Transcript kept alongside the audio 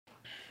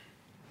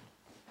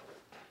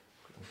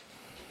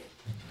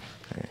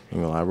You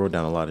know, I wrote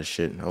down a lot of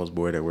shit. I was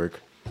bored at work.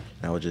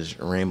 I was just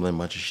rambling a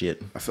bunch of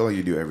shit. I feel like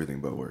you do everything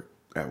but work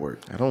at work.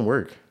 I don't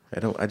work.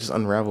 I just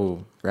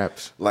unravel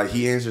raps. Like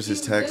he answers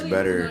his texts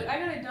better. I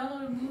gotta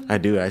download a movie. I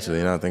do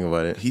actually. Now I think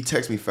about it. He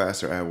texts me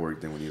faster at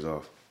work than when he's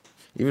off.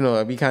 Even though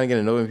I be kind of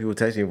getting annoyed when people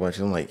text me a bunch,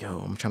 I'm like, yo,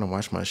 I'm trying to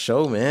watch my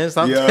show, man.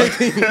 Stop Yeah.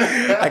 texting me.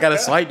 I gotta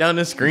swipe down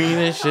the screen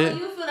and That's how shit. you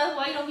feel. That's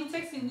why you don't be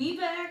texting me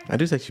back. I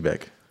do text you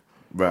back.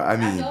 Bro, I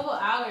After mean, a whole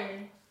hour.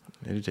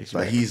 I do text you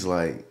like back. he's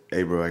like,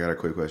 hey, bro, I got a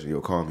quick question. Yo,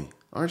 call me.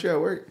 Aren't you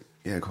at work?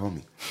 Yeah, call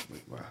me. I'm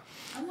like, wow.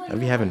 I'm like, I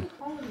be yo, having why you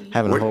calling me?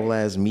 having Where- a whole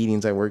ass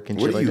meetings at work and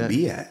Where shit do like you that.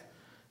 be at?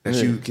 That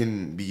Yeah. you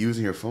can be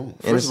using your phone.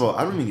 And First of all,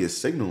 I don't even get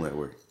signal at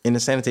work. In the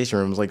sanitation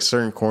rooms, like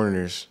certain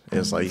corners,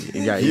 it's like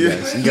you got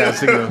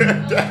signal.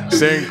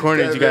 Certain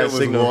corners you That man got was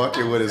signal.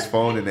 walking with his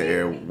phone in the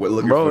air,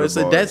 looking Bro, for it's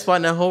the a dead bars. spot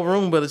in that whole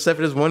room, but except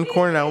for this one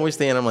corner, I always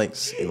stay in. I'm like,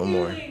 say no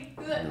more.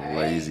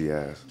 Lazy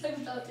ass.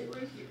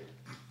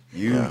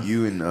 You.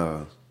 You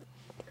and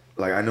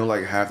like I know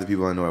like half the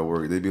people I know at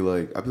work, I'd be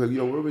like,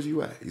 yo, where was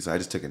you at? He's like, I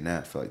just took a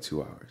nap for like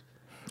 2 hours.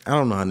 I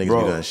don't know how niggas do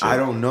Bro, that shit. I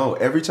don't know.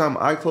 Every time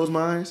I close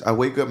my eyes, I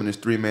wake up and there's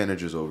 3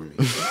 managers over me.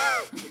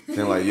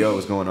 They're like, yo,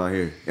 what's going on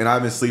here? And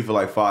I've been asleep for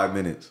like 5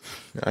 minutes.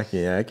 I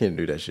can't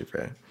do that shit,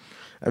 bro.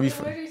 I be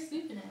Where are you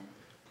sleeping at?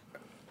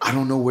 I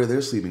don't know where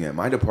they're sleeping at.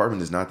 My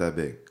department is not that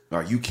big.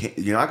 Like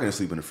you're not gonna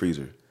sleep in the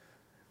freezer.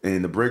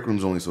 And the break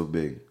room's only so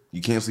big.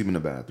 You can't sleep in the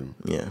bathroom.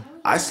 yeah.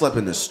 I slept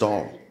in the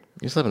stall.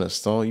 You slept in a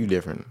stall, you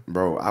different.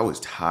 Bro, I was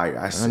tired.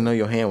 I know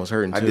your hand was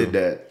hurting too. I did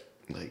that,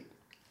 like,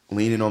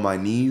 leaning on my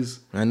knees.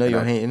 I know And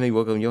your hand. I know you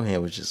woke up and your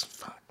hand was just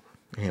fuck.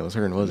 Your hand was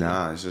hurting, wasn't it?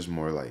 Nah, it's just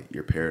more like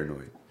you're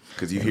paranoid.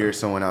 Because you hear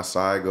someone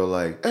outside go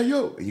like, hey,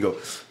 yo. And you go,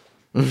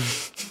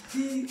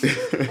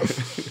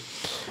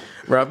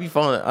 Bro, I be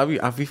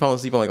falling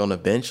asleep on like on the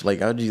bench.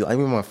 Like I be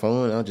on my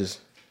phone. I'll just,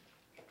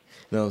 you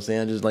know what I'm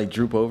saying? I just like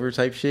droop over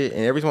type shit.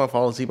 And every time I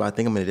fall asleep, I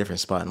think I'm in a different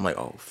spot. I'm like,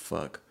 oh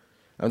fuck.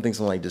 I don't think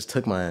someone like just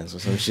took my ass or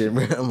some shit,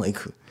 bro. I'm like,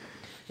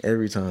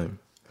 every time.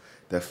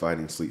 that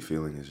fighting sleep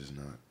feeling is just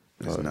not,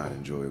 it's Oh, not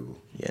enjoyable.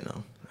 Yeah,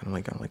 no. I don't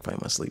like fighting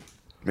my sleep.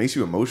 Makes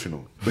you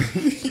emotional.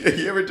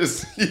 you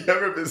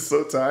ever been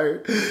so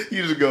tired?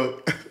 You just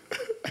go,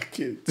 I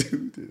can't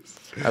do this.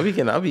 I be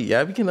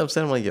getting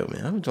upset. I'm like, yo,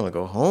 man, I'm just gonna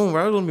go home,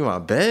 bro. I want to be in my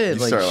bed.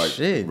 You like, start like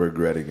shit.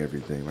 regretting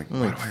everything. Like, why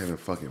like, do I even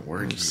fucking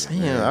work here? Damn,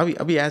 man?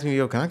 I be asking me,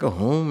 yo, can I go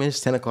home?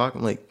 It's 10 o'clock.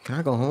 I'm like, can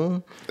I go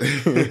home?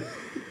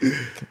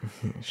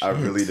 I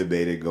really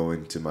debated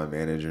going to my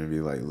manager and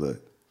be like,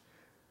 look,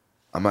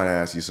 I might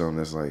ask you something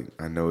that's like,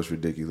 I know it's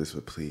ridiculous,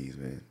 but please,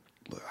 man.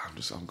 Look,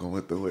 I'm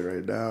going through it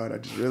right now, and I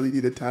just really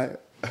need a time.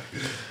 I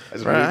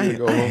just Bro, really need to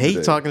go I home hate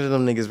today. talking to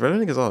them niggas, bro.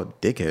 Them niggas all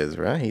dickheads,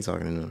 bro. I hate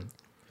talking to them.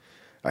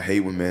 I hate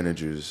when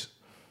managers,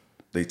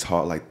 they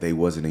talk like they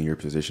wasn't in your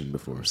position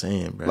before. I'm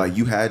saying, bro. Like,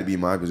 you had to be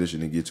in my position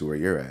to get to where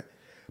you're at.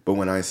 But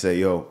when I say,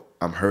 yo,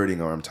 I'm hurting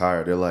or I'm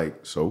tired, they're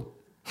like, so?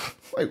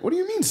 Like, what do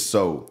you mean,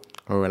 so?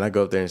 Or when I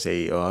go up there and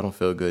say, oh, I don't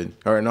feel good.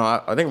 Or no,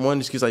 I think one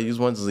excuse I use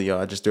once is, yo,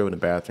 I just threw up in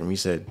the bathroom. He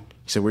said,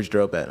 where'd you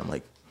throw up at? I'm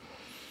like,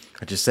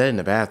 I just said in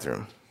the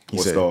bathroom. He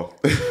What's said, all?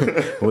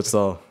 What's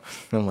all?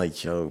 I'm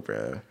like, yo,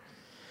 bro.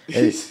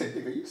 He said,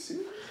 "Nigga, you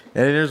serious?"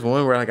 And then there's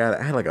one where I had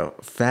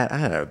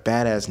a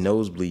badass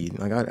nosebleed.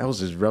 Like I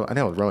was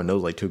rubbing my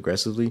nose like too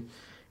aggressively,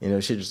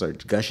 and shit just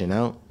started gushing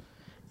out.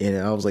 And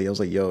I was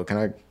like, yo, can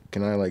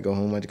I like go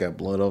home? I just got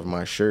blood over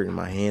my shirt and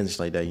my hands, just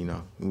like that. You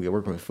know, we get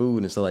working with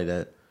food and stuff like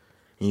that.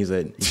 And he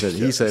said,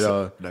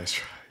 nice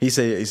try. he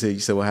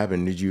said, what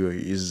happened?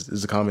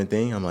 Is a common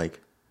thing? I'm like,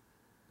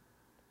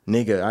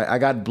 nigga, I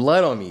got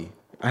blood on me.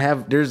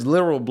 There's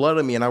literal blood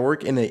on me, and I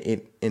work in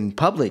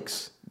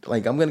Publix.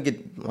 Like I'm gonna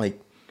get like.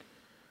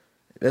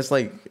 That's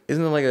like,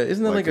 isn't it like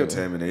a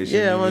contamination?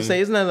 Yeah, I you want mean? to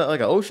say, isn't that like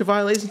an OSHA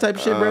violation type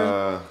of shit,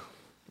 bro?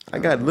 I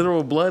got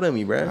literal blood on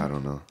me, bro. I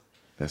don't know.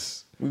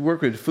 That's We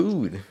work with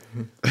food.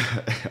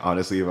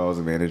 honestly, if I was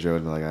a manager,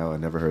 I'd be like, I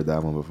never heard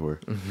that one before.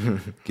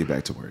 Get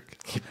back to work.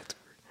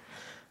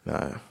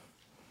 Nah,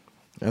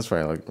 that's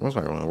probably one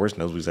of the worst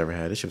nosebleeds I ever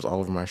had. This shit was all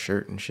over my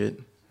shirt and shit.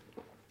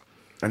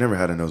 I never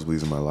had a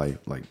nosebleed in my life.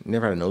 Like,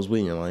 Never had a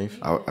nosebleed in your life?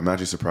 I'm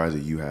actually surprised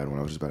that you had one.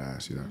 I was just about to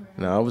ask you that.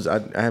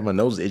 No, I had my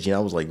nose itchy. And I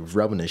was like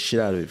rubbing the shit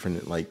out of it from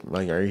like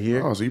right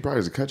here. Oh, so you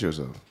probably just cut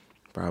yourself.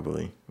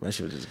 Probably. That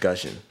shit was just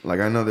gushing. Like,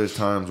 I know there's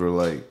times where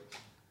like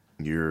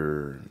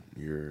you're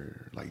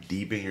like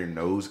deep in your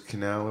nose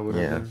canal or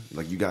whatever. Yeah.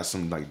 Like you got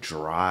some like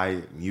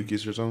dry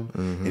mucus or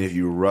something, and if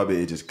you rub it,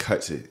 it just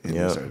cuts it and it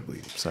Yep. starts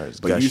bleeding. Starts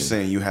But you gushing.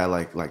 saying you had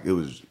like it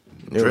was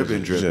It was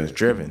dripping. just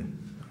dripping.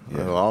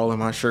 Yeah. All in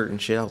my shirt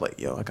and shit. I was like,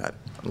 yo,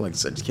 I'm like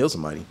to kill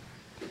somebody.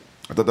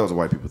 I thought that was a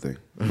white people thing.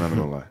 I'm not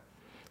gonna lie.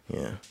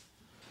 Yeah.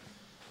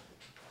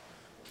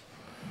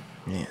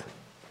 Man,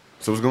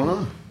 So what's going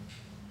on?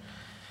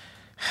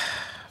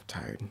 I'm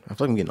tired. I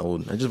feel like I'm getting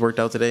old. I just worked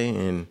out today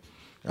and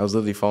I was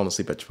literally falling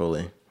asleep at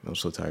Chipotle. I was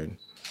so tired.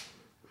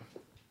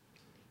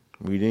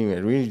 We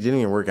didn't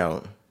even work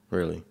out,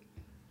 really.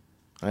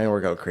 I didn't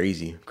work out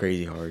crazy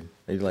hard.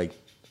 I did like,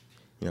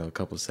 a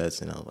couple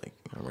sets and I was like,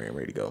 I'm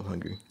ready to go. I'm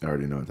hungry. I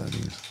already know what that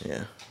means.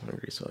 Yeah,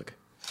 hungry as fuck.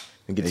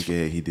 And get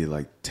AKA he did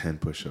like 10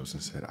 push-ups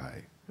and said,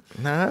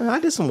 Nah, I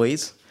did some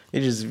weights.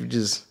 It just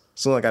as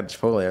soon as I got to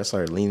Chipotle, I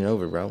started leaning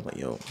over, bro. I'm like,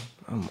 yo,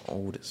 I'm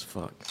old as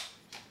fuck.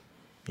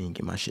 And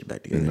get my shit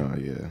back together. No,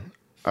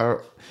 yeah.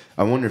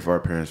 I wonder if our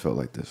parents felt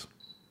like this.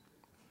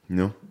 You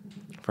know?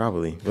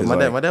 Probably. But It's my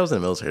like- dad was in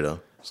the military though,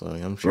 so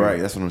I'm sure. Right,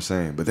 that's what I'm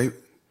saying. But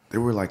they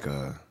were like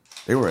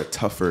they were a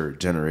tougher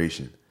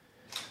generation.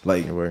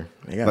 Like They were.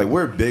 They got like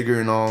we're bigger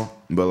and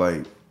all, but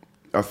like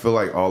I feel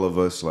like all of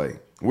us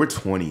like we're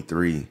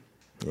 23,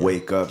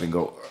 wake up and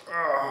go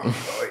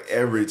like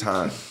every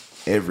time,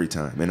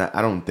 and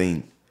I don't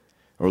think,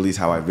 or at least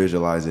how I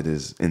visualize it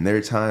is in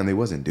their time they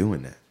wasn't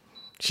doing that.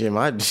 shit.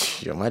 My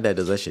dad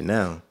does that shit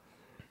now.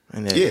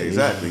 My dad- Yeah,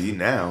 exactly. You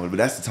now, but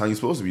that's the time you're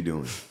supposed to be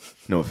doing.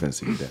 No offense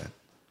to your dad.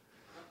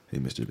 Hey,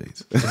 Mr.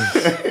 Bates.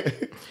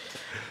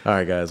 All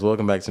right, guys,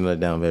 welcome back to another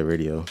Down Bed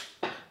Radio.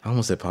 I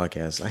almost said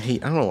podcast. I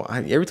don't know.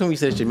 Every time we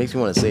say that shit, it makes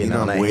me want to say it You now,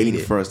 know, and I'm I hate waiting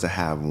it. for us to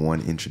have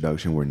one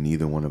introduction where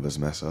neither one of us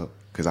mess up.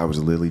 Because I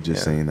was literally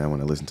just saying that when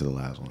I listened to the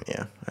last one.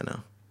 Yeah, I know.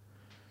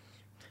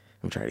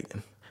 Let me try it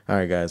again. All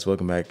right, guys,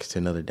 welcome back to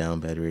another Down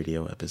Bed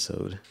Radio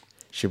episode.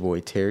 It's your boy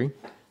Terry.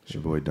 It's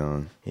your boy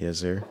Don. Yes,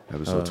 sir.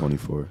 Episode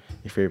 24.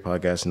 Your favorite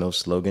podcast, no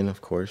slogan,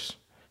 of course.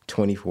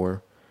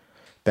 24.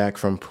 Back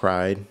from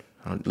Pride.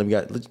 Let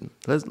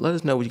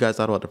us know what you guys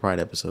thought about the Pride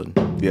episode.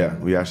 Yeah,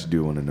 we actually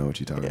do want to know what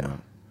you're talking Yeah.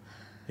 about.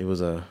 It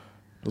was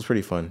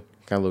pretty fun.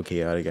 Got a little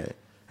chaotic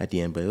at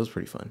the end, but it was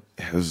pretty fun.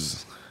 It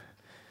was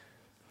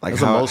like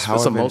It's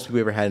the most we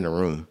ever had in a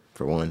room,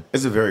 for one.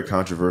 It's a very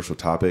controversial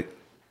topic,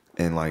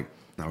 and like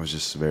I was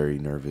just very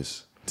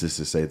nervous, just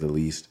to say the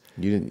least.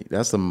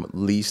 That's the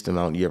least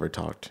amount you ever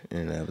talked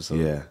in an episode.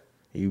 Yeah,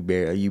 You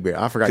barely.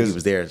 I forgot you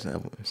was there.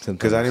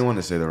 because I didn't want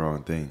to say the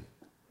wrong thing.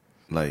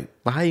 Like,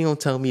 But how you gonna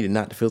tell me to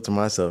not to filter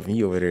myself and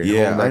you over there?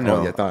 yeah, holding I back know.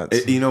 all your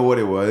thoughts. You know what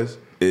it was?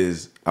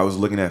 Is I was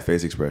looking at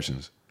face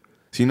expressions.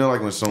 So you know,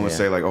 like when someone Yeah.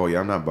 say like, "Oh yeah,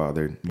 I'm not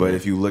bothered," but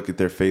if you look at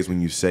their face when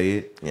you say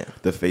it, Yeah.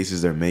 the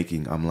faces they're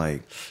making, I'm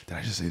like, did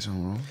I just say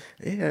something wrong?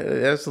 Yeah,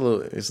 that's a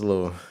little. It's a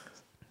little.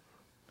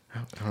 I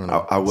don't know. I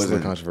It's a little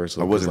wasn't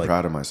controversial. I wasn't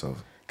proud of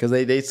myself. because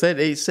they said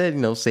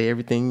say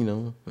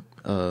everything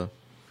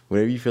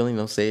whatever you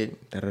feeling say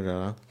it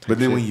But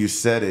then when you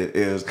said it,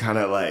 it was kind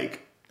of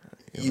like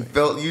you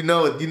felt if it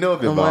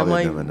I'm bothered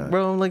like, them or not.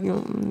 bro, I'm like,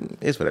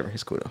 it's whatever.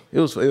 It's cool though. It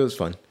was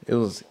fun. It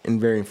was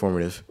very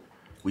informative.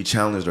 We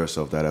challenged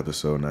ourselves that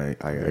episode, and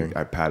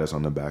I pat us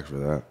on the back for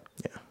that.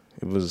 Yeah,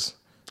 it was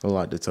a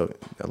lot to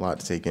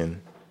take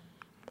in.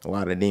 A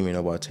lot I didn't even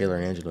know about Taylor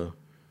and Angelo.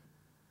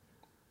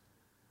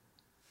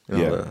 And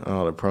Yeah.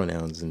 all the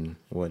pronouns and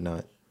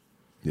whatnot.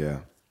 Yeah,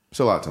 it's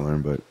a lot to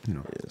learn, but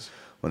It is.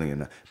 one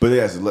thing. But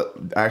yes,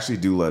 actually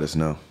do let us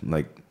know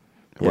like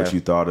what Yeah. you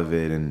thought of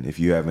it, and if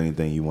you have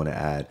anything you want to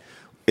add.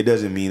 It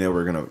doesn't mean that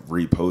we're gonna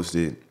repost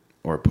it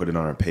or put it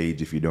on our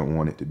page if you don't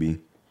want it to be,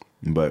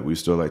 but we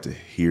still like to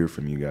hear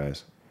from you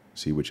guys,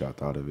 see what y'all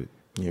thought of it.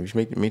 Yeah, we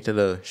should make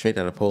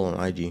that a poll on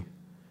IG.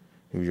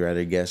 Would you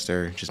rather guest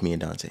or just me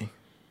and Dante?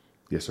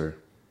 Yes, sir.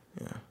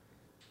 Yeah.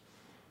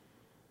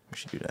 We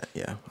should do that.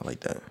 Yeah, I like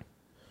that.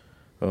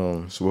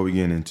 So what we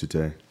getting into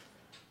today?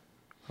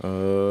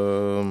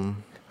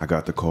 I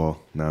got the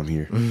call. Now I'm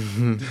here.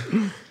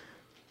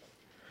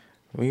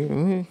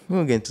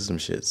 we'll get into some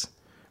shits.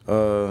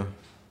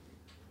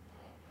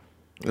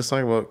 Let's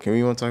talk about.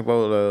 We want to talk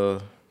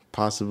about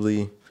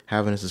possibly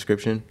having a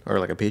subscription or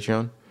like a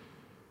Patreon?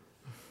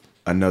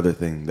 Another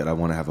thing that I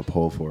want to have a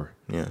poll for.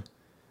 Yeah.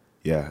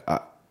 Yeah,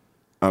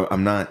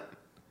 I'm not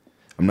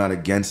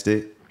against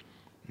it.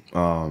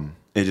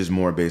 It's just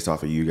more based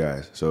off of you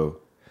guys. So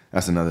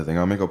that's another thing.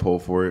 I'll make a poll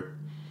for it.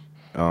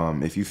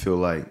 If you feel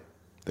like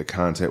the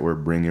content we're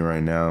bringing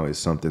right now is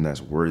something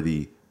that's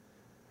worthy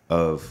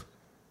of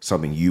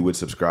something you would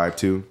subscribe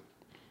to,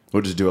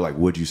 we'll just do it like,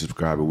 would you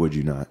subscribe or would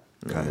you not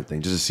kind of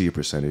thing, just to see a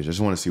percentage. I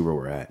just want to see where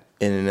we're at.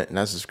 And in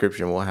that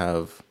subscription, we'll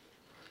have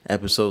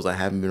episodes that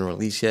haven't been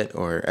released yet,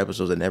 or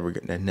episodes that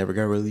never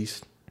got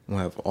released. We'll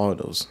have all of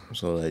those.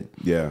 So like,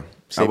 Yeah,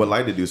 I would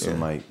like to do some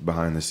like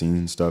behind the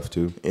scenes stuff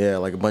too. yeah,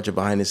 like a bunch of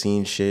behind the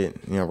scenes shit,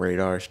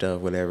 radar stuff,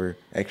 whatever,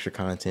 extra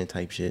content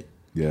type shit.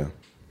 Yeah,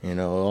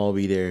 It'll all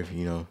be there,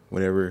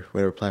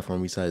 whatever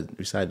platform we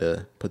decide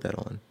to put that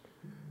on.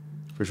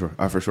 for sure.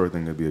 I for sure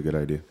think that'd be a good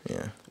idea.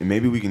 Yeah. And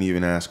maybe we can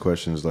even ask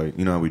questions like,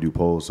 how we do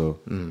polls, so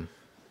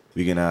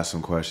we can ask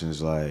some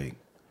questions like,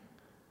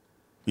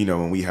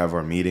 when we have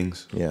our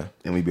meetings, Yeah.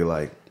 and we'd be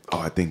like, oh,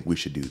 I think we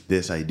should do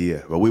this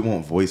idea, but we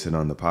won't voice it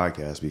on the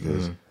podcast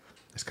because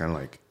it's kind of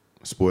like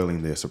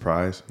spoiling the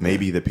surprise.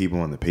 Maybe the people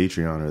on the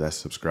Patreon or that's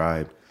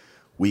subscribed,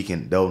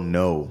 they'll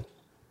know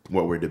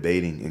what we're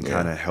debating and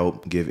kind of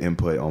help give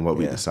input on what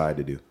we decide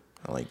to do.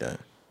 I like that.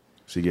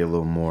 So you get a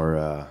little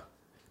more,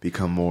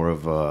 become more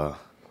of a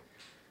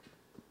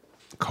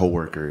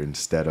coworker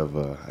instead of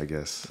I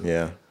guess,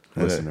 Yeah.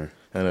 listener.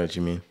 I know what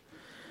you mean.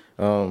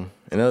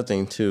 Another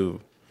thing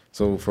too.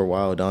 So for a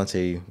while,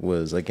 Dante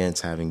was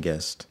against having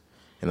guests,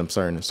 and I'm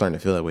starting to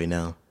feel that way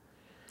now.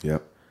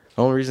 Yep.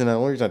 The only reason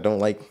I don't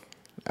like,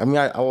 I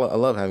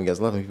love having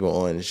guests, loving people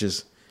on. It's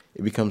just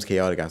it becomes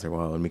chaotic after a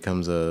while. It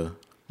becomes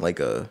like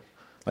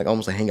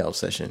almost a hangout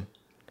session.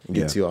 And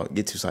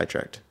get too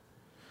sidetracked,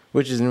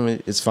 which is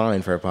it's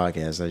fine for a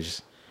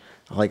podcast.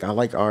 I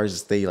like ours to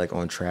stay like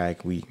on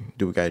track. We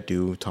do what we gotta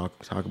do, talk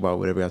about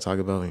whatever we gotta talk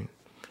about, and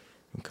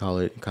call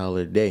it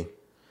a day.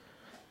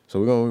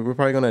 So we're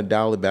probably gonna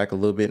dial it back a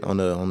little bit on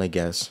the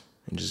guests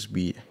and just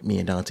be me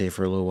and Dante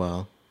for a little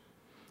while.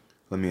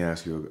 Let me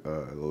ask you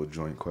a little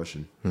joint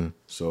question.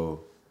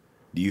 So,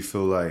 do you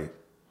feel like,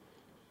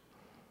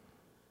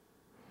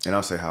 and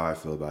I'll say how I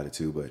feel about it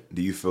too, but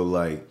do you feel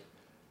like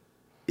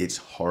it's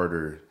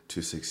harder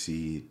to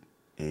succeed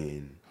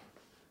in,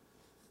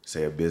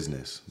 say, a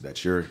business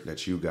that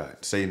you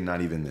got? Say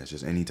not even this,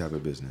 just any type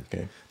of business.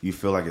 Okay. Do you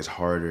feel like it's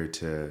harder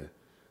to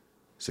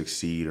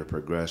succeed or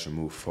progress or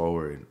move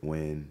forward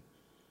when,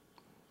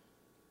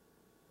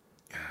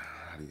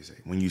 how do you say,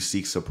 when you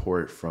seek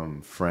support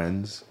from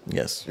friends?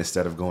 Yes.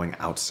 Instead of going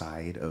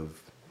outside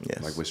of,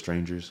 Yes. like with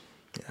strangers?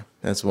 Yeah.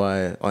 That's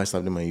why I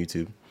stopped doing my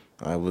YouTube.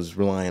 I was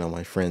relying on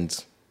my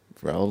friends.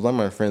 I was on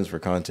my friends for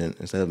content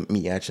instead of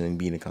me actually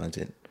being the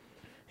content.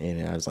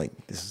 And I was like,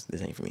 this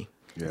ain't for me.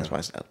 Yeah. That's why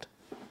I stopped.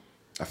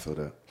 I feel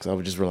that. Because I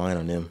was just relying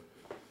on them.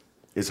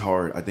 It's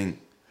hard. I think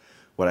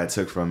what I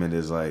took from it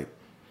is like,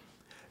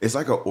 it's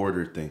like an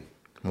order thing.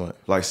 What?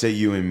 Like say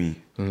you and me,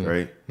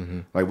 right?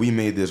 Mm-hmm. Like we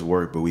made this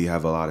work, but we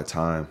have a lot of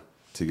time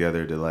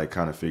together to like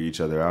kind of figure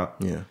each other out.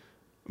 Yeah.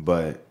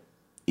 But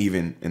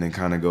and then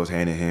kind of goes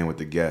hand in hand with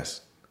the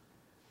guests.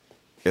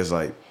 It's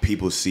like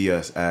people see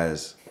us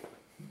as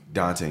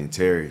Dante and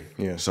Terry.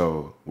 Yeah.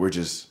 So we're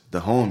just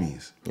the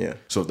homies. Yeah.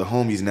 So if the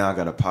homies now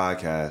got a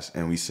podcast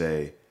and we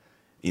say,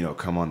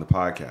 come on the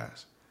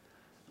podcast,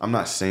 I'm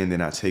not saying they're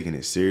not taking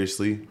it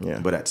seriously. Yeah.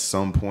 But at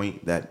some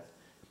point that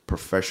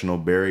professional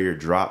barrier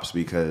drops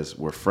because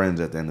we're friends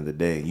at the end of the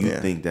day. You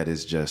think that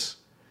it's just,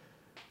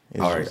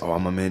 all right, I'm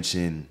going to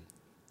mention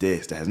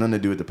this. That has nothing to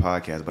do with the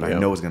podcast, but I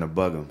know it's going to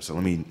bug them. So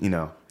let me,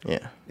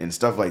 Yeah. And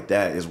stuff like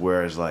that is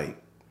where it's like,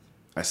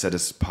 I said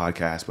this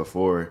podcast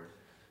before,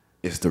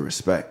 it's the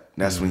respect.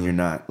 That's when you're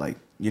not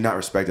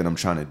respecting I'm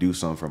trying to do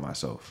something for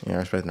myself. Yeah,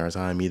 respecting our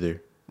time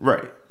either.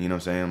 Right. You know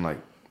what I'm saying? Like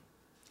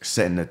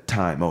setting the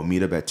time. Oh,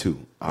 meet up at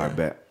 2. All right,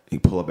 bet. You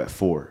pull up at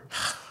 4.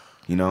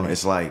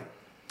 It's like,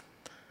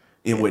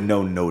 with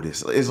no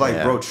notice. It's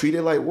like, bro, treat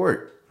it like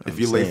work. If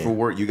you're late for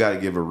work, you got to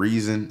give a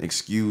reason,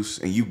 excuse,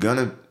 and you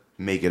gonna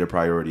make it a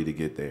priority to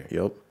get there.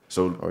 Yep.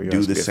 So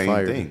do the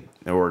same thing.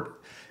 Or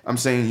I'm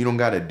saying you don't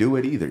got to do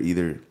it either.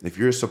 Either if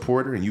you're a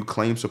supporter and you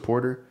claim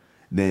supporter,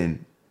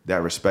 then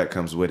that respect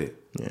comes with it.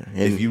 Yeah.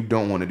 If you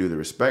don't want to do the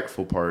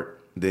respectful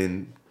part,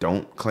 then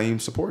don't claim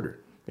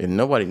supporter. And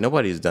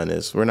nobody's done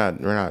this. We're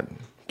not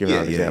giving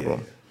out an example.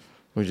 Yeah.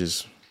 We're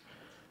just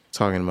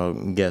talking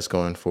about guests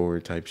going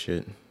forward type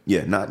shit.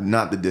 Yeah,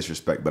 not the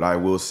disrespect, but I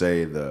will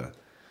say the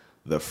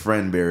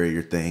friend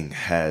barrier thing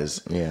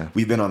has. Yeah.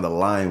 We've been on the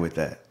line with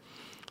that.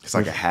 It's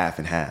like a half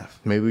and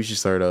half. Maybe we should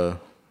start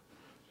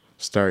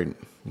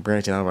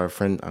branching out of our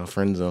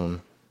friend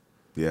zone.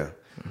 Yeah.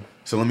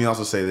 So let me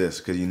also say this,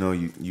 because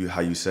you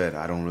how you said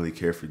I don't really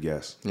care for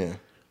guests. Yeah.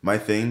 My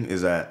thing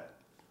is that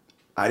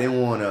I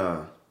didn't want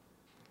to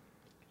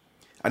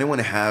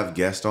have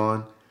guests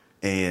on,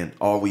 and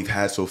all we've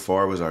had so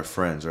far was our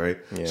friends, right?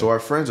 Yeah. So our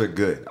friends are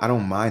good. I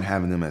don't mind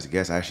having them as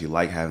guests. I actually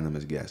like having them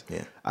as guests.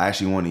 Yeah. I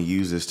actually want to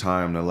use this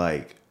time to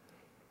like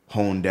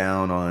hone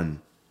down on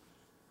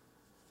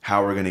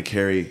how we're gonna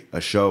carry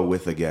a show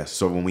with a guest.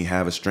 So when we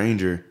have a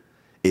stranger,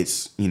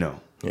 it's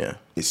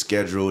it's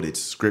scheduled,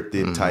 it's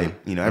scripted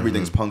type,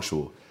 everything's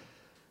punctual.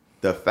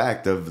 The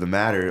fact of the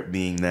matter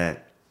being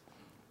that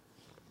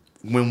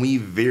when we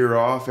veer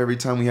off every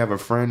time we have a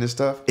friend and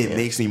stuff, it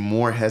makes me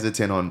more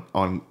hesitant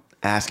on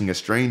asking a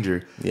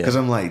stranger, because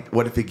I'm like,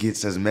 what if it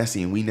gets as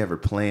messy and we never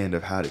planned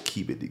of how to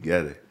keep it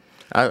together?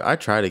 I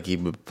try to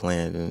keep it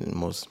planned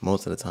most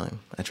of the time.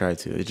 I try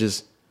to. It's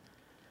just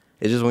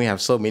when we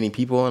have so many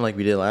people on like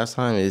we did last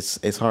time,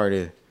 it's hard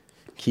to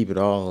keep it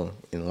all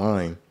in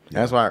line. Yeah.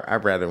 That's why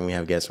I'd rather, when we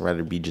have guests, I'd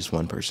rather be just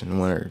one person,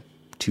 1 or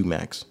 2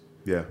 max.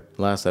 Yeah.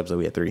 Last episode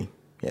we had 3.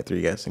 We had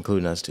 3 guests,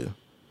 including us too.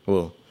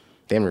 Well,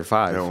 damn near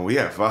 5. No, we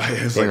had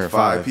 5. It's damn like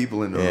 5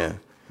 people in the room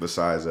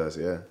besides us.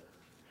 Yeah.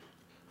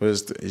 It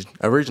was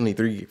originally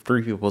 3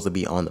 people supposed to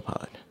be on the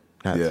pod.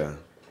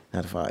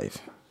 Not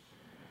 5.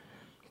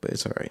 But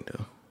it's all right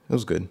though. It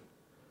was good.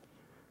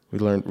 We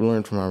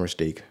learned from our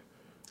mistake.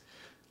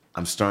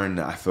 I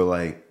feel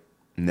like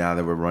now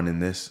that we're running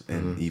this,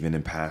 and even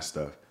in past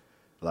stuff,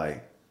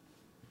 like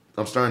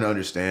I'm starting to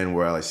understand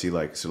where I see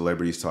like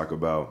celebrities talk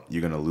about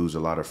you're gonna lose a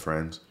lot of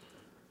friends.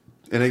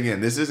 And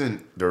again, this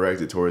isn't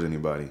directed towards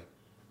anybody.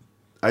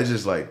 I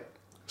just like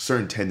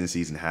certain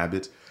tendencies and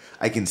habits.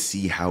 I can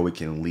see how it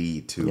can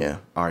lead to,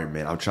 all right,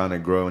 man, I'm trying to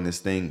grow in this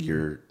thing.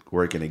 You're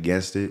working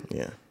against it.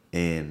 Yeah.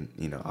 And,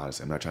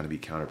 honestly, I'm not trying to be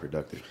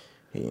counterproductive.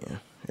 Yeah.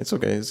 It's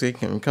okay.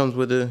 It comes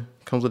with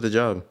the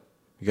job.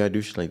 You got to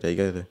do shit like that.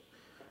 You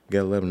got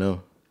to let them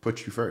know.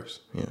 Put you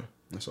first. Yeah.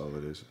 That's all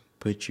it is.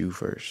 Put you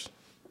first.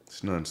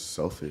 It's nothing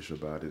selfish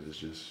about it. It's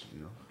just,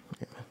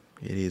 Yeah.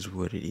 It is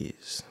what it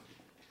is.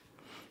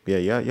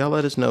 Yeah, y'all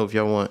let us know if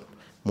y'all want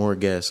more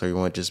guests or you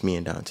want just me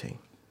and Dante.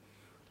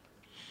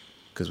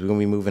 Because we're going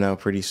to be moving out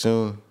pretty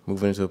soon.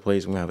 Moving into a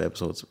place we're going to have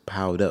episodes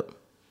piled up.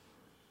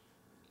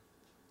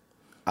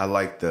 I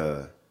like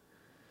it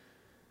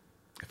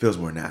feels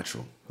more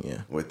natural.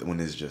 Yeah. When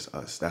it's just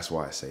us. That's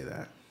why I say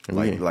that.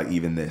 Yeah. Like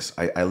even this.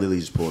 I literally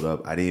just pulled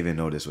up. I didn't even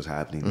know this was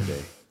happening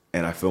today.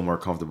 And I feel more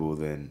comfortable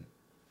than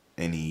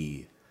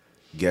any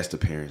guest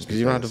appearance. Because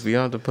you don't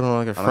have to put on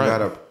like a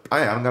front.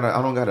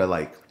 I don't gotta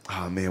like,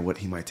 oh man, what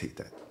he might take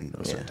that,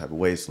 certain type of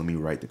way. So let me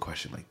write the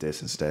question like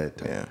this instead.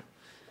 Yeah.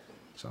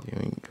 So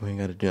We ain't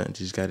got to do nothing.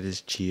 Just got to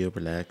just chill,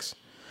 relax.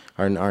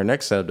 Our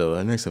next setup though,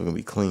 going to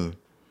be clean.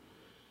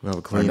 We have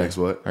a clean. Our next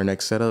what? Our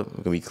next setup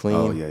going to be clean.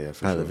 Oh yeah,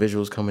 for sure. The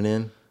visuals coming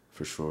in.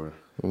 For sure.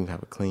 We can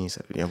have a clean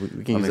setup. Yeah, we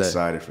can I'm use that.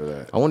 excited for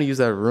that. I want to use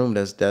that room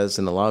that's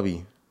in the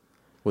lobby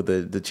with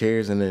the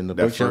chairs and then the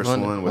That bookshelf first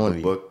on it. one with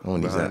the book I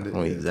want to use that. behind it? I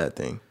want to Yeah. use that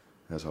thing.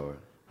 That's hard.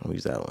 I'm going to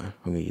use that one.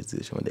 I'm going to use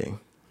this one day.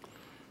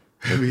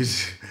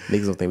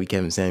 Niggas don't think we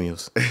Kevin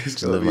Samuels.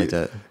 Just live like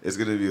that. It's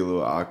gonna be a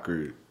little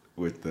awkward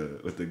with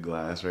the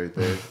glass right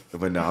there.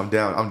 But no, I'm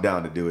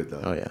down to do it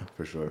though. Oh yeah,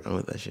 for sure. I'm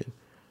with that shit.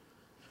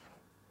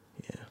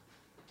 Yeah,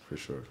 for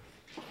sure.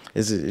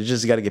 It's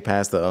just got to get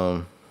past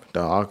the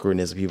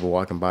awkwardness of people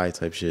walking by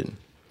type shit,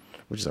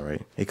 which is all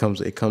right. It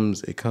comes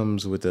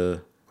with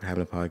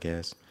having a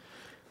podcast.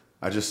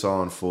 I just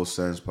saw on Full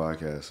Sense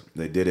podcast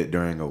they did it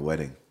during a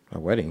wedding. A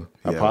wedding,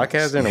 a Yeah.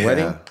 podcast during a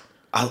wedding.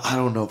 I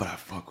don't know, but I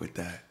fuck with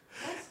that.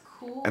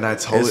 Cool. And I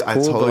It's told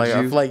cool, but like, you.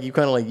 I feel like you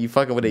kind of like you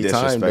fucking with their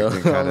time though. Disrespecting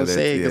You know what kinda I'm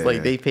saying? Because yeah.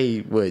 like they pay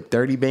what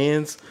 30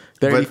 bands,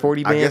 30,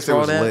 40 bands I guess for it all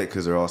was that. lit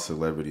because they're all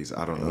celebrities.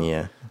 I don't know.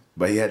 Yeah.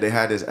 But yeah, they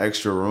had this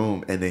extra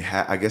room, and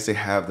I guess they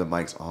have the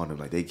mics on them.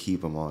 Like they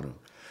keep them on them.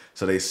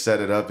 So they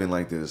set it up in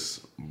like this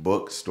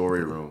book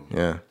story room.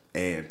 Yeah.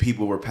 And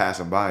people were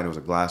passing by, and it was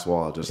a glass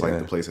wall, just like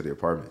the place of the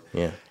apartment.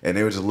 Yeah. And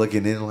they were just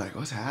looking in, like,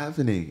 "What's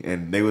happening?"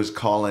 And they was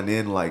calling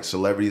in like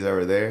celebrities that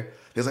were there.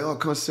 They was like, "Oh,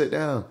 come sit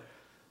down."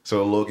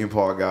 So Logan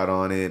Paul got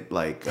on it.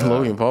 Like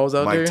Logan Paul's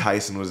out Mike there?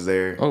 Tyson was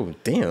there. Oh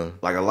damn.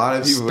 Like a lot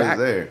of people was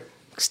there.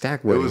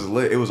 Stack It wedding. was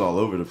lit. It was all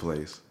over the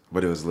place,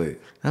 but it was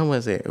lit. I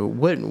want to say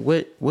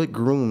what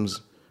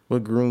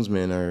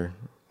groomsmen are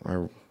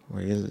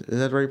wait, is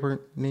that the right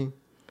part name?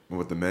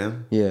 With the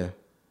men. Yeah,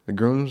 the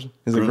grooms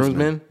is it Groomsmen.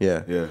 groomsmen?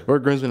 Yeah, Yeah.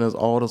 What groomsmen is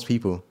all those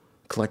people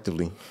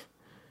collectively?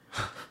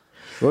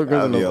 What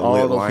That'd groomsmen be is a all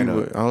lit those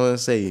lineup. people? I want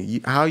to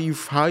say how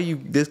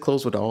you this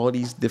close with all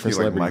these different He's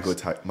like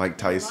celebrities? Mike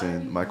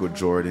Tyson, Michael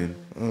Jordan,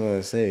 I want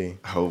to say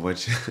a whole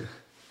bunch.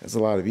 that's a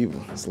lot of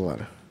people. That's a lot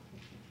of.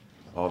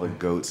 All the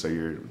goats are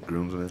your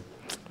groomsmen.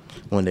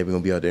 One day we're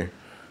gonna be out there.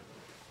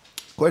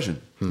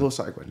 Question, a little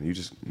side question. You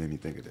just made me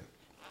think of it.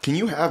 Can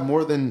you have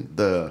more than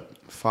the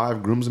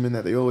 5 groomsmen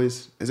that they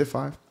always? Is it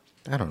 5?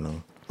 I don't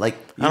know. Like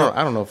I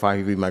don't know if I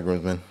could be my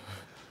groomsman.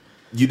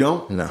 You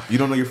don't? No. You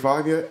don't know your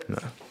 5 yet? No,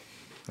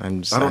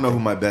 I'm just. I don't know who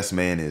my best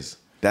man is.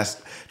 That's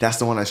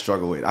the one I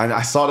struggle with.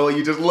 I saw the way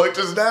you just looked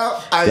just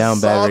now. I Down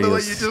saw Bad the way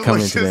Radios you just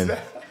coming looked to just them.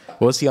 now.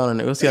 We'll see y'all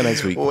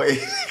next week. Wait.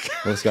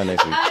 We'll see y'all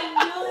next week.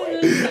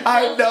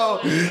 I know.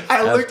 I know.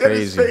 I looked at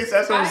his crazy. face.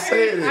 That's what I'm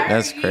saying.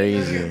 That's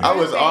crazy. I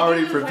was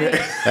already prepared.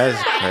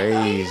 That's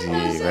crazy,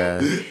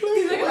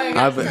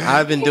 bruh.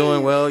 I've been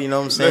doing well, you know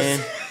what I'm saying?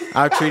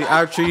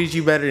 I've treated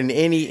you better than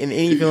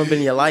any film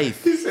in your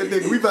life. He said,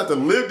 "Nigga, we about to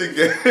live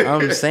together."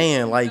 I'm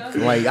saying, like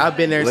I've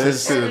been there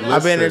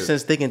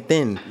since thick and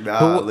thin.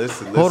 Nah,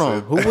 listen. Hold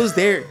on. Who was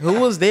there? Who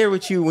was there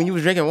with you when you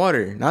was drinking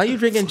water? Now you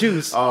drinking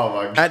juice. Oh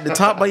my god. At the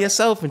top by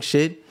yourself and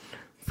shit.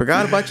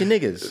 Forgot about your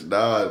niggas.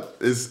 Nah,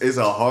 it's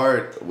a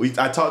hard.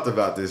 I talked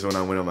about this when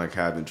I went on my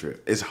cabin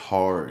trip. It's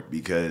hard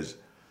because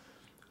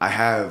I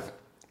have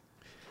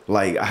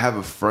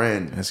a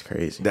friend That's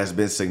crazy. that's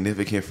been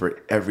significant for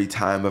every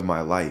time of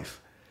my life.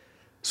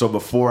 So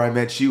before I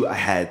met you, I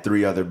had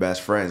 3 other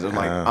best friends. I'm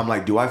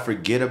like, do I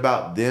forget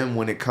about them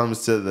when it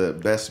comes to the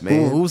best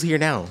man? Who's here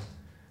now?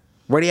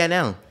 Where they at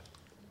now?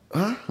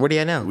 Huh? Where they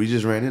at now? We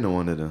just ran into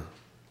one of them.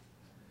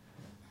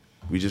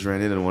 When's the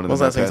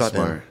last time you talked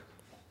to him?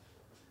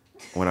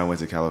 When I went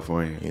to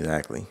California.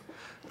 Exactly.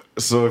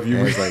 So if you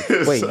And it's like,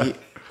 wait,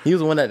 he was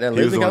the one that he lived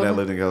was in the one that California?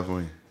 lived in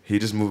California. He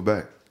just moved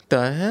back.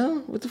 The hell?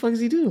 What the fuck does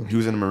he do? He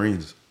was in the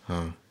Marines.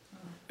 Huh.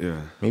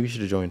 Yeah. Maybe you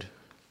should have joined.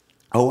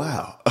 Oh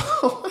wow.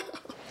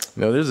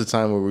 No, there's a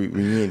time where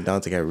me and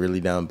Dante got really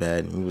down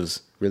bad. He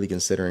was really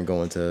considering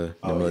going to the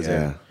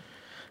military. yeah.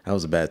 That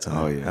was a bad time.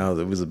 Oh, yeah.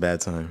 It was a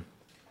bad time.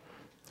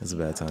 It was a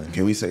bad time.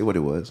 Can we say what it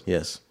was?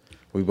 Yes.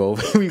 We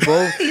both said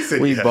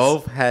yes.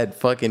 both had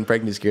fucking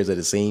pregnancy scares at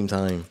the same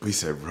time. We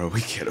said, bro, we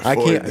can't afford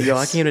this.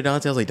 I came to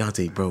Dante. I was like,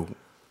 Dante, bro,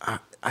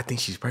 I think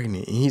she's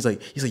pregnant. And he's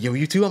like, yo,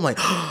 you too? I'm like,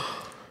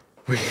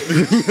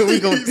 we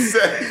going he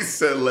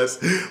said,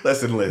 let's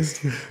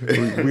enlist. we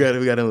got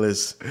to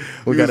enlist.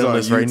 We He got was to on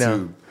enlist right now.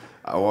 YouTube.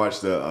 I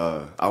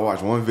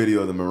watched one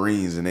video of the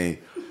Marines, and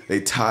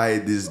they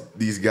tied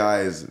these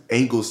guys'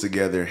 ankles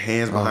together,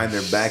 hands behind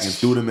their back, and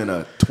threw them in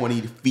a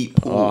 20 feet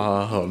pool.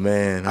 Oh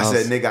man. I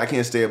said, nigga, I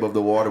can't stay above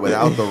the water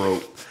without the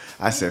rope.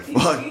 I said,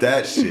 fuck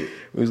that shit.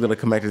 we was gonna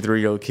come back to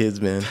 3-year-old kids,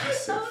 man.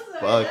 So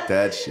Fuck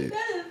that shit.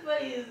 That is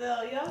funny as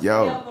hell. Y'all,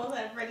 Yo. y'all both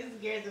had Freddie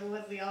scares and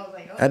Wesley. I was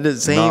like, oh. At the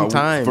same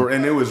time.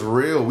 And it was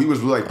real. We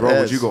was like, bro, would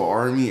Yes. you go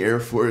Army, Air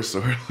Force,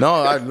 or No,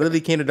 I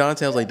literally came to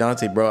Dante. I was like,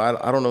 Dante, bro,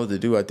 I don't know what to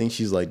do. I think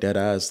she's like dead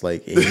ass.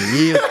 Like,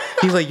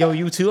 he's like, yo,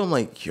 you too? I'm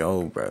like,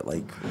 yo, bro,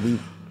 like, we.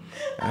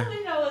 I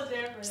think I was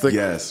there for It's that. the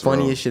Yes, bro.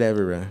 funniest shit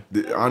ever,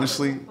 bro.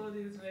 honestly,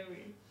 Funniest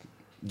memory.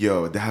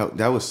 yo,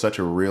 that was such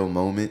a real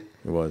moment.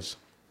 It was.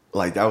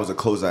 Like that was the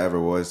closest I ever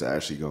was to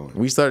actually going.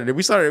 We started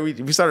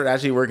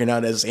actually working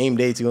out that same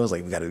day too. I was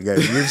like, we gotta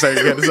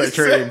start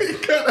training.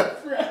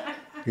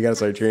 We gotta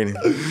start training.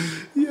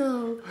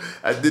 Yo,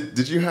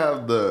 did you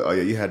have the? Oh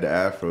yeah, you had the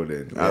afro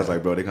then. I was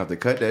like, bro, they gonna have to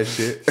cut that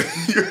shit.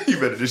 You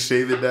better just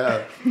shave it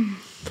down.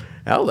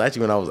 That was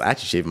actually when I was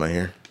actually shaving my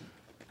hair.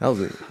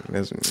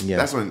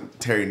 That's when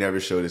Terry never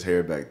showed his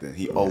hair back then.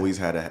 He always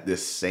had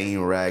this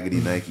same raggedy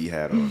Nike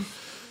hat on.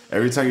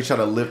 Every time you try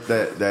to lift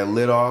that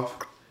lid off,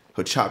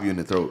 he'll chop you in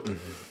the throat.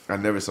 I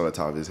never saw the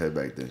top of his head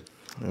back then.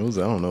 It was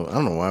I don't know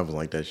why I was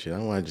like that shit. I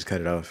don't know why I just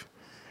cut it off.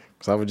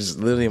 Cause I would just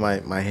literally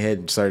my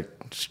head start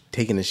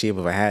taking the shape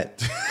of a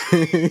hat.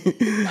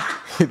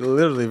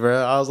 Literally,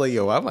 bro. I was like,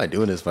 yo, why am I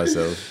doing this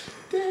myself?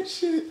 That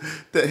shit.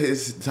 That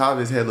his top of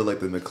his head looked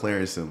like the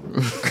McLaren symbol.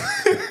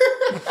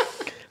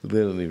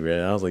 Literally,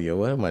 bro. I was like, yo,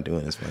 why am I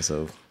doing this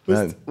myself?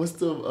 What's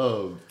the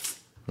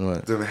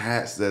What? them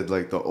hats that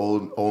like the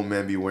old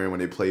men be wearing when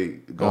they play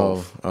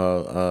golf?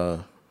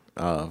 What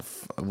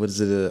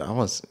is it? I don't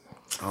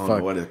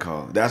know what it's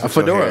called. That's A what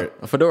your fedora. hair-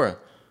 A fedora.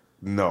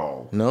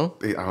 No. No?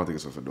 I don't think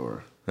it's a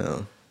fedora.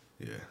 No.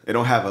 Yeah. It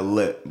don't have a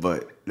lip,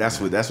 but that's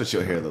what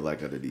your hair look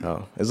like underneath.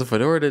 Oh, is a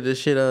fedora that this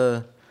shit?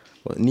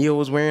 What Neo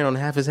was wearing on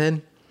half his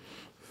head?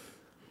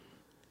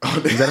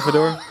 Is that a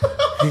fedora?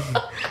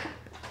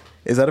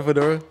 Is that a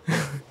fedora?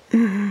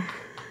 Am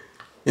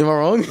I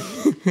wrong?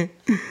 What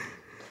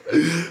do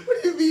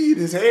you mean?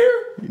 His hair?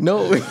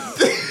 No.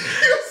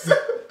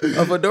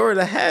 A fedora,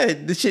 the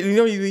hat. The shit. You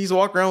know, he used to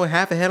walk around with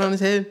half a head on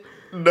his head.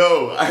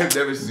 No, I have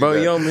never seen Bro,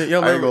 that. yo,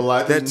 I ain't gonna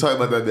lie. that- You talking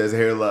about that man's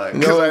hairline. No,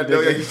 Because I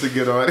know nigga. I used to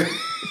get on it.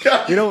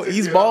 You know,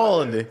 he's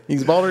bald.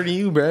 He's balder than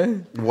you,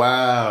 bruh.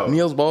 Wow.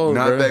 Neil's bald,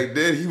 Not bro. back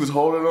then. He was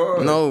holding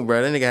on. No,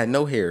 bro, that nigga had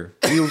no hair.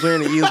 He was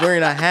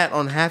wearing a hat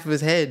on half of his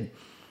head.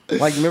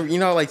 Like, remember, you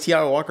know, how, like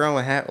T.I. would walk around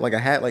with a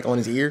hat like on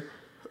his ear.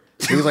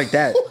 He was like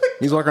that.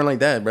 He was walking around like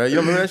that, bro. You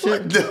don't remember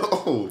that shit,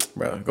 No.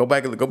 bro? Go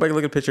back and look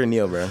at a picture of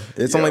Neil, bro.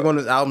 It's on Yo. like one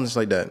of his albums, just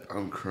like that.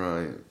 I'm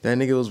crying. That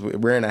nigga was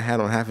wearing a hat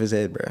on half his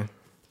head, bro.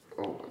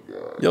 Oh my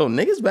god. Yo,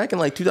 niggas back in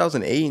like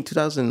 2008 and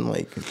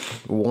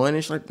 2001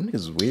 ish, like niggas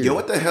is weird. Yo,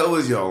 what the hell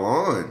was y'all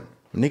on?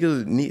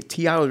 Niggas,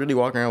 T.I. was really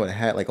walking around with a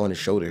hat like on his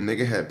shoulder.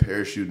 Nigga had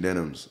parachute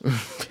denims.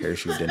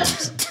 Parachute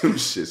denims, Them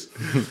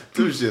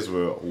shits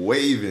were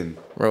waving.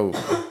 bro.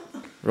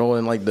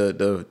 Rolling like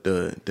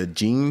the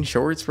jean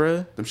shorts,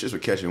 bro. Them shits were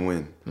catching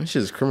wind. That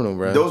shit is criminal,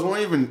 bro. Those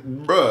weren't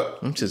even, bruh.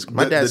 I'm just-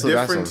 my dad the still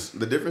got difference.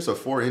 The difference of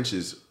 4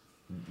 inches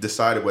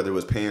decided whether it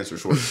was pants or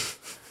shorts.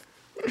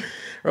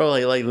 Bro,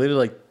 like literally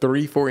like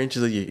 3-4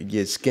 inches of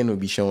your skin would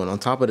be showing on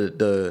top of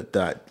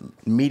the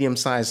medium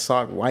sized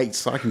white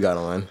sock you got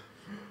on.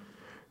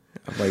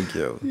 I'm like,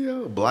 yo,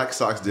 Yo, black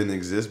socks didn't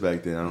exist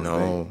back then. I don't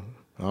think.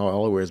 no.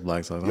 All I wear is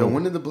black socks. Yo,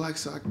 when did the black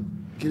sock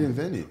get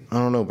invented? I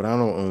don't know, but I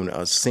don't own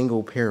a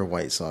single pair of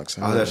white socks.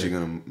 I was actually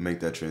gonna make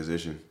that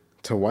transition.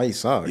 to white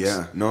socks.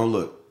 Yeah. No,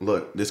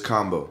 look, this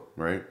combo,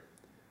 right?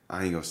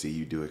 I ain't gonna see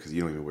you do it because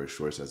you don't even wear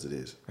shorts as it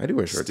is. I do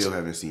wear shorts. Still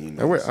haven't seen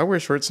you. I wear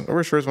shorts. I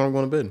wear shorts when I'm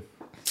going to bed.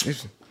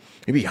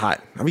 It be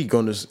hot. I be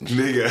going to.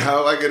 Nigga,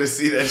 how am I gonna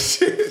see that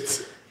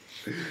shit?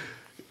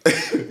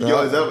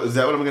 Yo, is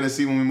that what I'm gonna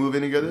see when we move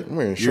in together? I'm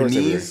wearing Your shorts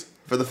everywhere. knees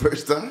for the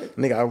first time?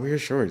 Nigga, I wear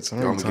shorts. I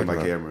don't know I'm what gonna you're get my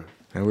talking camera. about.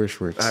 I wear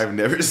shorts. I've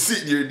never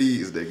seen your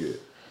knees, nigga.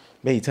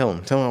 Hey, tell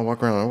him I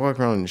walk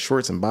around in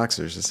shorts and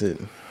boxers. That's it.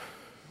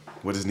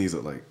 What does knees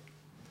look like?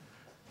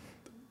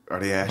 Are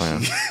they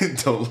ashy?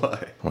 Don't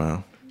lie.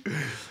 Wow.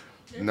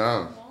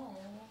 No.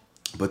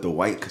 But the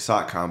white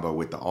sock combo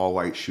with the all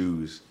white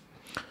shoes.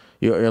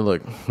 Yo,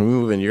 look, when we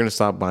move in, you're gonna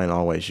stop buying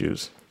all white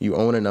shoes. You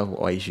own enough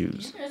white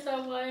shoes. You're gonna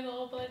start buying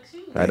all black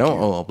shoes. I don't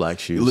own all black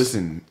shoes.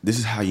 Listen, this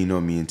is how you know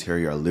me and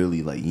Terry are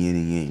literally like yin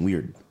and yang. We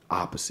are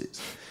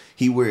opposites.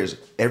 He wears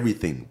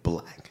everything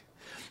black.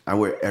 I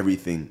wear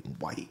everything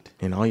white.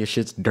 And all your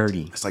shit's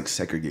dirty. It's like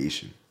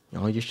segregation.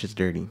 All your shit's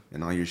dirty.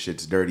 And all your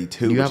shit's dirty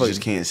too. You but have you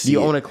just can't see Do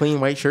you it. own a clean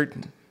white shirt?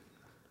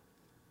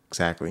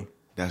 Exactly.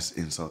 That's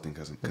insulting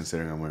because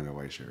considering I'm wearing a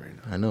white shirt right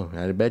now. I know.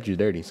 I bet you're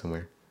dirty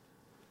somewhere.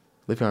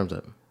 Lift your arms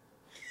up.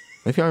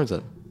 Lift your arms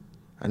up.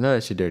 I know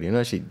that shit dirty. I know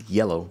that shit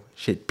yellow.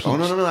 Shit peach. Oh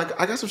no!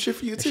 I got some shit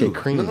for you That too. shit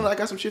cream. No, I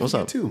got some shit What's for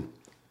you up? too.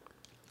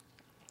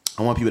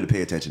 I want people to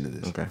pay attention to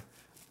this. Okay.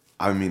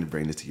 I mean to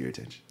bring this to your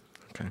attention.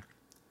 Okay.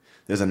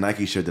 There's a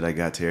Nike shirt that I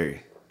got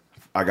Terry.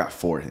 I got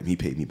for him. He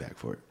paid me back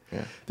for it.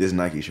 Yeah. This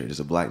Nike shirt. It's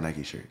a black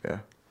Nike shirt. Yeah.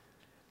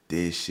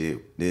 This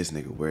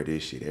nigga wear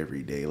this shit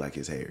every day like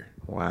his hair.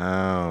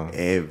 Wow.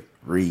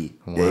 Every day.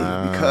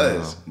 Wow.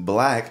 Because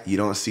black, you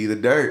don't see the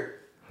dirt.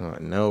 Oh,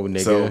 no,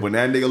 nigga. So when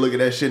that nigga look at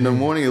that shit in the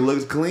morning, it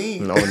looks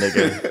clean. No,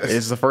 nigga.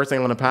 It's the first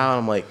thing on the pile.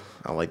 I'm like,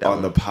 I like that on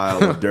one. the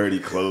pile of dirty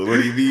clothes. What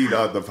do you mean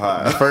on the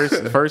pile?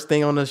 First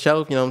thing on the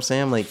shelf, you know what I'm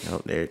saying? I'm like,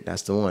 oh, there,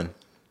 that's the one.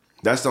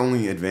 That's the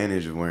only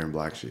advantage of wearing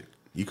black shit.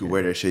 You could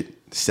wear that shit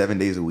 7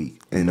 days a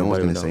week, and no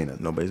one's gonna say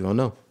nothing. Nobody's gonna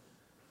know.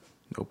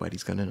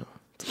 Nobody's gonna know.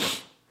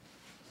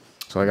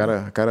 So I got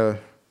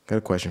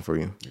a question for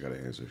you. You gotta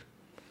answer.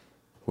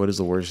 What is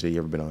the worst day you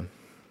ever been on?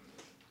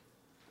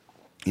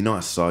 You know,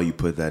 I saw you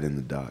put that in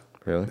the doc.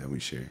 Really? That we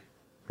share.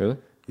 Really?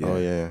 Yeah. Oh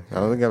yeah. I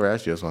don't think I ever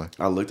asked you this one.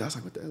 I looked. I was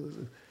like, "What the hell is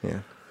this?" Yeah.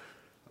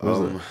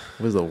 What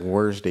was the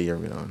worst day you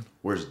ever been on?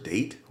 Worst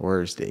date?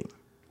 Worst date.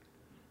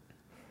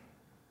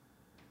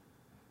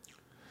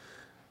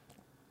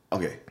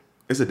 Okay,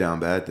 it's a down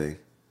bad thing.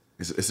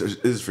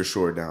 It's for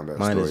sure a down bad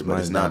story. Mine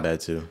is not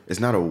bad too. It's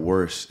not a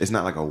worse. It's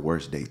not like a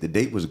worst date. The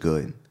date was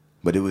good,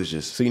 but it was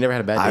just. So you never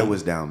had a bad date? I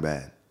was down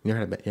bad. You ever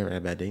had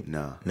a bad date?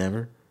 No.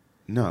 Never?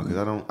 No, because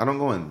I don't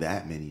go on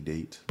that many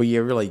dates. But you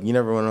ever you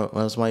never want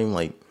to somebody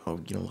like, oh,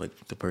 you know,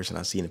 like the person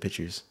I see in the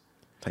pictures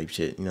type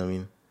shit, you know what I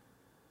mean?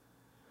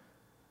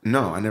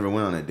 No, I never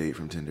went on a date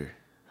from Tinder.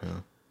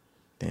 Oh.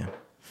 Damn.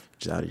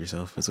 Just out of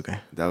yourself. It's okay.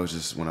 That was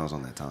just when I was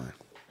on that time.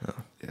 Oh.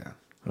 Yeah.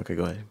 Okay,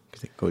 go ahead.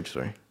 Go with your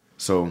story.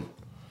 So,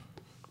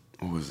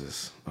 what was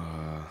this?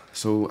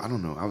 So, I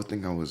don't know. I would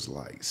think I was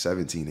like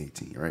 17,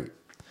 18, right?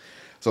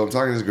 So, I'm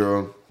talking to this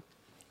girl.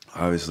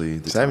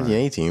 Obviously. 17,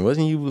 18.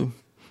 Wasn't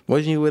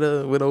you with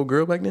a old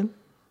girl back then?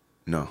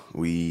 No.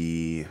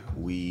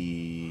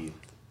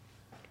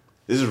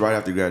 This is right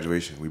after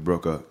graduation. We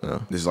broke up.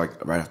 Oh. This is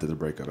like right after the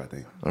breakup, I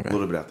think. Okay. A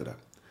little bit after that.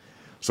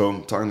 So,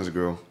 I'm talking to this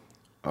girl.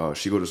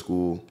 She go to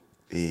school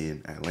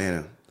in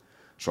Atlanta.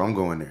 So, I'm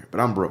going there. But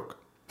I'm broke.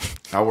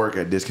 I work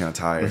at Discount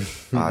Tire,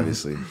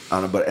 obviously.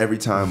 But every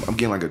time I'm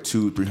getting like a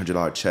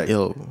 $200-$300 check.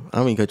 Yo, I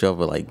don't mean to cut you off,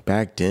 but like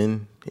back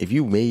then, if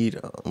you made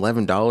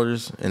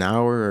 $11 an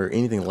hour or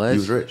anything less, You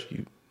was rich.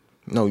 You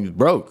was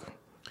broke.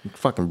 You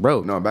fucking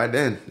broke. No, back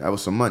then that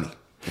was some money.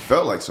 It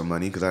felt like some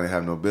money because I didn't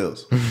have no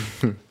bills. I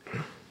didn't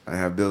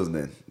have bills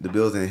then. The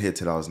bills didn't hit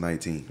till I was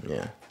 19.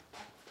 Yeah.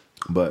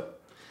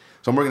 But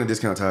so I'm working at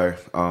Discount Tire.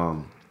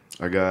 I'm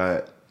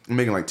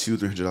making like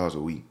 $200-$300 a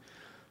week.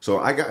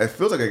 So it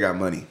feels like I got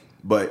money.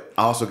 But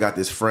I also got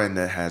this friend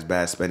that has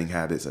bad spending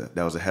habits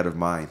that was ahead of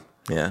mine.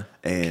 Yeah.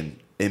 And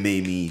it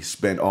made me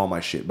spend all my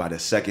shit by the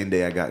second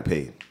day I got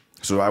paid.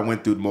 So I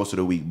went through most of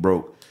the week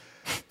broke.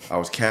 I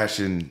was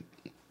cashing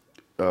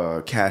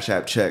Cash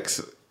App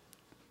checks.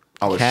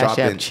 I was Cash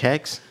shopping. App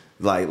checks?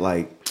 Like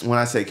when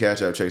I say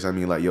Cash App checks, I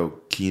mean like, yo,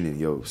 Keenan,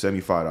 yo,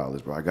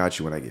 $75, bro. I got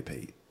you when I get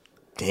paid.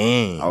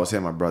 Dang. I was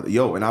saying my brother,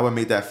 yo, and I would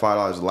make that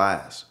 $5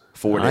 last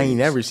 4 days. I ain't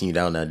never seen you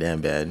down that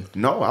damn bad.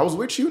 No, I was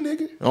with you,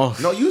 nigga. Oh.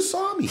 No, you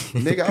saw me.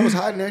 Nigga, I was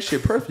hiding that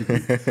shit perfectly.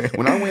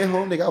 When I went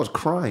home, nigga, I was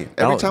crying.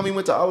 Every time we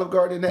went to Olive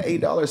Garden, that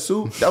 $8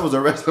 soup, that was the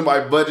rest of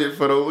my budget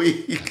for the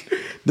week.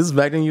 This is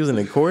back then using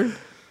a cord?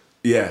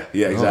 Yeah,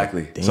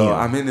 exactly. Damn. So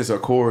I'm in this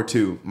Accord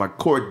too. My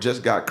Accord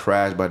just got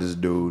crashed by this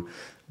dude.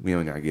 We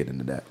don't gotta get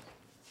into that.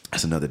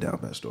 That's another down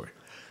bad story.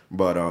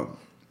 But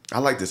I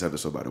like this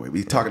episode, by the way.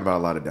 We talking about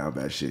a lot of down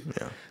bad shit.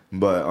 Yeah.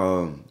 But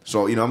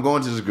so I'm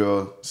going to this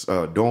girl's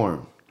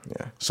dorm.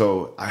 Yeah.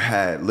 So I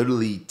had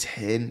literally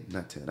I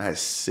had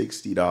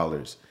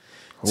 $60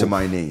 to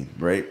my name,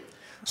 right?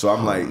 So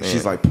I'm like,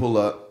 she's like, pull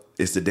up.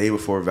 It's the day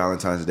before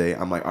Valentine's Day.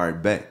 I'm like, all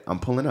right, bet. I'm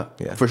pulling up.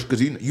 Yeah.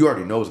 Because you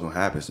already know what's gonna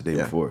happen. It's the day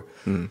before.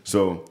 Mm-hmm.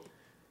 So,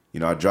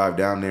 I drive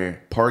down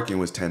there. Parking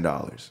was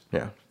 $10.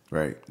 Yeah.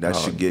 Right. That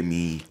should get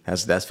me.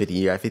 That's 50.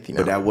 You got 50 now.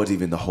 But that wasn't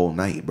even the whole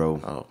night,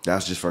 bro. Oh.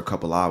 That's just for a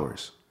couple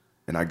hours.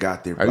 And I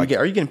got there.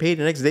 Are you getting paid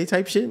the next day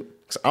type shit?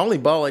 'Cause I only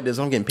ball like this.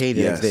 I'm getting paid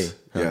the next day.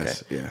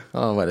 Yes. Okay. Yeah.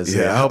 Oh, I'm about to say.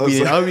 Yeah, I hope you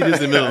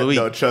just in the middle of the week.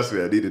 No, trust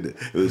me, I needed it.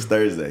 It was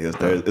Thursday. It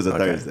was a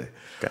Thursday.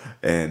 Okay.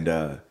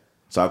 And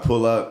so I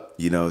pull up,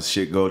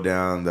 shit go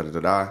down,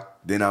 da-da-da-da.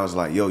 Then I was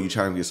like, yo, you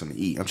trying to get something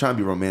to eat? I'm trying to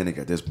be romantic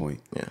at this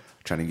point. Yeah.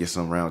 Trying to get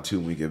some round two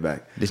when we get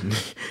back.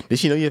 Did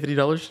she know you had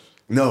 $50?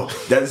 No,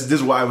 this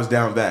is why I was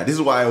down bad. This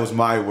is why it was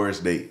my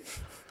worst date.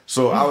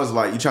 So I was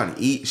like, you trying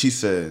to eat? She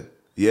said,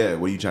 yeah,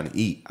 what are you trying to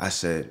eat? I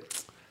said,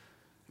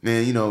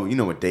 man, you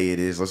know what day it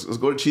is. Let's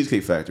go to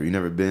Cheesecake Factory. You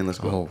never been? Let's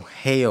go. Oh,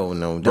 hell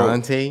no.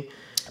 Dante.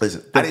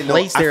 Listen, The I didn't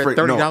place know. there at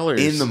 $30.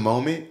 In the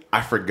moment,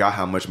 I forgot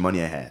how much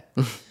money I had.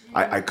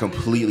 I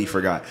completely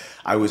forgot.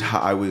 I was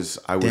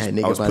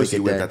pussy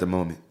whipped at the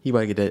moment. He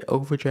about to get that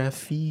overdraft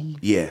fee.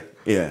 Yeah.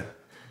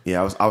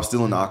 I was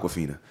still in the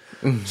Aquafina.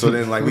 So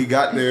then, like, we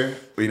got there.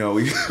 We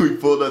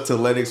pulled up to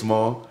Lenox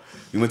Mall.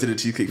 We went to the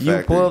Cheesecake Factory.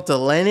 You pulled up to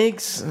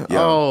Lennox? Yeah.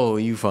 Oh,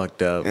 you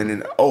fucked up. And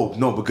then,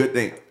 but good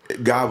thing,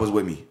 God was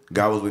with me.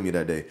 God was with me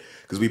that day.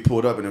 Because we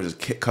pulled up and there was a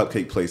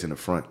cupcake place in the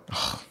front.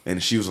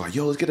 And she was like,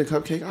 yo, let's get a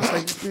cupcake. I was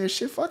like, man,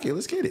 shit, fuck it.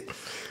 Let's get it.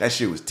 That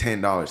shit was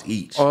 $10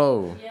 each.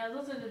 Oh. Yeah,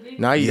 those are the big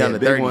Now you down to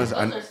big 30. ones. Those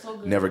I are so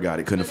good. never got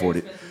it. Couldn't afford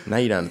it. Now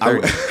you down to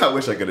I 30.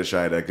 wish I could have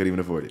tried that. I couldn't even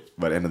afford it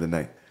by the end of the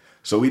night.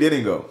 So we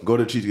didn't go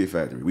to Cheesecake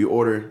Factory.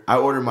 I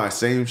ordered my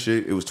same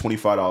shit. It was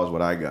 $25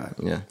 what I got.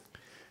 Yeah.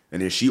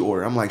 And then she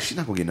ordered. I'm like, she's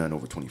not gonna get nothing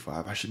over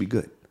 25. I should be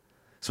good.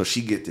 So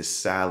she get this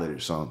salad or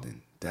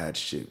something. That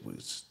shit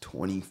was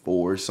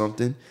 24 or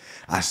something.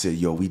 I said,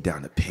 yo, we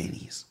down to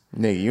pennies.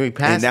 Nigga, you ain't And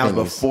passed that was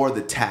pennies. before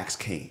the tax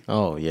came.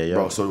 Oh, yeah.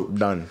 Bro, so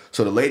done.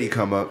 So the lady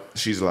come up.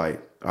 She's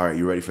like, "All right,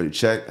 you ready for the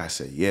check?" I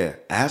said, "Yeah."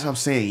 As I'm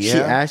saying, yeah. She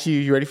asked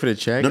you ready for the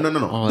check? No.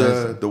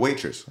 Oh, The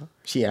waitress.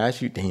 she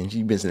asked you? Damn,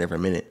 she been sitting there for a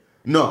minute.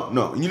 No.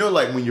 You know,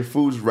 like when your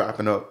food's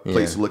wrapping up, Yeah.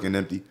 place is looking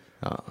empty.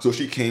 So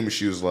she came and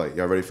she was like,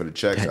 "Y'all ready for the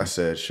checks?" I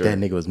said, "Sure." That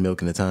nigga was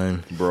milking the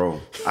time.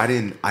 Bro, I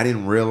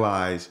didn't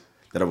realize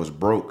that I was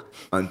broke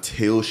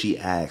until she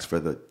asked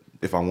for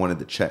if I wanted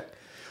the check.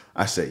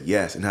 I said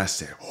yes, and I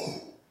said,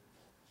 "Oh."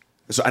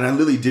 So and I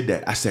literally did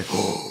that. I said,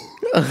 "Oh."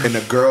 And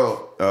the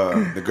girl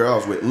I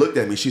was with looked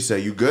at me. She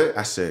said, "You good?"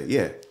 I said,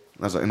 "Yeah."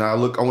 I was like, and I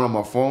went on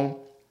my phone,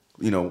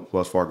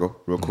 Wells Fargo,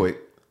 real quick.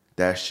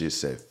 That shit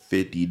said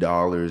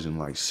 $50 and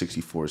like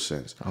 64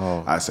 cents.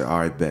 Oh. I said, "All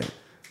right, bet."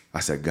 I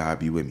said, "God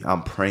be with me."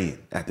 I'm praying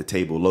at the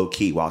table, low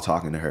key, while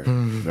talking to her,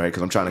 right?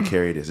 Because I'm trying to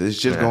carry this. It's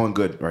just going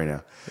good right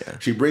now. Yeah.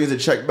 She brings the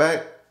check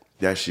back.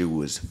 That shit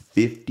was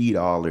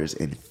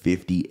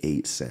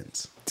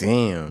 $50.58,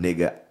 Damn.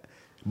 nigga.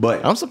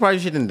 But I'm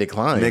surprised she didn't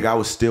decline. nigga, I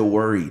was still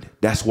worried.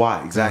 That's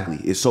why, exactly.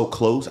 It's so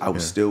close. I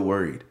was still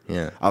worried.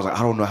 Yeah. I was like,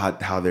 I don't know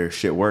how their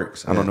shit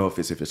works. I don't know if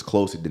it's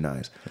close, it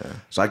denies.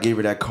 So I gave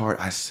her that card.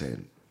 I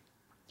said,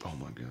 "Oh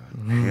my god,"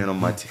 hand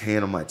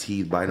on my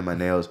teeth, biting my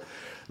nails.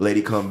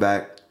 Lady come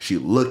back. She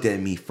looked at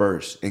me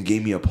first and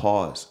gave me a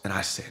pause, and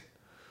I said,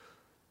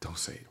 "Don't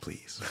say it,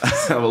 please."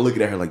 I was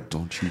looking at her like,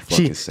 "Don't you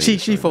fucking say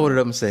it." She folded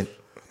up and said,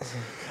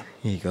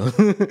 "Here you go."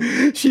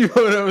 She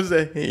folded up and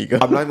said, "Here you go."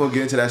 I'm not gonna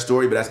get into that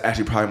story, but that's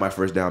actually probably my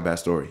first down bad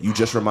story. You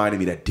just reminded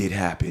me that did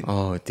happen.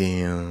 Oh,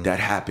 damn. That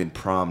happened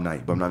prom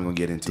night, but I'm not gonna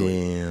get into it.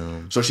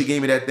 Damn. So she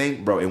gave me that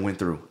thing, bro. It went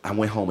through. I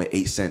went home at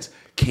 8 cents.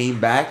 Came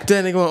back.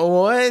 That nigga went,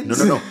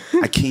 what? No.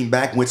 I came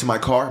back, went to my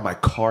car. My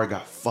car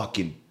got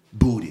fucking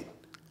booted.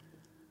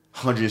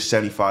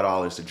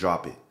 $175 to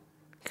drop it.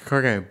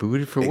 Car got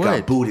booted for It what?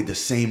 got booted the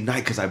same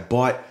night because I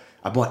bought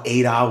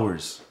 8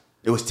 hours.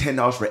 It was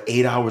 $10 for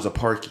 8 hours of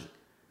parking.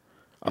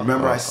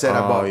 Remember I said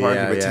I bought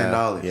parking for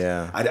 $10.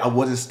 Yeah. I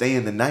wasn't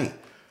staying the night.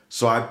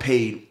 So I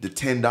paid the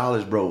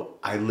 $10, bro.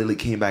 I literally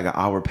came back an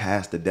hour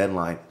past the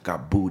deadline,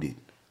 got booted.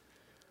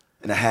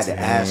 And I had to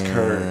ask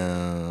her.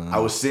 I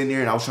was sitting there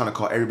and I was trying to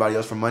call everybody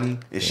else for money.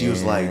 And she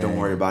was like, "Don't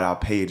worry about it. I'll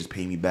pay it. Just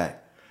pay me back."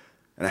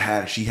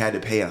 And she had to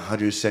pay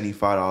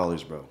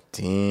 $175, bro.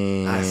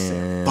 Damn. I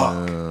said,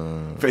 fuck.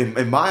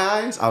 In my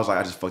eyes, I was like,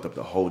 I just fucked up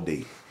the whole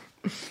date.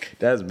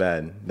 That's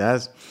bad.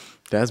 That's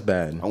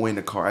bad. I went in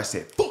the car. I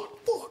said, fuck.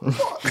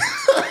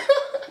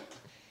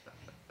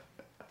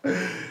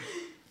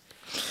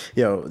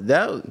 Yo,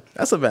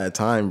 that's a bad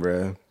time,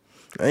 bro.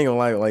 I ain't gonna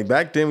lie. Like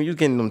back then, when you was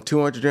getting them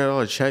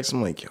 $200 checks,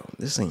 I'm like, yo,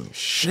 this ain't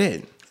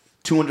shit.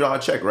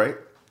 $200 check, right?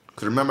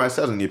 Because remember I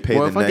said I was going to get paid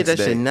Well, the if I next get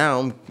that day. shit now,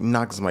 I'm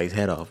knocking somebody's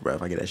head off, bro.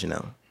 If I get that shit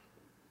now,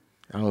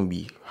 I'm gonna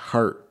be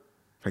hurt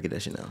if I get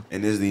that shit now.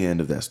 And this is the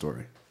end of that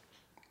story.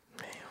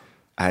 Damn.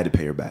 I had to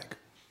pay her back.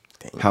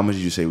 Damn. How much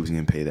did you say we was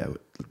going to pay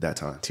that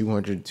time?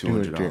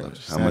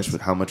 $200.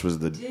 How much was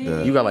the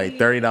You got like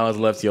 $30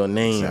 left to your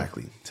name.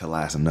 exactly to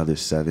last another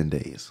 7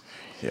 days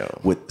Yo.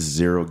 with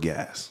 0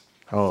 gas.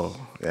 Oh,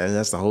 yeah,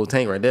 that's the whole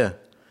tank right there.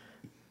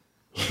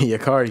 Your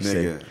car, you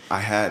said. Nigga, I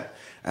had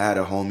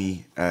a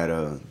homie at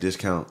a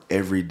discount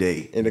every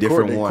day. And the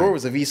different core one.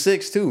 was a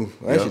V6 too.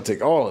 I Yep. should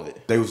take all of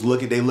it. They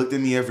looked at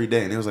me every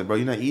day and they was like, "Bro,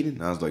 you not eating?"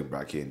 And I was like, "Bro,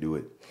 I can't do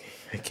it."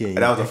 I can't. And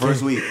that was the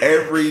first week.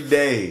 Every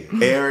day.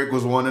 Eric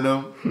was one of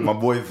them. My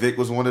boy Vic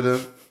was one of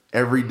them.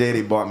 Every day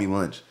they bought me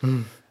lunch.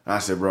 And I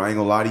said, "Bro, I ain't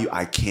gonna lie to you,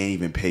 I can't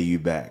even pay you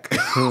back."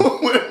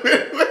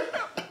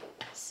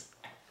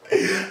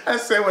 I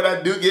said, when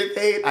I do get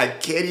paid, I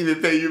can't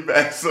even pay you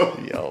back. So,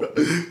 Yo,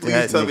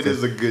 please tell me this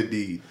is a good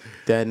deed.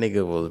 That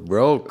nigga was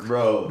broke.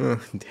 Bro.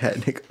 That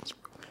nigga was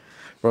broke.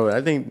 Bro,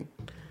 I think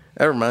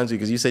that reminds me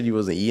because you said you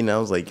wasn't eating. I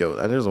was like, yo,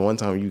 there was one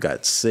time you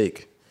got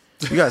sick.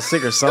 You got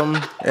sick or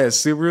something at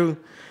Subaru.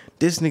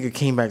 This nigga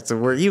came back to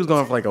work. He was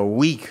gone for like a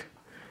week.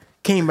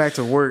 Came back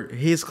to work.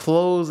 His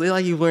clothes, they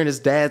like he wearing his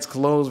dad's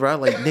clothes, bro.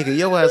 Like, nigga,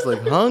 your ass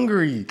look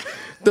hungry.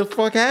 The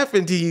fuck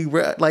happened to you,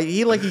 bro? Like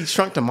he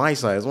shrunk to my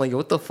size. I'm like, yo,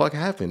 what the fuck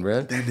happened,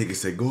 bro? That nigga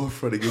said, "Go in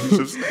front and give me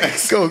some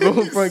snacks." Go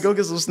in front, go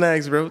get some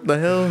snacks, bro. What the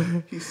hell?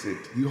 He said,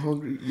 "You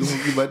hungry? You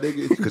hungry, my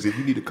nigga? Because if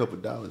you need a couple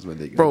dollars, my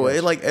nigga." Bro,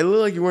 it looked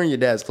like you're wearing your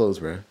dad's clothes,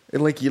 bro.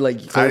 It like you I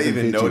clothes didn't didn't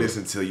even fit you. notice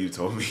until you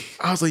told me.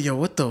 I was like, yo,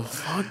 what the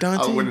fuck, I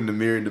Dante? went in the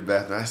mirror in the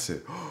bathroom. I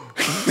said,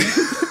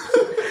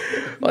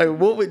 Like,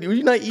 what were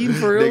you not eating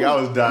for real? "Nigga,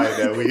 I was dying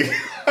that week.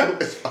 I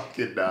was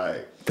fucking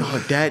dying."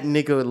 Dog, that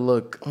nigga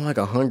look like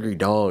a hungry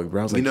dog,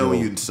 bro. I was You like, know when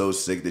yo, you're so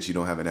sick that you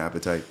don't have an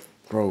appetite?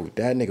 bro,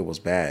 that nigga was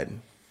bad.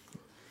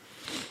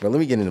 But let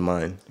me get into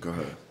mine. Go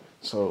ahead.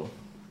 So,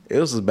 it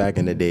was just back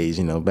in the days,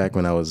 back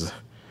when I was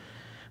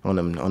on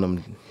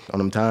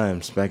them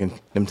times, back in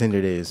them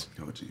Tinder days.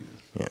 Oh, Jesus.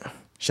 Yeah.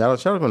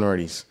 Shout out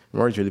minorities.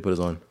 Minorities really put us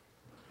on.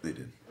 They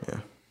did. Yeah.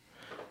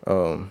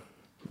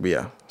 But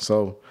yeah.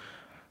 So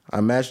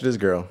I matched this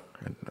girl.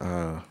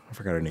 I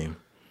forgot her name.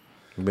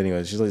 But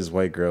anyway, she's like this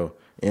white girl.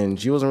 And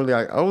she wasn't really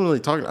I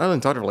didn't talk to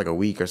her for like a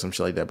week or some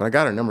shit like that. But I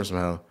got her number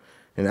somehow.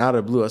 And out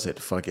of the blue, I said,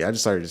 fuck it. I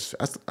just started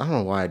I don't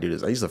know why I do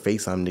this. I used to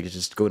FaceTime niggas,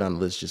 just go down the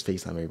list, just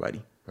FaceTime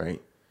everybody,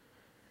 right?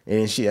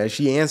 And she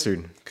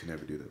answered. Could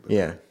never do that. But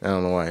Yeah, I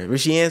don't know why. But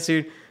she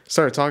answered,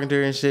 started talking to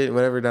her and shit,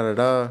 whatever,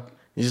 da-da-da.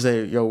 And she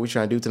said, yo, what you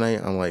trying to do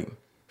tonight? I'm like,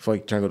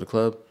 fuck, trying to go to the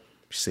club?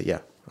 She said, yeah,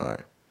 all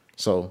right.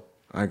 So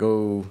I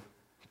go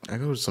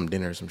to some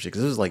dinner or some shit,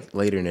 because this was like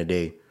later in the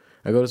day.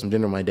 I go to some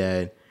dinner with my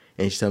dad,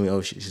 and she tell me,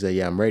 oh, she said,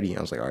 yeah, I'm ready.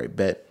 I was like, all right,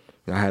 bet.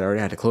 And I already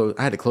had to close.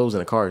 I had to close in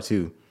the car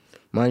too,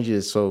 mind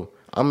you. So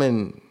I'm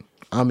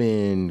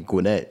in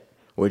Gwinnett,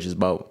 which is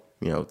about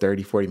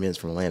 30, 40 minutes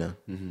from Atlanta.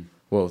 Mm-hmm.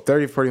 Well,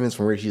 30, 40 minutes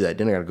from where she's at.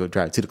 Then I gotta go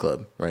drive to the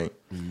club, right?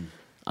 Mm-hmm.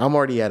 I'm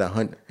already at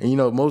 100.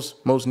 And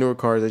most newer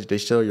cars, they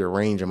show your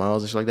range of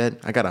miles and shit like that.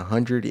 I got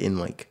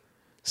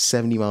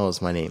 170 miles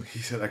to my name. He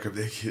said I could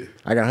make it.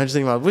 I got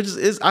 170 miles, which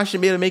is I should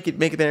be able to make it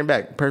there and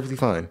back perfectly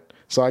fine.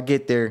 So I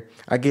get there,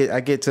 I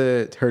get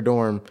to her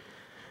dorm,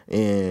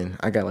 and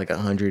I got like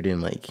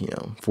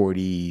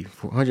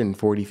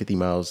 140, 50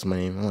 miles to my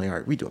name. I'm like, all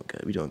right, we doing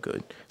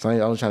good. So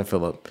I was trying to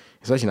fill up,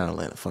 especially not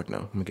Atlanta. Fuck no,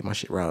 I'm gonna get my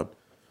shit robbed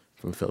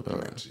from Philip in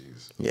Atlanta.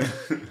 Yeah.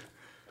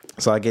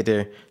 So I get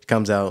there, she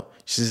comes out,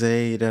 she says,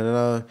 hey,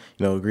 da-da-da,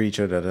 greet each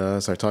other, da-da-da,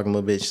 start talking a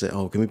little bit. She said,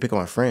 oh, can we pick up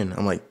my friend?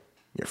 I'm like,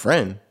 your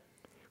friend?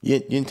 You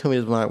didn't tell me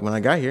this when I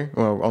got here,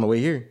 or on the way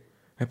here.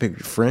 I picked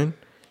your friend?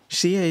 She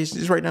said, yeah, it's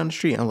just right down the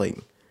street. I'm like,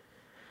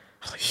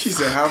 she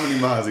said, how many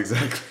miles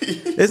exactly?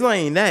 It's not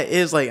even that.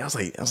 It's like, I was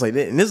like,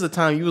 and this is the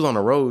time you was on the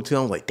road too.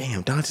 I was like,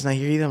 damn, Dante's not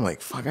here either. I'm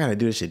like, fuck, I gotta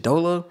do this shit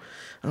dolo.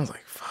 I was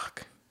like,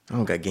 fuck, I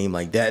don't got game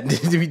like that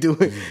to be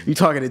doing. You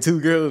talking to two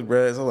girls,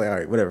 bro. So I'm like, all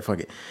right, whatever, fuck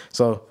it.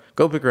 So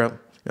go pick her up. You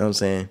know what I'm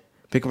saying?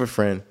 Pick up her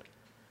friend.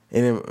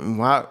 And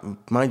then,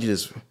 mind you,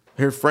 this,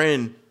 her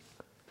friend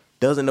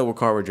doesn't know what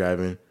car we're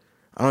driving.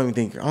 I don't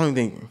even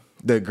think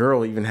the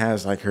girl even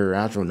has like her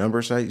actual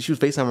number. So she was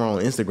FaceTiming her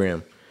on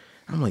Instagram.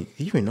 I'm like,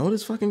 do you even know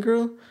this fucking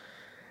girl?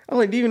 I'm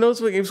like, do you even know this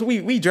fucking... So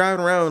we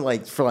driving around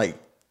like for like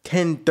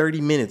 10,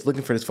 30 minutes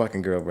looking for this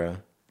fucking girl, bro.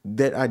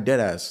 Dead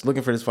ass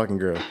looking for this fucking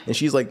girl. And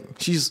she's I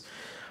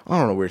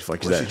don't know where the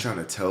fuck she's at. Was she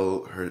trying to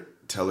tell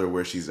her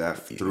where she's at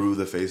through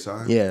the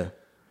FaceTime? Yeah.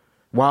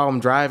 While I'm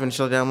driving, she's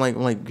like, I'm like,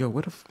 yo,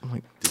 what the I'm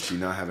like... Did she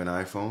not have an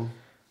iPhone?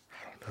 I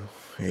don't know.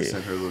 Yeah.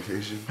 Send her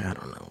location? I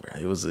don't know, bro.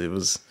 It was...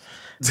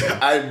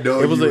 I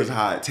know it was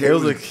hot.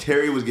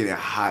 Terry was getting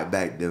hot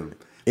back then.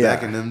 Yeah.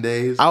 Back in them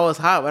days, I was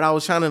hot, but I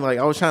was trying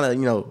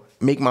to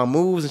make my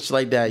moves and shit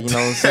like that. You know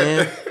what I'm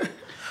saying?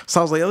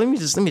 So I was like, let me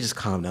just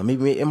calm down.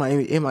 Maybe it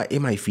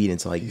might feed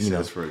into like I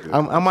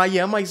might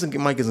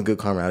get some good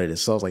karma out of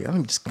this. So I was like, let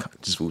me just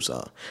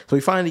woosah. So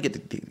we finally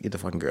get the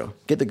fucking girl,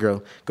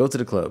 go to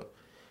the club.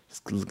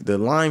 The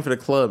line for the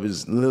club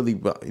is literally,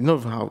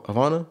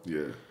 Havana.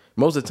 Yeah.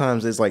 Most of the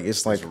times it's like in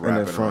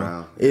the front.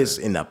 Around. It's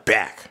in the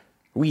back.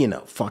 We in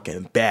the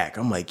fucking back.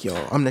 I'm like, yo,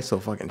 I'm next to a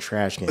fucking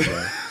trash can,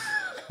 bro.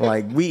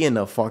 Like, we in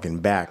the fucking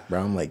back,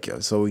 bro. I'm like,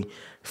 yo. So we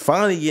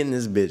finally get in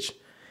this bitch.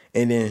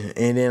 And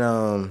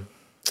then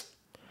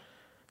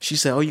she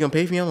said, oh, you gonna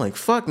pay for me? I'm like,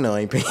 fuck no, I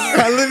ain't paying.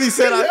 I literally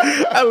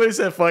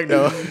said, fuck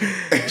no.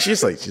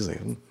 She's like,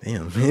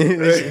 damn. And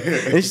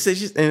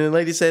the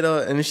lady said,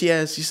 and then she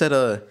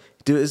said,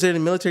 dude, is there any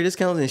military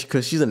discount?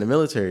 Because she's in the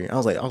military. I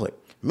was like,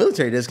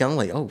 military discount? I'm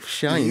like, oh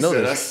shit, I didn't know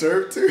that. I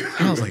served too.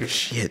 I was like,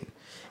 shit.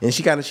 And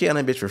she got that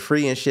bitch for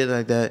free and shit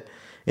like that.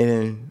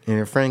 And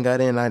her friend got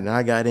in,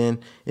 I got in,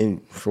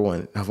 and for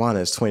one,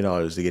 Havana is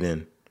 $20 to get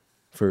in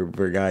for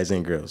guys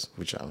and girls,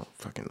 which I don't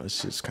fucking know.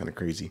 It's just kind of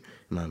crazy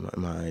in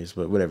my eyes,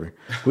 but whatever.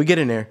 We get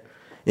in there,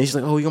 and she's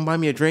like, "Oh, you gonna buy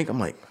me a drink?" I'm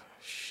like,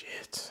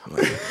 "Shit." I'm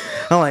like,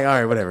 all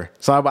right, whatever.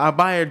 So I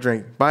buy her a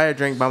drink, buy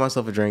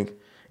myself a drink,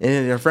 and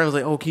then her friend was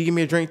like, "Oh, can you give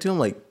me a drink too?" I'm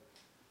like,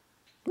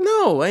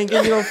 "No, I ain't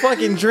giving you no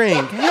fucking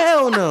drink.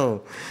 Hell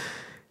no."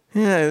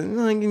 Yeah,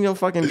 no, I ain't getting no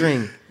fucking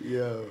drink.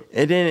 Yeah.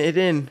 And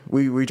then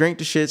we drank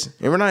the shits,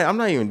 and I'm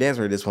not even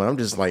dancing at this point.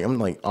 I'm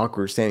like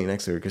awkward standing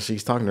next to her because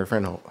she's talking to her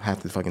friend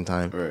half the fucking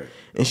time. Right.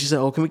 And she said,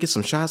 "Oh, can we get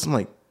some shots?" I'm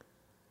like,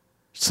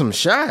 "Some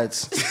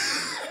shots?"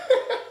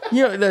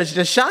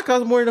 The shot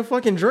costs more than a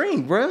fucking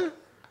drink, bruh.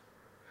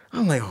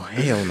 I'm like, "Oh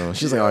hell no."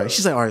 She's like, "All right."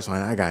 She's like, "All right, it's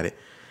fine. I got it."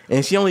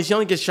 And she only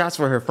gets shots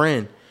for her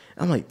friend.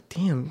 I'm like,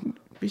 "Damn."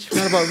 Bitch,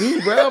 forgot about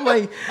me, bro.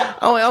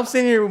 I'm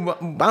sitting here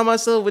by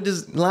myself with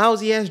this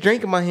lousy ass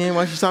drink in my hand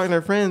while she's talking to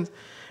her friends.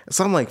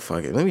 So I'm like,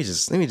 fuck it. Let me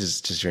just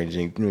drink.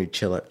 Let me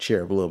cheer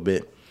up a little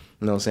bit.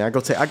 You know what I'm saying?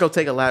 I go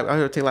take a lap. I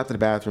go take a lap to the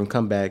bathroom,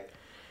 come back,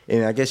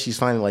 and I guess she's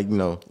finally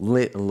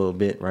lit a little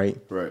bit, right?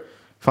 Right.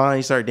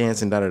 Finally start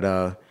dancing, da da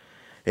da,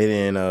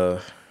 and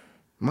then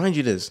mind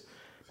you, this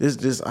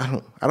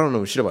I don't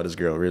know shit about this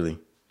girl really.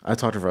 I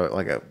talked to her for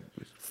like a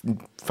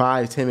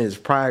 5-10 minutes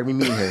prior to me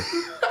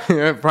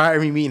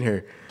meeting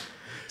her.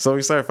 So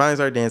we finally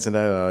start dancing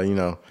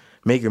that,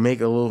 make a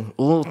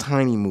little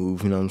tiny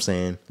move, you know what I'm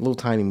saying? A little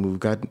tiny move,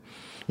 got,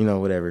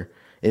 whatever.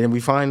 And then we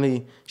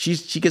finally, she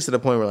gets to the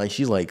point where like,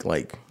 she's like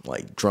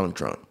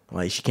drunk.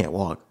 Like she can't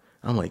walk.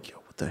 I'm like, yo,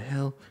 what the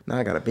hell? Now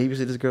I got to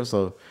babysit this girl.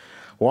 So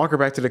walk her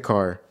back to the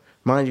car.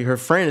 Mind you, her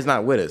friend is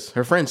not with us.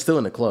 Her friend's still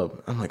in the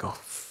club. I'm like, oh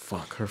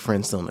fuck, her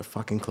friend's still in the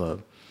fucking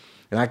club.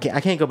 and I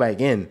can't go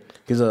back in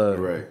because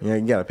Right. you know,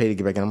 you gotta pay to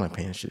get back in. I'm not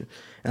paying shit.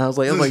 And I was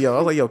like,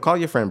 yo, call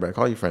your friend, bro.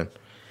 Call your friend.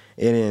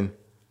 And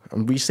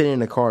then we sitting in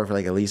the car for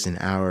like at least an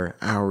hour,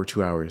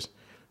 2 hours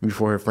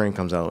before her friend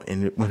comes out.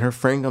 And when her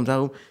friend comes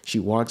out, she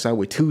walks out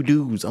with 2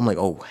 dudes. I'm like,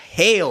 oh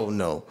hell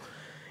no.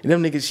 And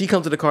them niggas, she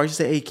comes to the car. She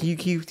said, hey, can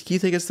you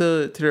take us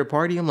to their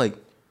party? I'm like,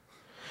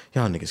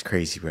 y'all niggas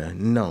crazy, bro.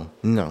 No,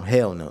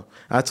 hell no.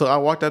 I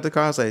walked out the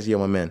car. I was like, yo,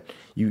 my man,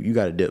 you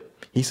got to dip.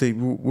 He said,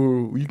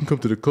 well, you can come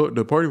to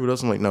the party with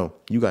us. I'm like, no,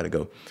 you got to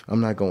go.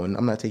 I'm not going.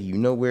 I'm not taking you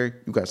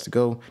nowhere. You got to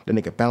go. The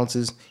nigga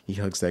bounces. He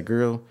hugs that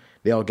girl.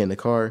 They all get in the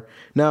car.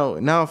 Now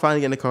I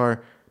finally get in the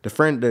car.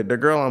 The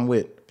girl I'm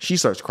with, she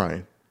starts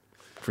crying.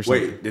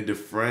 Wait, did the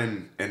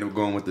friend end up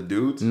going with the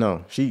dudes?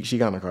 No, she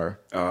got in the car.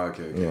 Oh,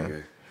 okay. Yeah.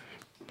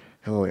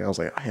 I was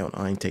like, hell no,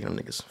 I ain't taking them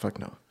niggas. Fuck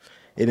no.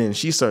 And then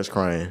she starts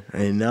crying.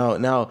 And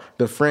now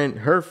her friend,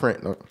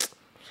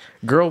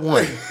 girl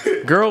one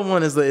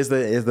is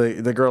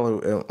the girl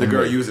who, The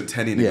girl you was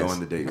intending to go on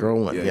the date.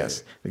 Girl one,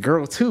 yes. The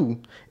girl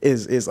two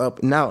is up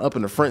in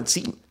the front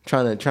seat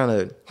trying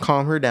to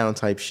calm her down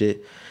type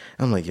shit.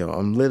 I'm like, yo,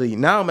 I'm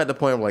at the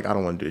point where like I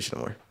don't want to do this shit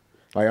no more.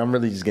 Like I'm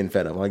really just getting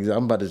fed up. Like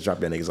I'm about to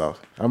drop that niggas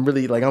off. I'm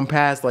really like I'm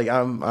past like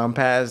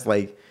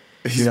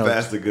He's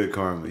past the good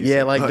karma.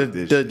 Yeah, like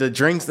the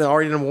drinks that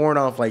already done worn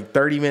off like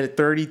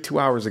 32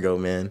 hours ago,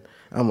 man.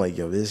 I'm like,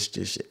 yo, this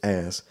just shit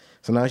ass.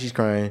 So now she's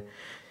crying.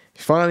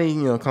 She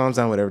finally, calms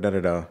down, whatever,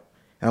 da.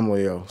 I'm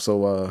like, yo,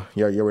 so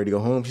you're ready to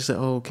go home? She said,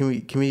 oh, can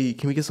we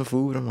get some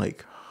food? I'm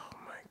like, oh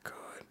my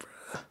god,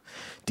 bro.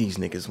 These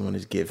niggas want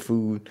to get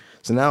food.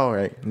 So now, all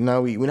right,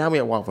 now we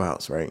at Waffle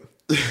House, right?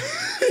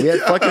 We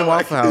at fucking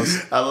Waffle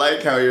House. I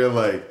like how you're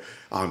like,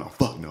 oh no,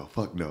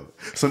 fuck no.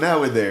 So now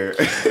we're there.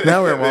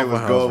 Now we're at Waffle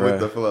House, going bro.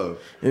 with the flow.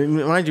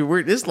 And mind you,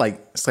 it's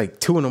like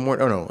 2 a.m. Oh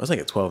no, it's like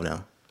at 12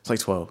 now. It's like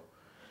 12.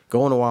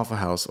 Going to Waffle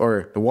House,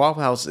 or the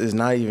Waffle House is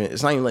not even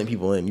letting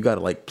people in. You got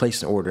to like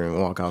place an order and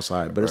walk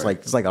outside. But it's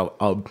like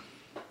a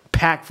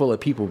pack full of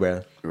people,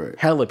 bro. Right.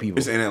 Hella people.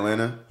 It's in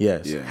Atlanta?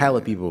 Yes. Yeah,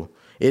 hella people.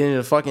 And then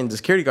the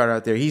security guard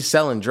out there, he's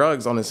selling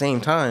drugs on the same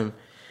time.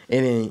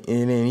 And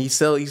then he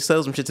sells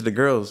some shit to the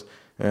girls.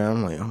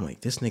 And I'm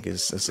like, this nigga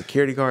is a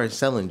security guard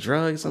selling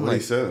drugs. I'm what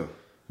like, he sell?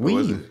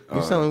 Weed.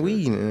 He's selling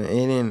weed. And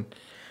then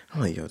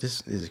I'm like, yo,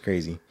 this is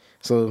crazy.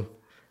 So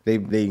they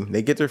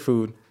get their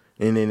food.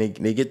 And then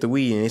they get the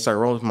weed and they start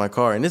rolling up my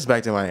car. And this is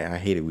back to I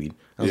hated weed.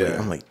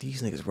 I'm like,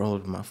 these niggas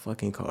rolling up my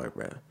fucking car,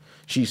 bro.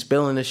 She's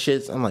spilling the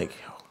shits. I'm like,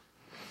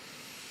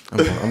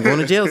 yo, I'm going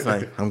to jail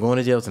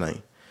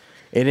tonight.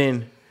 And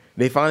then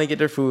they finally get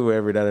their food,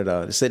 whatever,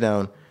 da. They sit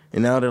down.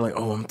 And now they're like,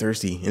 oh, I'm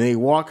thirsty. And they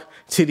walk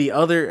to the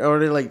other, or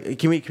they're like,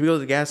 can we go to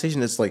the gas station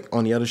that's like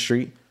on the other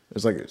street?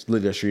 It's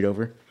literally a street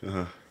over.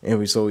 Uh-huh. And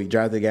we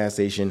drive to the gas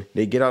station.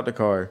 They get out the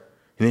car.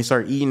 And they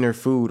start eating their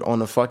food on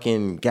the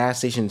fucking gas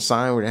station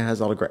sign where it has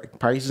all the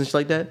prices and shit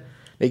like that.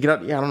 They get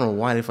out. Yeah, I don't know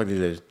why the fuck they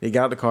did this. They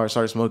got out the car,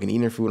 started smoking,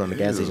 eating their food on the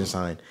gas station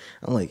sign.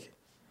 I'm like,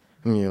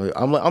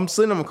 I'm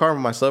sitting in my car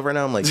with myself right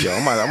now. I'm like, yo,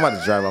 I'm about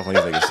to drive off on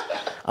these niggas.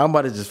 I'm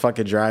about to just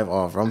fucking drive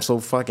off. I'm so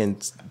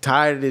fucking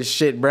tired of this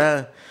shit,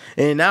 bruh.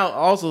 And now,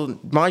 also,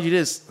 mind you,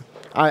 this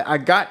I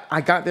got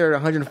there at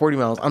 140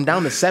 miles. I'm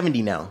down to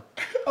 70 now.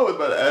 I was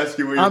about to ask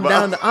you where I'm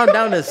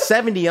down to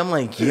 70. I'm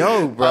like,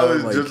 yo, bro.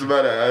 I was just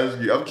about to ask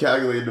you. I'm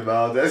calculating the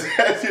miles as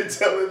you're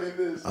telling me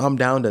this. I'm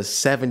down to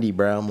 70,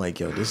 bro. I'm like,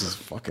 yo, this is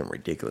fucking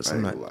ridiculous. I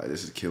ain't gonna lie,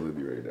 this is killing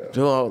me right now.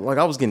 So, like,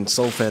 I was getting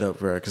so fed up,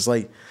 bro. Cause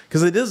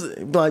it is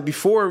like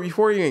before we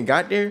even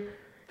got there,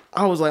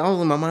 I was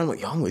in my mind,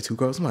 like, yo, I'm with 2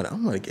 girls. I'm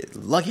gonna get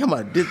lucky.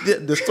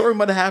 The story I'm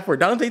about to have for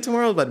Dante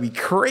tomorrow is about to be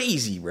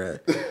crazy, bro.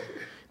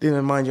 Then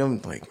in mind you,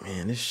 I'm like,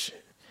 man, this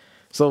shit.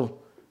 So,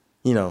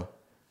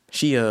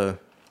 she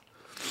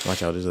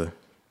watch out, there's a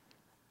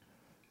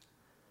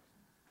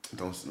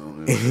don't snow.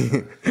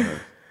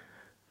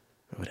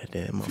 Oh, that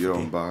motherfucker. If you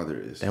don't bother,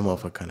 that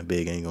motherfucker kind of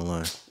big. I ain't gonna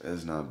lie.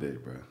 That's not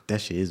big, bro.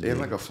 That shit is big. It's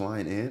like a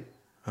flying ant.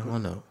 I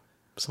don't know.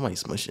 Somebody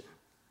smush it.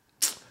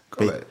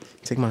 Go ahead.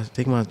 Take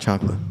my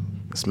chocolate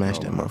and smash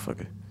that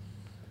motherfucker.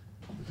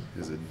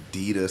 There's a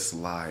Adidas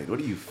slide. What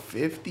are you,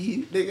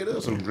 50? Nigga,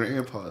 those some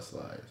grandpa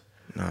slides.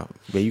 No,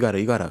 but you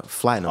gotta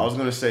flatten them. I was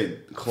gonna say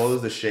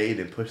close the shade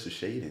and push the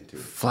shade into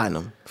it.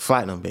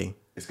 Flatten them, babe.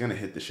 It's gonna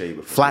hit the shade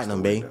before. Flatten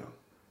them, babe.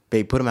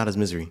 Babe, put him out of his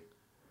misery.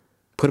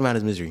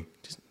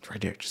 Just right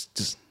there.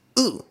 Just.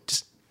 Did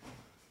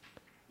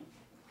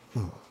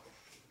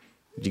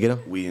you get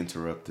him? We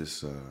interrupt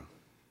this.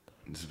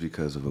 This is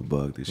because of a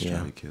bug that you're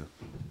trying to kill.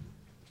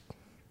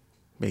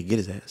 Babe, get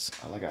his ass.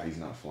 I like how he's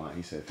not flying.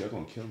 He said, if you're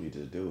gonna kill me,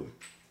 just do it.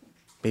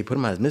 Babe, put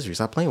him out of his misery.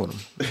 Stop playing with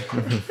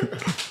him.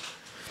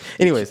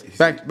 Anyways,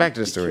 back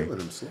to the story. Killing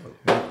him slow.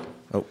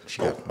 Oh, she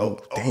got.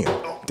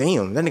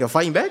 Damn! That nigga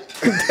fighting back.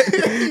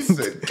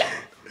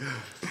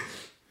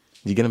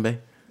 You get him, babe?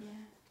 Yeah.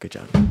 Good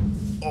job.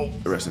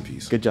 Rest in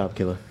peace. Good job,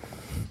 killer.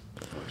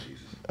 Oh,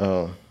 Jesus.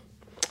 All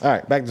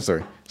right, back to the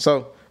story.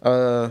 So,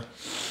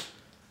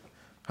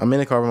 I'm in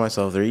the car by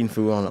myself. They're eating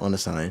food on the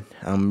sign.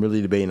 I'm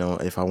really debating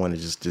on if I want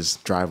to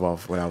just drive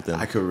off without them.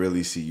 I could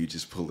really see you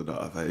just pull it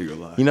off. I ain't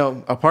gonna lie. You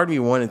know, a part of me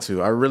wanted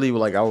to. I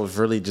was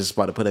really just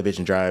about to put that bitch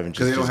in drive and just.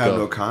 Because they don't just have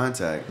go. no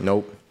contact.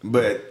 Nope.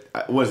 But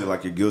was it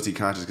like your guilty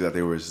conscience because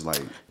they were just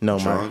like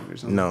drunk or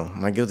something? No,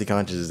 my guilty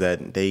conscience is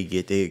that they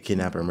get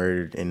kidnapped or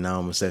murdered, and now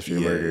I'm accessory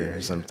to murder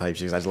or some type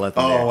shit. I just left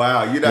them there. Oh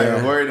wow, you're not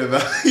even worried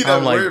about. You're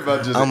not worried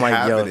about just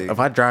happening. Yo, if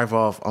I drive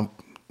off,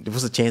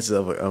 what's the chances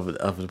of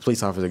the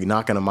police officer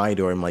knocking on my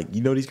door? I'm like,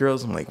 you know these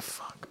girls? I'm like,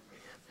 fuck.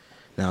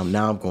 Now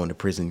I'm going to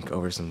prison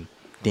over some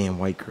damn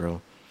white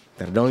girl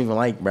that I don't even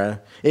like, bruh.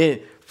 This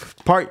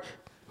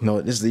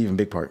is the even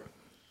big part.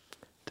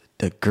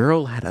 The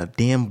girl had a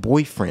damn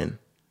boyfriend.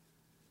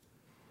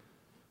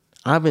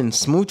 I've been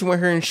smooching with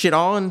her and shit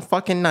all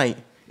fucking night,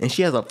 and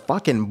she has a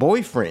fucking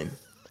boyfriend.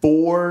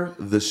 For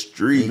the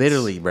streets.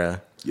 Literally,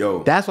 bruh.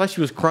 Yo. That's why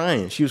she was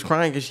crying. She was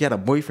crying because she had a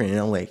boyfriend, and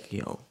I'm like,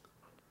 yo.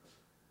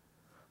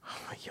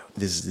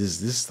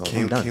 This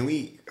Can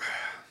we?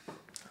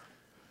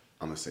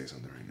 I'm gonna say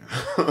something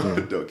right now.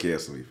 Don't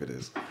cancel me for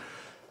this.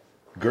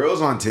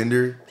 Girls on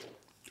Tinder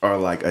are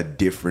like a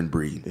different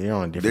breed. They're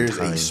on a different time.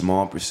 There's a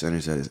small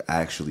percentage that is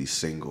actually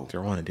single.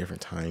 They're on a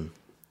different time.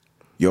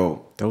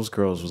 Yo, those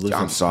girls was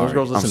listening. I'm sorry. Those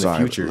girls listen to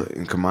Future. Look,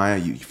 and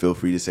Kamaya, you feel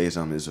free to say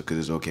something because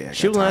it's okay.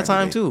 She was on that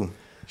time too.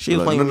 She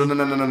was playing.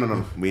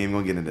 No. We ain't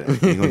gonna get into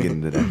that. We ain't gonna get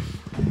into that.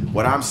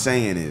 What I'm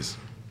saying is,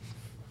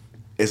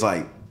 it's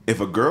like if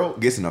a girl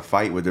gets in a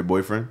fight with their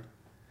boyfriend,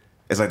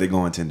 it's like they go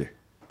on Tinder.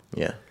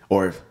 Yeah.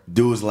 Or if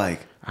dude's like,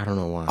 I don't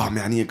know why. Oh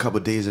man, I need a couple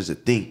of days as a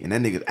think, and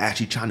that nigga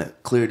actually trying to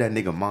clear that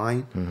nigga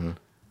mind. Mm-hmm.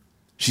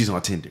 She's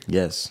on Tinder.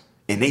 Yes.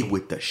 And they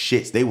with the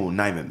shits. They will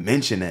not even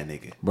mention that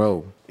nigga,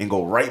 bro, and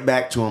go right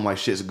back to him like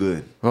shit's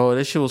good. Bro,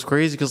 that shit was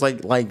crazy because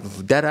like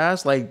that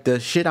ass, like the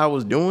shit I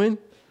was doing,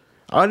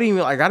 I didn't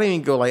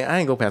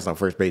even go past my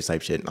first base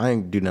type shit. I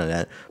didn't do none of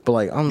that. But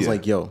like I was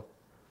like, yo,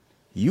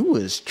 you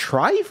was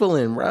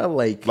trifling, bro.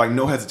 Like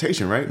no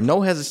hesitation, right?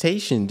 No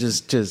hesitation.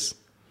 Just.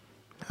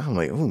 I'm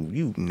like, oh,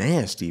 you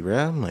nasty, bro.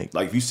 I'm like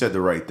if you said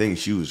the right thing,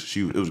 it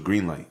was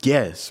green light.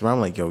 Yes, bro.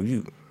 I'm like, yo,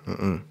 you.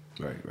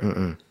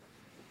 Right.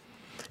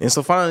 And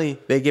so finally,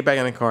 they get back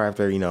in the car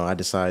after, I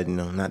decide,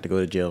 not to go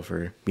to jail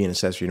for being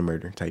accessory to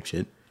murder type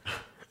shit.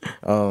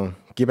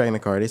 Get back in the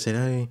car. They said,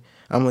 hey,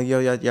 I'm like, yo,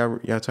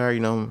 y'all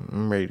tired?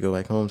 I'm ready to go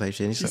back home type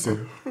shit. And he said,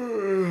 you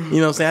know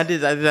what I'm saying? I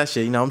did that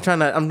shit.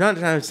 I'm not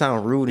trying to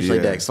sound rude and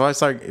shit like that.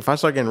 So if I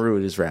start getting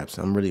rude, it's raps.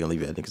 I'm really gonna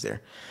leave that niggas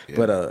there. Yeah.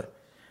 But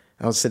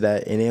I was said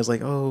that, and they was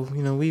like, oh,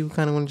 we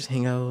kind of want to just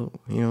hang out.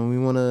 We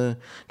want to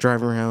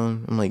drive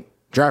around. I'm like,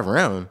 drive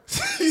around?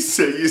 You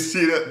said you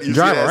see that? You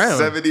drive see that around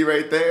 70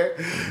 right there?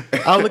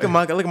 I look at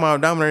my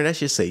odometer. That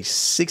shit say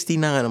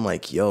 69. I'm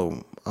like,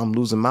 yo, I'm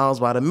losing miles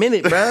by the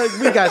minute, bro.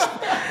 We got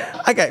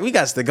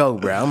to go,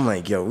 bro. I'm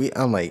like, yo,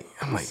 I'm like,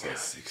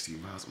 60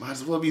 miles. Might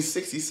as well be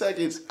 60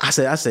 seconds. I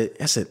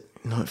said,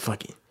 no,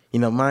 fuck it.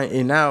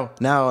 And now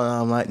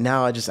I'm like,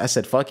 I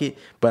said fuck it.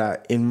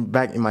 But in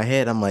my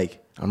head, I'm like,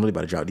 I'm really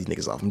about to drop these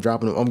niggas off. I'm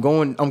dropping them. I'm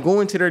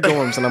going to their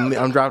dorms and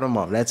I'm dropping them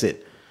off. That's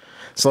it.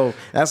 So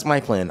that's my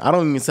plan. I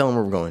don't even tell them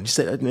where we're going.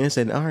 They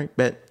said, all right,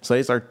 bet. So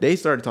they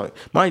started talking.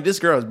 Mind you, this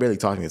girl was barely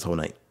talking this whole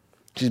night.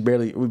 We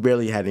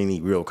barely had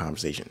any real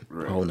conversation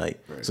the whole night.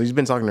 Right. So she's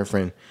been talking to her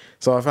friend.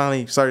 So I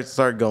finally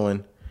started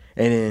going,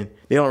 and then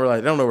they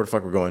don't know where the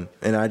fuck we're going.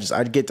 And I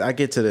get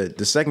to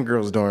the second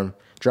girl's dorm,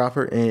 drop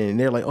her, and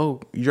they're like,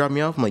 oh, you dropped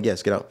me off? I'm like,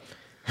 yes, get out.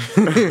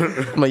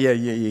 I'm like, yeah,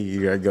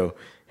 you gotta go.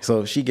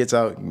 So she gets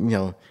out,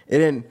 and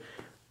then,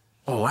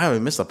 I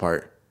haven't missed a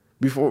part.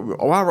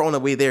 While we're on the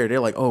way there, they're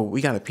like, oh,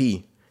 we gotta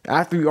pee.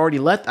 After we already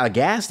left a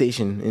gas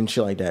station and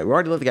shit like that. We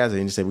already left the gas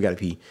station and said we gotta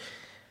pee.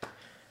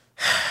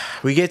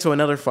 We get to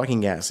another fucking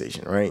gas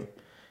station, right?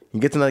 You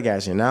get to another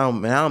gas station. Now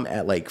I'm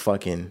at like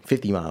fucking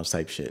 50 miles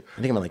type shit.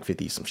 I think I'm at like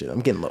 50 some shit. I'm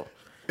getting low.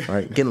 All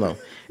right, getting low.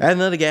 At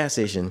another gas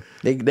station,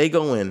 they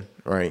go in,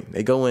 right?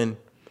 They go in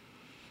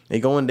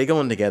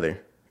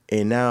together.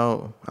 And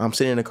now I'm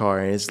sitting in the car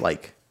and it's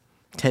like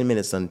 15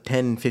 minutes done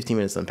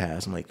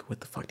passed. I'm like, what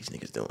the fuck these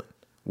niggas doing?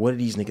 What are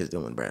these niggas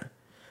doing, bruh?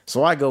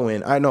 So I go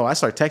in. I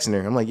start texting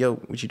her. I'm like, yo,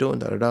 what you doing?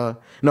 Da da da.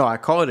 No, I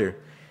called her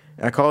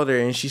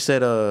and she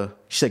said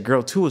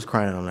girl 2 is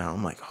crying out now.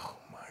 I'm like, oh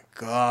my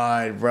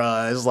God,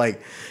 bruh. It's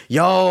like,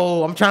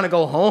 yo, I'm trying to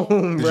go home,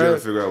 bruh. Did you ever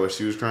figure out what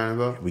she was crying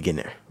about? We getting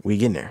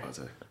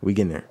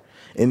there.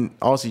 And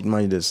also,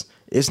 mind you this,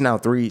 it's now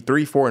 4 in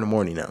the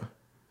morning now.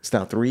 It's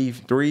now 3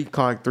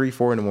 o'clock,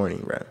 4 in the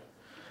morning, bruh.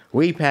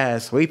 We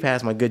passed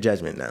my good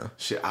judgment now.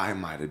 Shit, I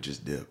might have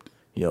just dipped.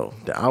 Yo,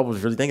 I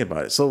was really thinking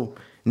about it. So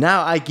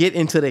now I get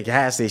into the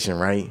gas station,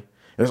 right?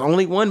 There's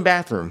only one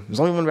bathroom.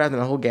 There's only one bathroom in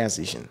the whole gas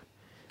station.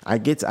 I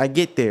get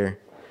there.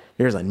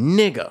 There's a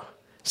nigga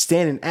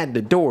standing at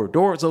the door.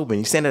 Door's open.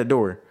 He's standing at the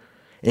door.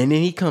 And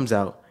then he comes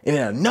out. And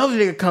then another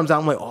nigga comes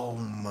out. I'm like, oh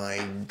my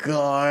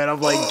God.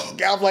 I'm like,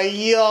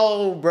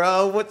 yo,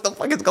 bro, what the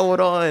fuck is going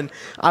on?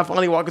 I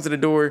finally walk into the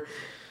door.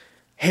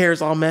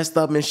 Hair's all messed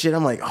up and shit.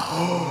 I'm like,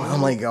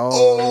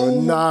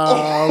 oh,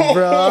 nah,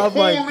 bro. I'm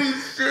like,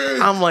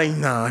 I'm like,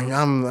 nah,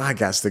 I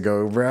got to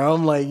go, bro.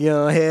 I'm like,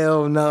 yo,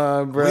 hell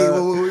nah,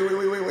 bro.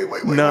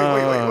 Wait.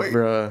 Nah,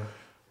 bro.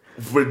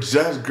 For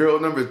just girl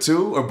number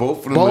 2 or both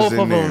of them Both was in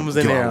of there? them was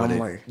in Get there. on with I'm it.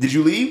 like, did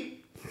you leave?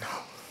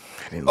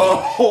 I didn't leave.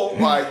 Oh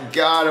my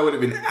God, I would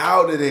have been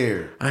out of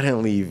there. I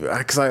didn't leave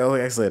because like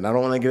I said, I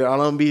don't want to get. I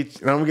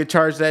don't get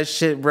charged that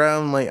shit, bro.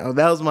 I'm like, oh,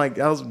 that was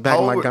back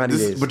in my Gandhi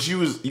days. But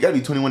you gotta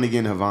be 21 to get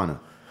in Havana.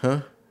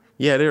 Huh?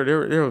 Yeah, they were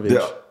a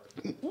bitch.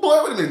 Boy,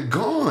 I would have been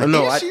gone.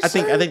 No, And I she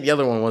think served. the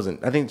other one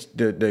wasn't. I think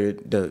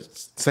the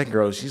second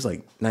girl, she's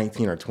like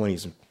 19 or 20,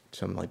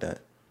 something like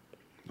that.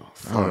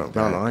 I don't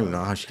know. I don't even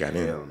know how she got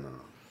in, Hell no.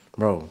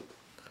 bro.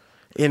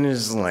 And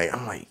it's like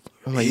I'm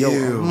like,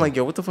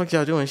 yo, what the fuck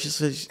y'all doing? She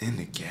said In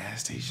the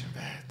gas station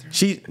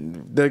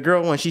bathroom. the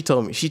girl one, she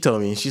told me, she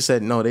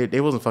said no,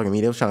 they wasn't fucking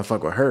me. They was trying to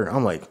fuck with her.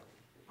 I'm like,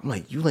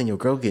 you letting your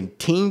girl get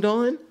teamed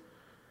on?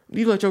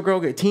 You let your girl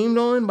get teamed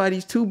on by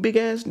these 2 big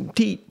ass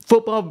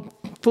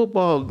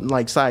football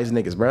like size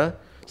niggas, bruh.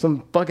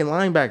 Some fucking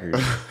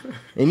linebackers.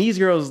 And these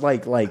girls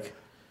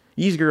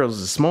these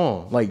girls are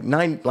small, like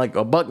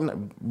a buck,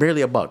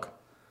 barely a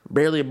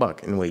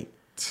buck in weight.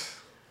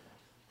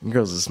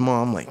 Girls are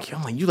small. I'm like,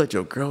 you let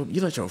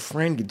your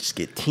friend just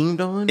get teamed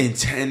on In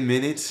 10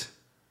 minutes?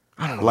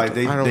 I don't know. Like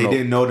they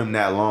didn't know them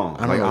that long. I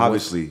don't Like know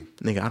obviously.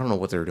 I don't know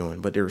what they were doing,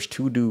 but there was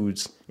 2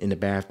 dudes in the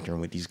bathroom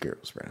with these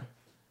girls, bro.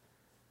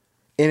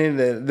 And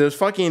then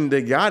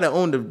the guy that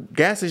owned the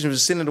gas station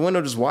was sitting in the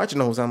window just watching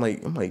the whole time.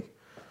 I'm like,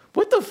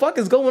 what the fuck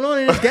is going on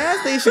in this gas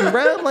station,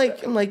 bro?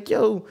 I'm like,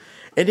 yo.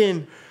 And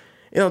then,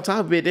 on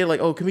top of it, they're like,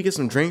 oh, can we get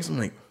some drinks? I'm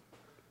like,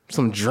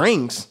 some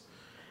drinks?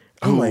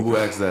 Who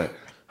asked that?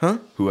 Huh?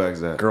 Who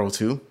asked that? Girl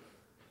too.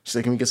 She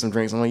said, can we get some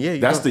drinks? I'm like, yeah.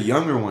 That's the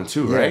younger one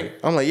too, right?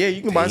 I'm like, yeah,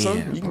 you can buy some.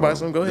 Damn, You can bro. buy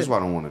some. Go ahead. That's why I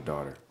don't want a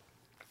daughter.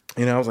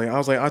 And I was like,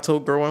 I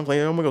told girl, I'm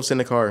gonna go sit in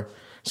the car.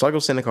 So I go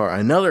sit in the car.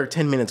 Another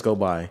 10 minutes go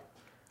by.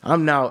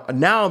 I'm now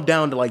I'm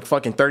down to like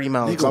fucking 30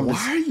 miles. Nigga,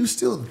 why are you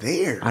still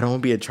there? I don't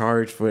want to be a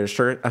charge for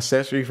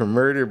accessory for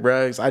murder,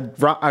 bro. I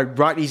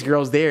brought these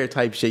girls there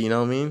type shit. You know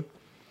what I mean?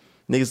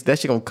 Niggas, that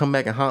shit gonna come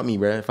back and haunt me,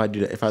 bro. If I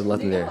do that, if I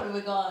left them Nigga, there. I would have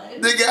been gone.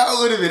 Nigga,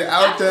 I would have been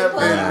out that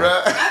bitch, bro.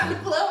 After the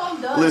club,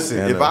 I'm done. Listen,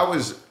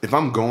 Yeah, if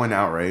I'm going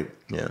out, right?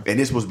 Yeah. And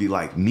it's supposed to be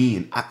like me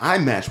and I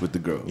match with the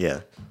girl.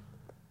 Yeah.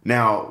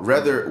 Now,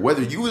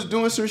 whether you was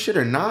doing some shit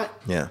or not,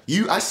 Yeah.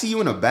 I see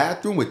you in a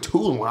bathroom with 2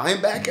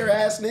 linebacker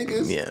ass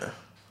niggas. Yeah.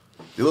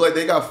 They look like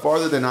they got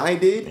farther than I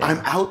did. Yeah. I'm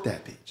out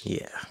that bitch.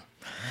 Yeah.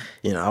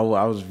 I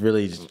was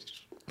really,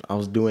 I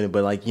was doing it,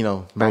 but like,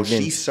 back then.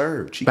 She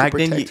served. She back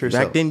could then, protect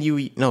herself.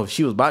 no,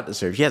 she was about to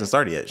serve. She hasn't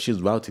started yet. She was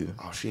about to.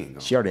 Oh, she ain't go.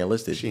 She already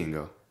enlisted. She ain't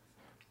go.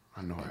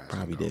 I know her.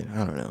 Probably did.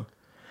 I don't know.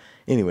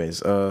 Anyways,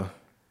 to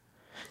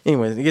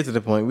get to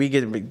the point, they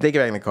get back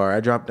in the car. I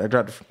dropped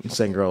the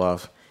second girl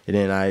off, and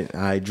then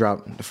I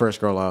dropped the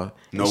first girl off.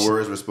 No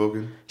words were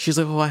spoken. She's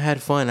like, "Oh, I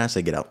had fun." I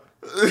said, "Get out."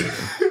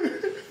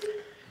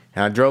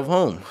 And I drove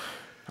home.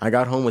 I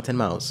got home with 10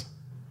 miles.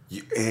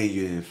 You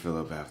didn't fill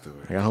up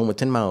afterwards. I got home with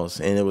 10 miles,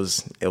 and it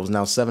was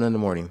now 7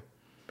 a.m.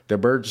 The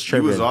birds You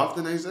chirping. was off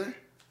the next day?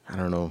 I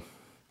don't know.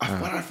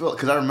 I feel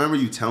because I remember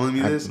you telling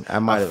me this. I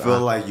might have. feel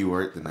like you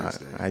worked the next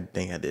day. I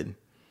think I did.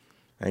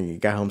 I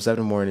got home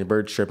 7 a.m. The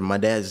birds chirping. My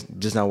dad's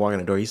just now walking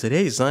the door. He said,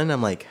 "Hey, son."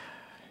 I'm like,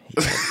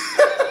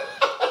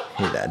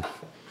 "Hey, Dad."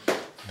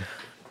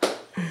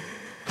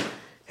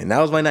 And that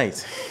was my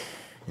night.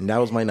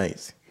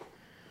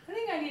 I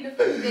think I need a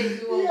first date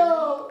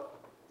do-over.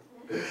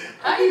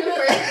 I need a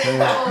first date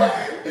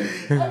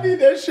do-over. I need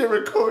that shit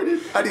recorded.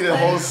 I need a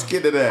whole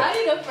skit of that. I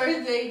need a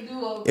first date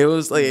do-over. It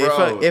was like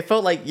Bro. it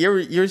felt like you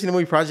ever seen the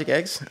movie Project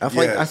X? I feel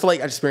like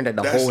I just experienced that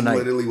the That's whole night.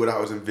 literally what I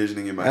was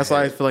envisioning in my That's head.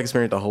 why I feel like I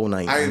experienced the whole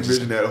night. I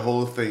envisioned that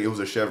whole thing. It was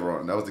a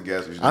Chevron. That was the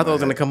gas station. I thought I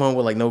was gonna come home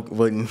with like no.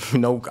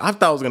 I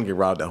thought I was gonna get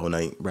robbed that whole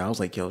night, bro. I was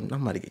like, yo, I'm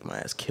about to get my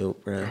ass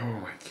killed, bro. Oh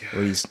my god.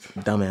 With these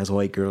dumbass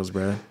white girls,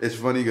 bro. It's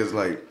funny because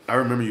like I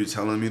remember you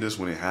telling me this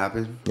when it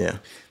happened. Yeah.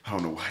 I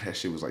don't know why that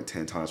shit was like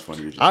 10 times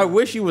funnier. I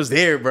wish you was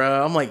there,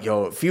 bro. I'm like,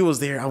 yo, if you was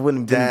there, I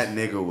wouldn't have been.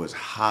 That nigga was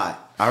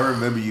hot. I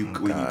remember you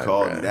when you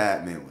called me. bro.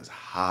 That man was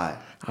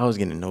hot. I was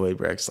getting annoyed,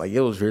 bro. 'Cause, like it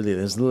was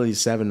literally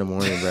 7 a.m,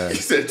 bro. He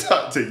said,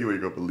 "Talk to you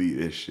ain't gonna believe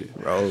this shit."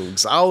 Bro,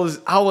 so I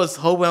was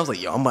hoping. I was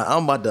like, yo, I'm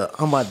about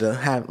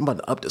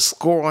to up the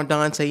score on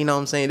Dante. You know what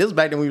I'm saying? This was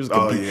back then we was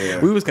competing.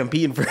 yeah. We was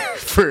competing for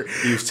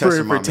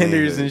testing my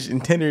tenders manhood.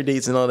 and tender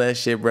dates and all that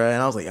shit, bro.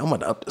 And I was like, I'm about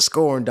to up the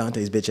score on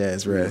Dante's bitch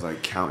ass, He bro. was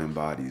like counting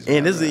bodies.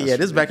 And bro. this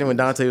is back then when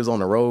Dante was on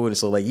the road, and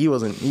so like he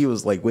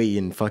was like way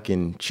in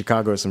fucking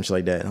Chicago or some shit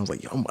like that. And I was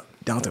like, yo,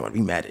 Dante about to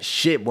be mad as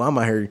shit, boy. I'm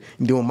out here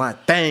doing my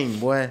thing,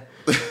 boy.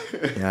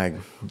 And I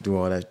do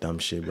all that dumb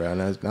shit, bro.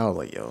 And I was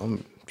like, yo,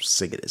 I'm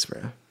sick of this,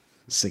 bro.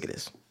 Sick of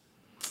this.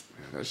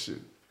 Man, that shit.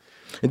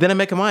 And then I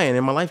met Kamaya,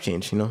 and my life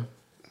changed. You know,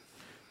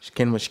 she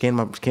came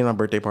to my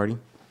birthday party.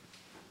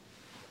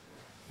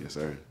 Yes,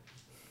 sir.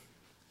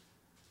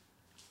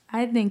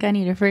 I think I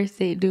need a first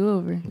date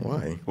do-over.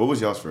 Why? What was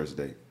y'all's first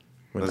date?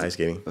 We went ice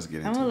skating. Let's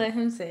get I'm into gonna it. let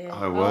him say it.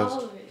 Oh, it was?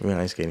 All of it. We went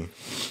ice skating.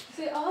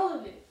 Say all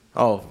of it.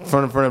 Oh,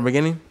 from the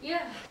beginning.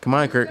 Yeah.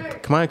 Kamaya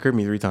curved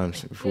me 3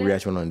 times before we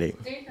actually went on a date.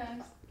 3 times.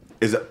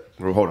 Is that?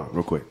 Well, hold on,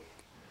 real quick.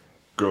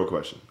 Girl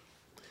question.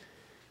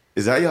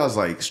 Is that y'all's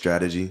like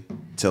strategy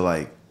to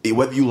like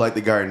whether you like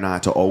the guy or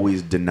not to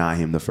always deny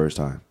him the first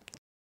time?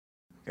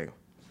 Okay.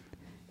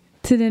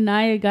 To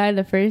deny a guy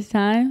the first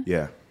time?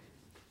 Yeah.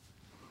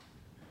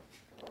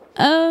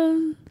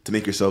 To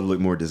make yourself look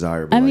more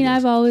desirable. I mean, guess.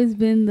 I've always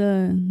been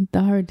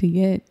the hard to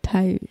get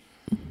type.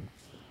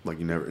 Like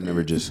you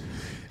never just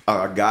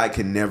a guy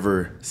can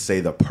never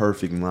say the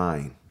perfect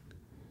line,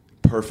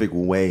 perfect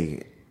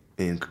way,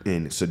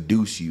 and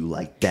seduce you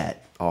like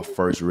that off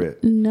first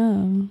rip.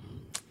 No.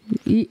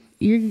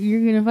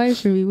 You're gonna fight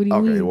for me. What do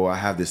you mean? Okay, well I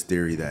have this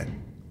theory that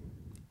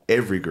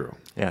every girl,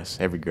 Yes,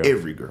 every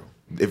girl.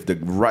 if the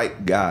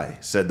right guy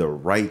said the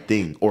right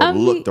thing or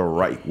looked the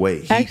right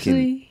way, he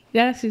actually,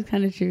 that's just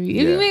kind of true. If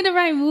you make the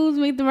right moves,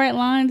 make the right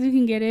lines, you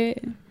can get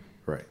it.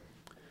 Right.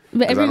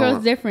 But every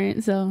girl's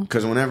different, so.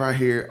 Because whenever I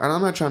hear, and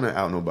I'm not trying to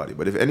out nobody,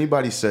 but if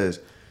anybody says,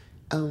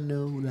 "Oh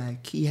no,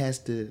 like he has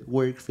to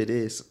work for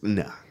this,"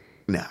 nah.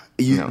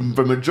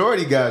 For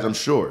majority guys, I'm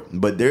sure,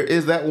 but there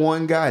is that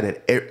one guy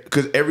that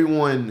because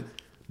everyone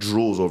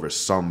drools over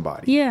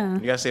somebody. Yeah.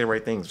 You gotta say the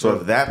right things. So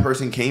Bro. if that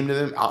person came to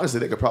them, honestly,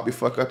 they could probably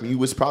fuck up, and you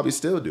would probably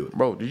still do it.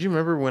 Bro, did you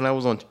remember when I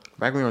was back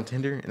when we were on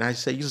Tinder and I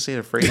used to say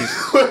the phrase?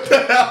 What the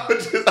hell?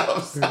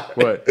 I'm sorry.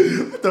 What?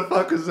 What the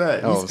fuck is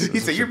that? Oh, he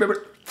said, "You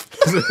remember?"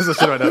 That's the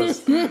shit I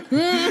noticed.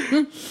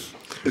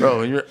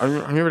 Bro, I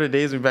remember the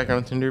days we back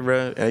on Tinder,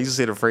 bro, and I used to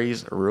say the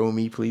phrase "ruin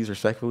me, please,"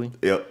 respectfully.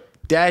 Yep.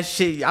 That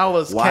shit, I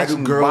was Why do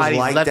catching girls bodies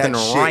like left that and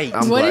shit? right.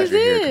 I'm What glad is you're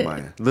here, it?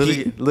 Kamaya.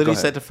 Literally Go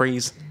said ahead. the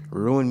phrase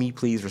 "ruin me,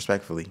 please,"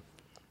 respectfully.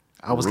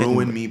 I was Ruin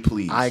getting, me,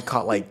 please. I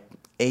caught like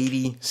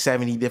 80,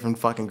 70 different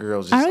fucking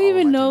girls. Just I don't all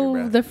even on my know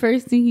Tinder, bruh. the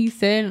first thing he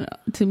said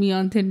to me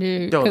on Tinder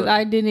Yo, because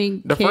I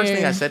didn't The care. first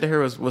thing I said to her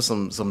was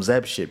some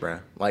Zeb shit, bro.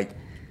 Like,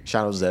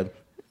 shout out Zeb,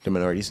 the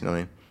minorities, you know what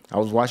I mean? I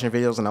was watching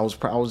videos and I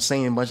was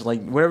saying a bunch of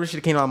like whatever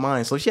shit came to my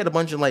mind. So she had a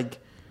bunch of like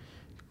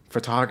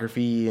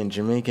photography and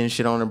Jamaican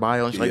shit on her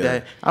bio and shit like Yeah.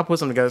 that. I put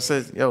something together that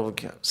says, yo,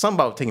 something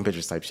about taking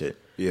pictures type shit.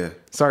 Yeah.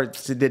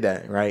 She did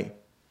that, right?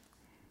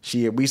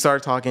 We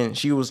started talking.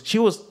 She was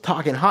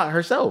talking hot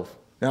herself.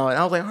 You know, and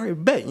I was like, all right,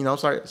 bet. You know,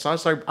 so I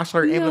started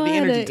amping up the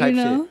energy type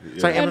shit.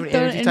 Started amping up the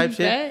energy type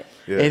shit.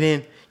 Yeah. And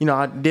then, you know,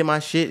 I did my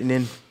shit and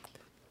then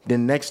the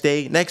next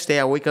day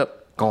I wake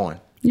up, gone.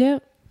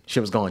 Yep.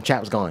 Shit was gone. Chat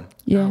was gone.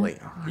 Yeah. I was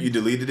like, oh, You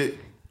deleted it?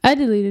 I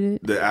deleted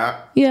it. The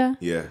app? Yeah.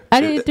 Yeah.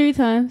 I did it 3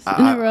 times in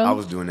a row. I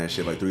was doing that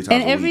shit like 3 times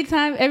and a every week.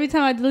 time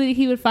I deleted,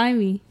 he would find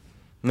me.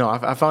 no,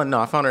 I found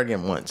her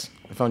again once.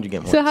 I found you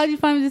again once. So how'd you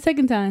find me the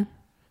second time?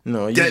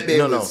 No, you, That man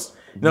no, was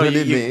no,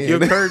 running, you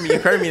man. curved me. You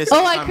curved me. The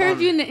Oh, second I time curved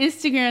on- you in the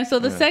Instagram. So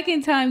the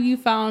second time you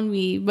found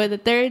me, but the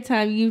third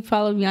time you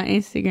followed me on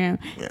Instagram,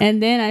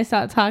 and then I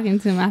stopped talking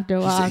to him after a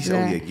He while. said, After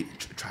oh, that. yeah,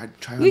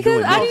 try Because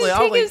doing I it. didn't I was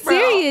take like, him bro,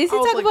 serious. He I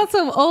was talked like- about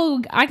some,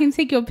 oh, I can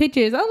take your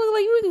pictures. I was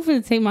like, you looking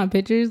for to take my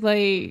pictures?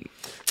 Like,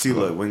 See,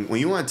 look, when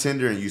you on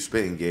Tinder and you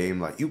spitting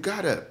game, like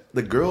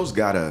the girls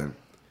gotta.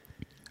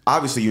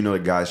 Obviously, you know the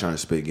guy's trying to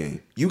spit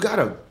game. You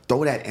gotta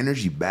throw that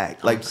energy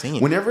back. Like saying.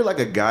 whenever like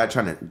a guy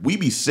we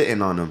be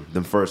sitting on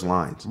them first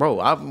lines. Bro,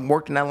 I've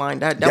worked in that line.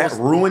 That That was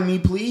ruin me,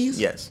 please.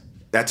 yes.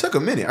 That took a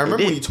minute. I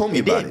remember when you told me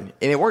It about did, it.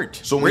 and it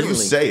worked. So when you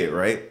Brilliantly. say it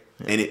right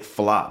and it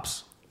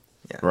flops,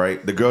 Yeah.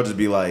 right? The girl just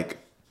be like,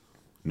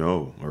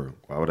 "No," or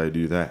 "Why would I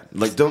do that?"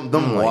 Like them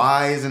like-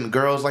 wise and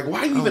girls like,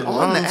 "Why are you even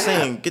on the I'm app?"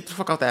 saying, get the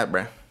fuck out that,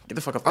 bruh. Get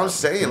the fuck out that. I'm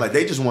saying like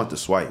they just want the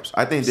swipes.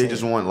 I think they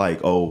just want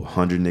like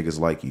 100 niggas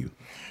like you.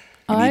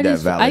 You need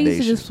that I used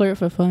to validation. just flirt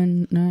for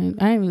fun. No,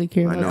 I didn't really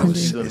care I about know Tinder.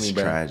 it's, Tinder. it's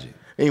Bro. tragic.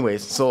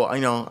 Anyways, so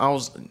you know, I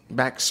was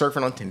back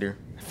surfing on Tinder,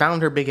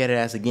 found her big headed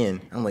ass again.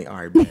 I'm like, all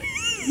right, bet.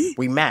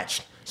 We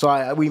matched.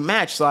 So we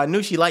matched. So I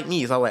knew she liked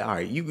me. So I was like, all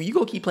right, you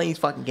go keep playing these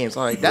fucking games.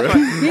 All right, that's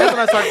when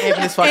I started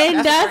amping this fucking.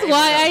 And that's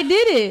why I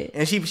did it.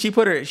 And she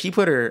put her. I think she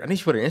put her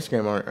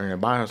Instagram on her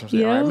bio or something.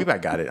 Yeah. All right, maybe I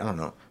got it. I don't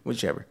know.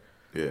 Whichever.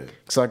 Yeah.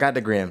 So I got the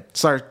gram.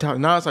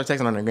 Now I start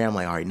texting on the gram.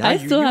 Like, all right, now I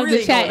you still have really the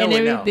ain't chat going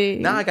and nowhere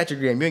everything. Now I got your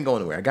gram. You ain't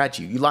going nowhere. I got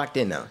you. You locked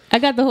in now. I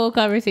got the whole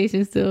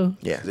conversation still.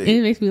 Yeah.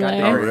 It makes me Got the-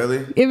 laugh. Oh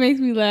really? It makes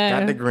me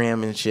laugh. Got the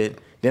gram and shit.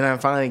 Then I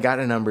finally got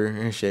a number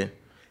and shit.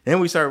 Then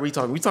we talked.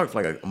 We talked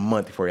for like a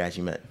month before we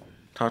actually met.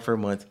 Talked for a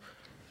month.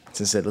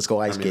 Since said, let's go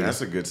ice I mean skating.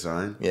 that's a good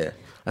sign. Yeah.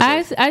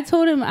 I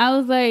told him, I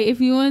was like, if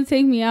you want to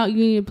take me out, you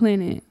need to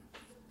plan it.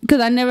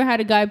 Because I never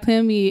had a guy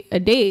plan me a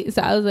date.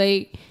 So I was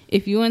like,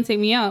 if you want to take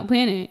me out,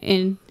 plan it.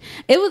 And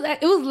it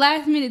was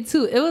last minute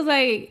too. It was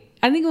like,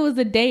 I think it was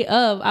the day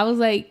of. I was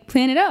like,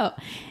 plan it out.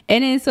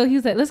 And then so he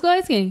was like, let's go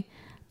ice skating.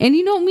 And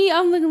you know me,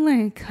 I'm looking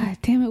like, God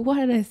damn it,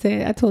 why did I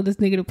say it? I told this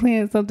nigga to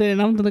plan something, and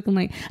I'm looking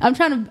like,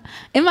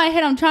 in my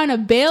head, I'm trying to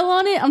bail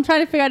on it. I'm trying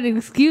to figure out an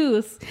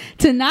excuse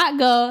to not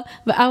go.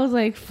 But I was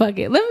like, fuck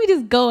it. Let me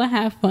just go and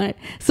have fun.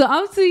 So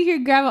I'm sitting here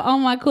grabbing all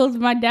my clothes.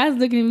 My dad's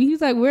looking at me. He's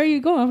like, where are you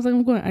going? I was like,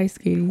 I'm going ice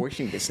skating. Before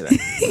she gets to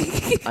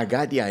that, I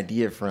got the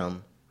idea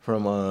from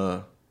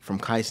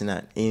Kyson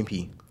at AMP.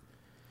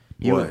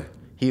 What?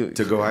 He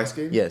To go ice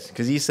skating? Yes,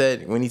 because he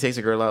said when he takes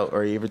a girl out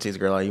or he ever takes a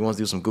girl out, he wants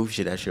to do some goofy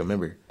shit that she'll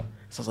remember.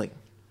 So I was like,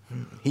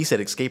 he said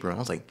escape room. I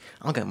was like,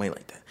 I don't got money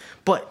like that.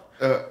 But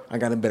I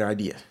got a better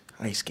idea.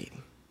 Ice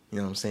skating. You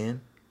know what I'm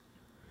saying?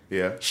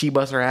 Yeah. She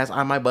busts her ass.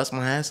 I might bust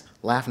my ass,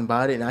 laughing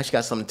about it. Now she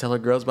got something to tell her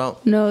girls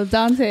about. No,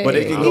 Dante. But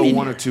it can go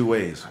one or two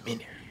ways. I'm in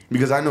there.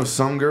 Because I know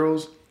some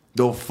girls,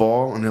 they'll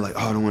fall and they're like,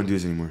 oh, I don't want to do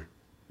this anymore.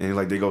 And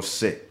like they go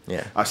sit.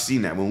 Yeah. I've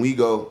seen that. When we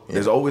go,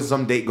 there's always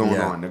some date going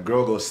Yeah. on. The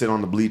girl goes sit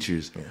on the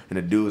bleachers. Yeah. And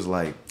the dude is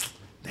like,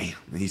 damn.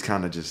 And he's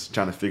kind of just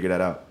trying to figure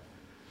that out.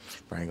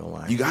 I ain't gonna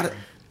lie. You gotta,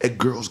 a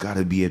girl's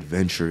gotta be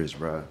adventurous,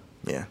 bro.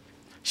 Yeah.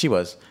 She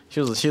was a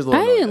little.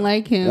 I didn't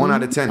like him. 1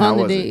 out of 10, on how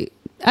the was it? date.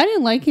 I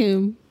didn't like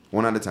him.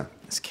 1 out of 10.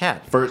 It's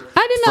cat. First,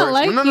 I did not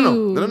like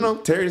you. No.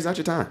 Terry, it's not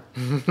your time.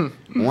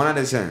 1 out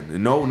of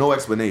 10. No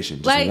explanation.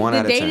 Just Like 1 the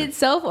out of date 10.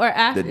 itself or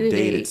after The the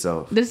date date?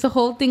 itself. There's the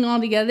whole thing all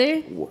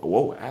together.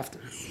 Whoa, after.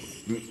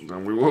 We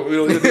don't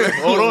need that.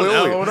 Hold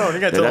on. You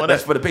gotta tell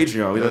That's for the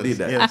Patreon. We don't need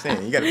that. Yeah, I'm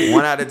saying you gotta.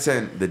 1 out of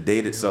 10. The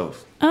date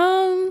itself.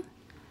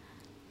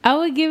 I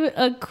would give it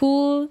a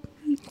cool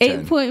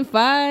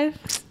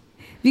 8.5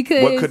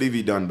 because What could he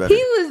be done better?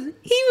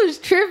 he was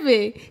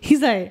tripping.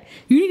 He's like,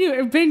 you need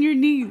to bend your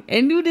knees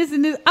and do this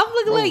and this. I'm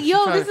looking like,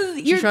 yo,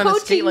 you're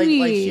coaching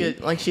me.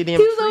 Like she damn.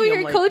 He was over free. here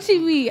I'm like,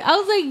 coaching me. I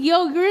was like,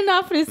 yo, you're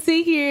not gonna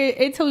sit here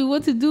and tell me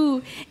what to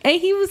do.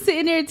 And he was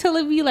sitting there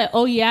telling me like,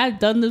 oh yeah, I've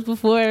done this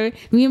before.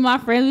 Me and my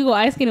friends, we go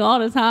ice skating all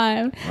the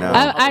time. No.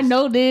 I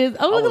know this.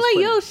 I'm looking was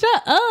like, yo,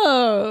 shut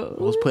up.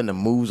 I was putting the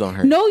moves on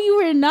her. No,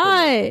 you were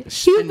not. He was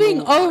spin being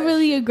move on that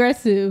overly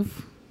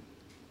aggressive.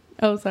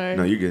 Oh, sorry.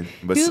 No, you're good.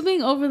 But He was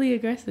being overly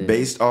aggressive.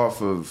 based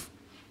off of,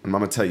 and I'm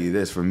gonna tell you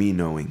this for me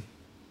knowing,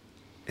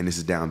 and this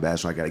is down bad,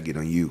 so I gotta get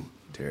on you,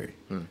 Terry.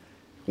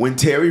 When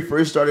Terry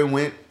first started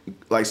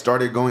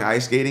going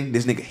ice skating,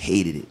 this nigga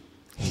hated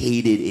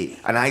it,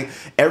 and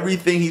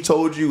everything he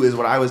told you is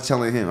what I was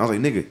telling him. I was like,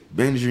 nigga,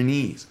 bend your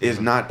knees. It's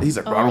not. He's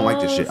like, bro, I don't like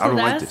this shit. I don't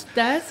like this.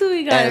 That's who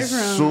we got As it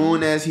from.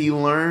 soon as he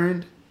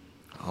learned,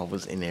 I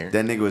was in there.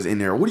 that nigga was in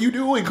there. What are you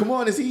doing? Come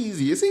on, it's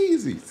easy. It's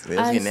easy. It was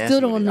I getting still nasty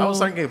don't with it. know. I was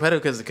starting to get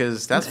competitive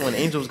because that's when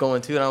Angel was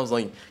going too, and I was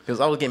like, because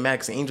I was getting mad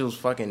because Angel's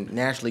fucking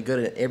naturally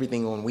good at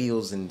everything on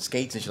wheels and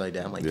skates and shit like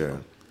that. I'm like, Yeah.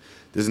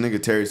 This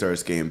nigga Terry started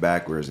skating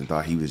backwards and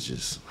thought he was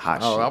just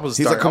hot oh, shit. I was.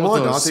 He's like, come on,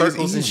 doing dog. Say it's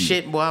circles and easy.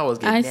 shit. Boy, I was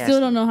getting I nasty. still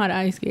don't know how to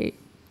ice skate.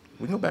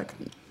 We can go back.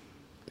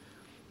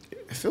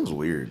 It feels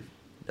weird.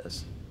 It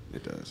does.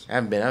 It does. I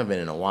haven't been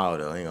in a while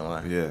though. I ain't gonna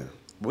lie. Yeah.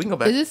 We can go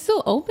back. Is it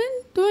still open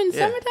during the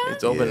yeah, summertime?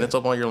 it's open. Yeah. It's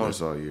open all year long.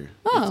 It's all year.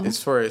 Oh,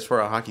 It's for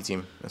a hockey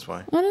team. That's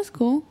why. oh, that's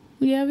cool.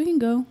 Yeah, we can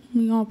go.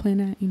 We all plan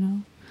that, you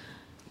know.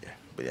 Yeah,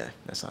 but yeah,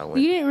 that's how it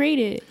went. You didn't rate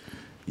it.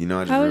 You know,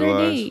 I just How was our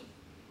realized. date?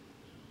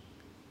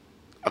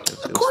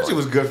 Of course, it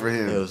was good for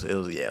him. It was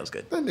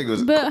good. That nigga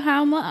was. But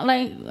how much?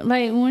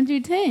 Like 1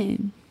 through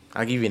 10?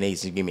 I'll give you an 8.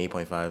 So you give me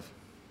 8.5. I'll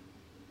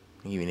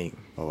give you an 8.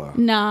 Oh wow.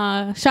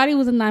 Nah, Shotty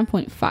was a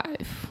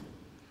 9.5.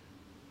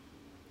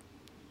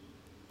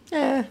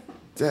 Yeah.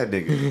 That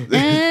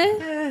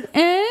nigga.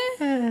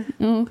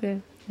 Oh,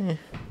 okay.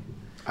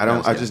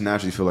 I just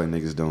naturally feel like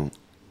niggas don't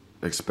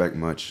expect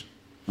much.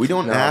 We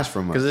don't ask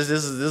for much. Because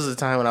this is a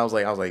time when I was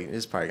like, this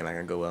is probably not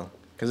gonna go well.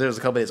 Because there was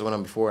a couple days that went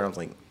on before, and I was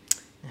like,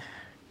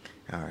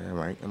 all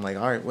right. I'm like,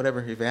 all right,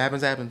 whatever. If it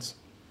happens, happens.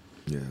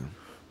 Yeah.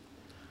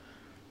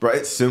 Bro,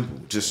 it's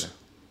simple. Just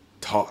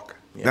talk.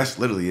 Yeah. That's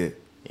literally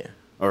it. Yeah.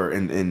 Or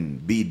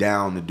and be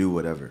down to do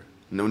whatever.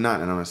 No, and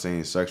I'm not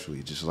saying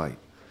sexually. Just like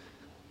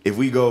if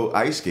we go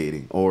ice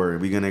skating or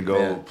we gonna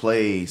go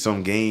play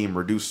some game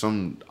or do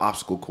some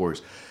obstacle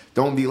course,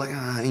 don't be like,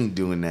 I ain't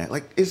doing that.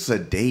 Like it's a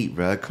date,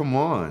 bro. Come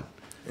on.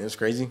 It's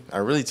crazy. I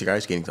really took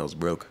ice skating until I was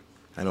broke.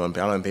 I don't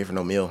even pay for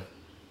no meal.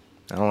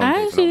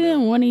 I actually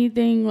didn't want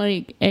anything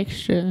like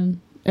extra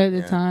at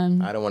the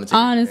time. I don't want to take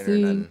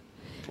honestly. nothing.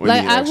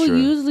 Like I would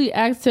usually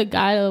ask a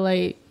guy to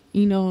like,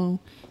 you know,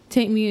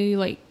 take me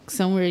like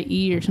somewhere to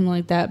eat or something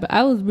like that. But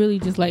I was really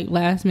just like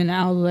last minute.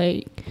 I was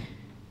like,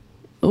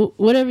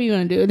 whatever you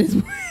want to do at this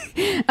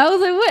point. I was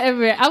like,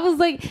 whatever. I was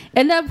like,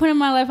 at that point in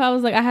my life, I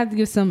was like, I have to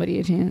give somebody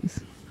a chance.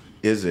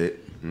 Is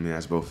it? Let me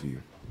ask both of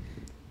you.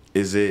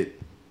 Is it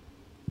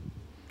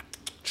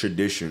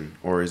tradition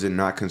or is it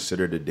not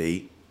considered a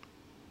date?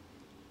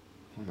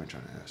 What am I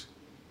trying to ask?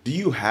 Do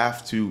you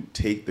have to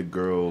take the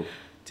girl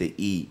to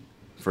eat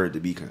for it to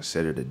be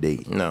considered a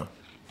date? No.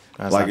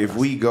 Like if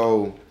we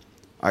go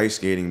ice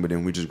skating, but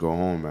then we just go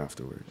home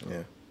afterwards,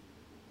 Yeah.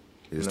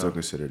 it's still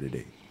considered a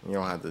date. You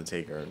don't have to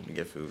take her to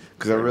get food.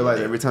 Because I realize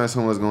every time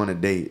someone's going on a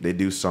date, they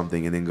do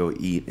something and then go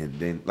eat and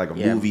then like a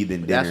movie,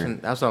 then dinner.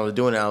 That's what I was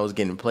doing. I was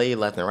getting played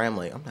left and right. I'm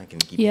like, I'm not gonna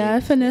keep. Yeah, I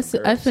finessed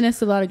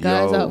a lot of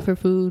guys out for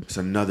food. It's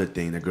another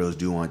thing that girls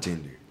do on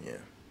Tinder. Yeah.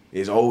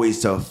 It's always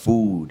to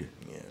food.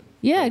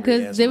 Yeah, Hungry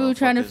because ass they were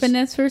trying to motherfuckers.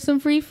 finesse for some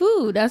free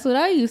food. That's what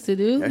I used to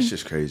do. That's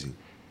just crazy.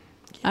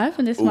 I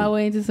finessed my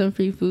way into some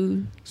free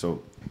food.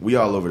 So we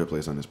all over the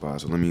place on this pod.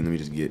 So let me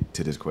just get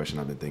to this question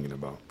I've been thinking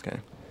about. Okay.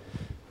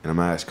 And I'm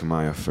gonna ask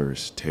Kamaya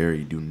first.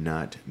 Terry, do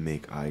not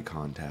make eye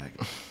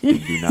contact.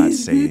 Do not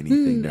say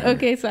anything to her.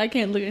 Okay, so I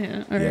can't look at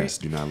him. All right. Yes,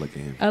 do not look at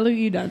him. I look at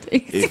you, Dante.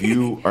 If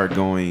you are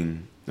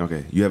going,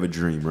 okay, you have a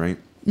dream, right?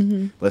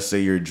 Mm-hmm. Let's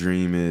say your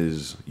dream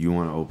is you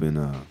want to open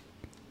a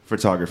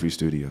photography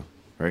studio,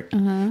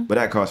 right? But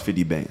that costs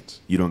 50 bands.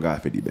 You don't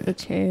got 50 bands.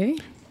 Okay.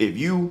 If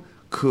you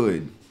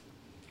could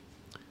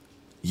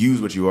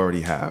use what you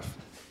already have,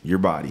 your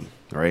body,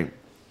 right?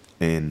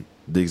 And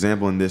the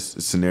example in this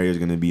scenario is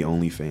going to be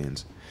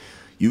OnlyFans.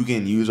 You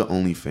can use an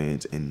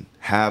OnlyFans and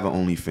have an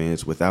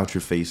OnlyFans without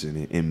your face in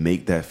it and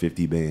make that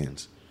 50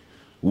 bands.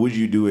 Would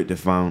you do it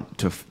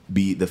to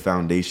be the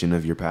foundation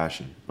of your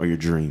passion or your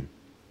dream?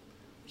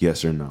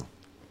 Yes or no?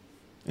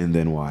 And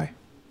then why?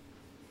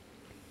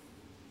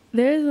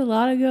 There's a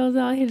lot of girls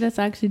out here that's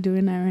actually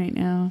doing that right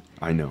now.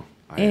 I know.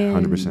 I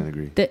And 100%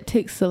 agree. That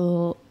takes a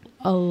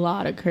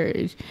lot of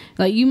courage.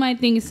 Like, you might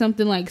think it's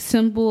something like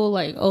simple,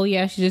 like, oh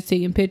yeah, she's just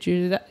taking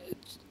pictures.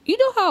 You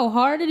know how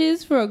hard it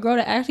is for a girl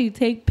to actually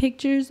take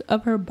pictures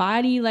of her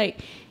body, like,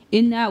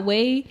 in that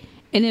way,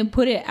 and then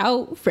put it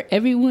out for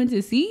everyone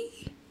to see?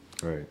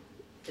 Right.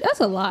 That's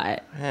a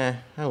lot. I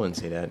wouldn't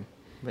say that.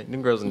 But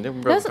them girls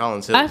That's,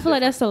 Collins I feel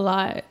like that's a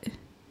lot.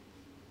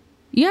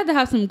 You have to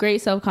have some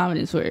great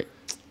self-confidence for it.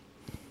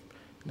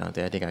 No, I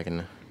think I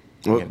can.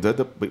 Well,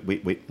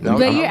 wait. No,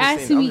 But I'm you're just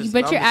asking saying- me. I'm just-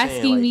 But I'm you're just saying,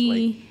 asking like-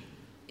 me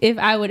if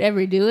I would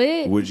ever do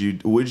it. Would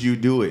you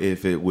do it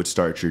if it would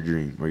start your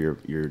dream or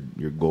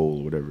your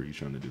goal, whatever you're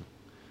trying to do?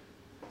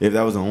 If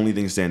that was the only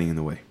thing standing in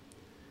the way.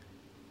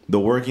 The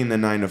working the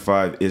 9 to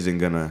 5 isn't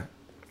gonna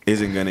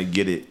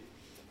get it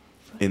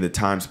in the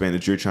time span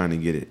that you're trying to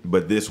get it.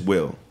 But this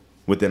will,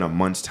 within a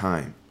month's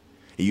time.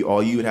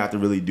 All you would have to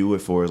really do it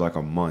for is like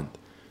a month,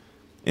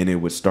 and it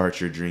would start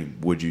your dream.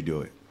 Would you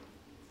do it?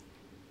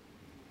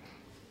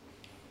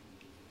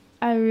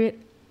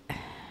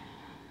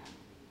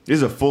 This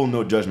is a full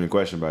no judgment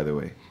question, by the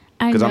way.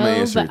 I 'Cause know, I'm gonna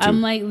answer but it too.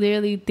 I'm like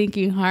literally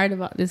thinking hard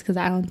about this because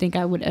I don't think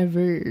I would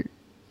ever.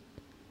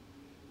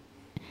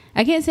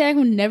 I can't say I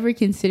would never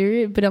consider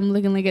it, but I'm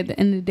looking like at the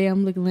end of the day,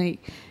 I'm looking like,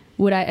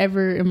 would I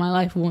ever in my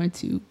life want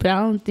to? But I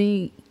don't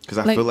think. Because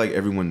I feel like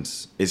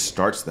it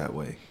starts that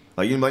way.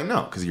 Like you're like,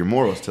 no, because your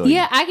morals tell you.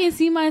 Yeah, I can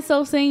see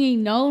myself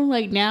saying no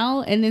like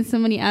now, and then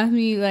somebody asks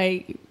me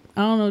like,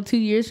 I don't know, 2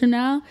 years from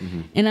now,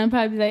 and I'm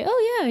probably like,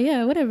 oh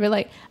yeah, whatever.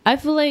 Like I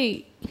feel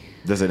like.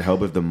 Does it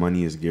help if the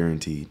money is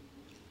guaranteed?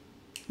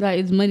 Like,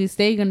 is money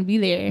stay gonna be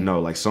there? No,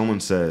 like someone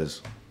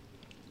says,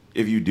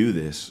 if you do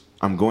this,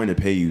 I'm going to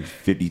pay you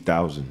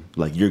 $50,000.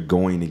 Like you're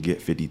going to get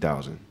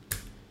 $50,000.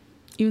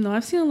 Even though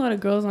I've seen a lot of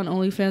girls on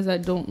OnlyFans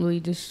that don't really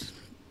just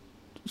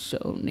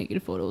show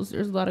naked photos.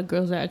 There's a lot of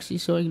girls that are actually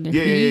showing their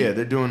feet. Yeah.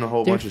 They're doing a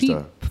whole Their bunch of feet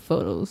stuff.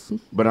 photos.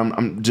 But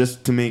I'm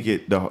just to make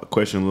it the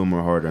question a little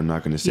more harder. I'm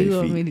not going to say You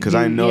want me feet to because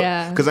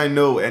do- I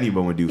know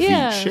anyone would do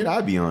Yeah. feet. Shit,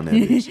 I'd be on that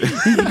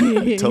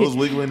bitch. Toes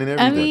wiggling and everything.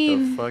 I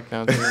mean, The fuck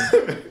out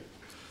there.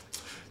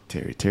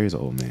 Terry's an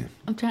old man.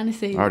 I'm trying to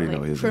say I already like,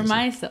 know his for answer.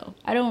 myself.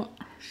 I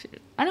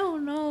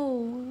don't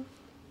know.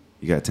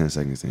 You got 10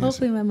 seconds to answer.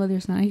 Hopefully my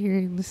mother's not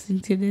here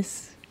listening to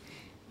this.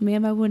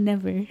 Ma'am, I would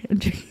never. I'm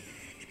joking.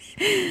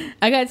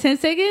 I got 10 You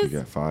seconds.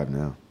 got 5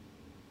 now.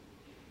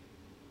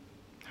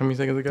 How many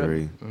seconds ago?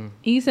 3,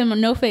 You said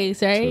no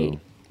face, right? 2,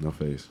 no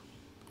face.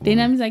 Then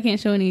that 1. means I can't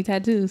show any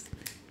tattoos.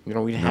 You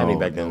know, we didn't have any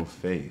back then. No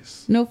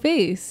face. No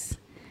face.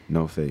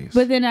 No face.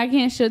 But then I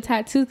can't show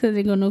tattoos because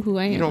they're going to know who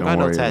I am. You don't Don't got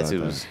no worry about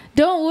tattoos.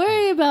 Don't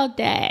worry about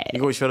that. You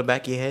gonna show the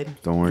back of your head?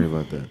 Don't worry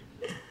about that.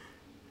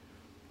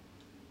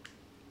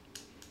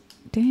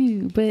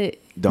 Dang, but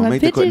Don't my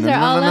make the pictures question.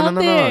 are all out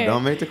there.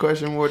 Don't make the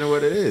question more than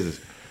what it is.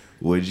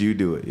 Would you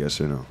do it? Yes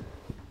or no?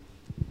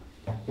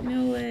 You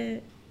know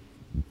what?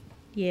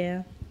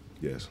 Yeah.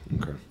 Yes.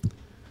 Okay.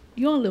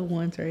 You only live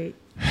once, right?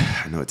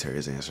 I know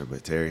Terry's answer,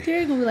 but Terry,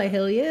 Terry gonna be like,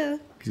 hell yeah.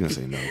 he's gonna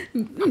say no.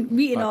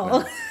 Me and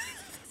all.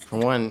 For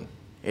one,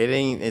 it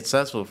ain't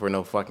accessible for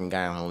no fucking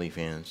guy on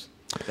OnlyFans.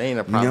 They ain't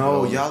a problem.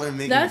 No, y'all are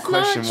making That's the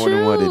question not more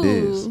than what it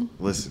is. true.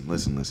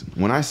 Listen.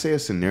 When I say a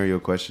scenario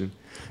question,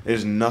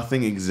 there's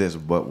nothing exists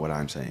but what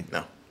I'm saying.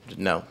 No.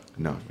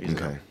 No. Reason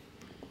Okay. no.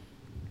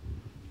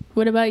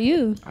 What about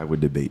you? I would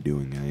debate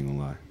doing it. I ain't gonna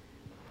lie.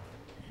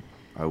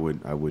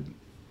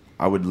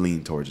 I would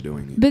lean towards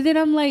doing it. But then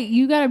I'm like,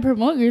 you gotta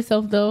promote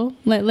yourself though.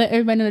 Like, let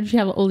everybody know that you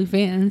have an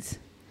OnlyFans.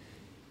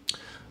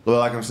 Well,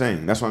 like I'm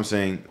saying, that's what I'm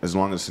saying. As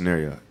long as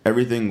scenario,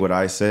 everything what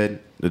I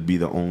said would be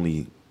the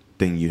only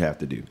thing you have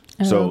to do.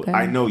 Oh, So okay.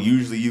 I know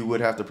usually you would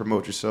have to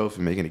promote yourself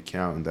and make an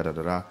account and da da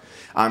da da.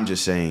 I'm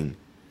just saying,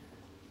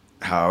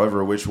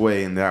 however which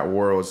way in that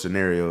world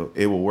scenario,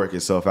 it will work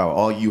itself out.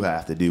 All you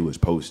have to do is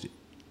post it.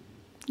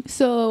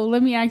 So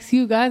let me ask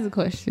you guys a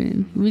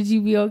question. Would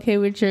you be okay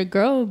with your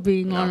girl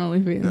being on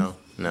OnlyFans?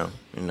 No.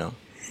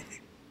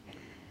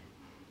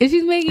 If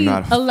she's making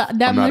I'm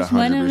not much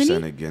money,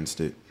 100%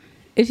 against it.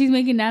 if she's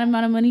making that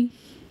amount of money,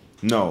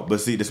 No, but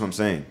see, that's what I'm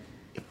saying.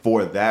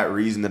 For that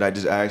reason that I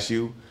just asked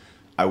you,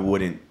 I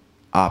wouldn't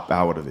opt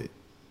out of it.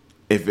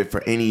 If it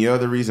for any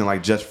other reason,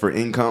 like just for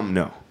income,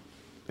 no.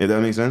 If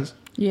that makes sense?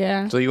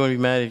 yeah. So you wouldn't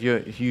be mad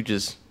if you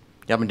just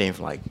y'all been dating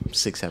for like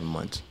 6-7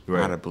 months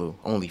Right. out of the blue.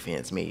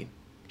 OnlyFans made.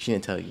 She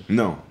didn't tell you.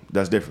 No,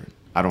 that's different.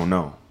 I don't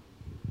know.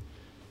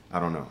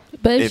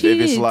 But if she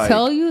it's didn't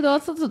tell you,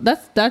 that's her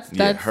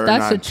that's a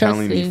not trust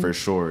telling me thing. for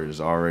sure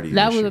is already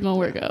That an issue. wasn't gonna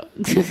work out.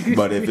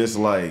 But if it's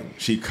like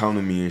she come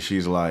to me and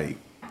she's like,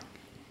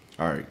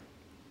 all right,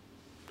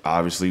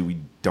 obviously we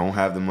don't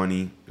have the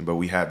money, but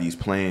we have these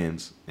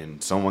plans,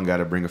 and someone got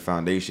to bring a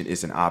foundation.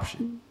 It's an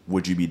option.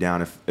 Would you be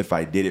down if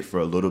I did it for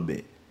a little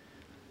bit?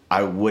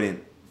 I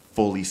wouldn't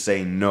fully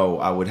say no.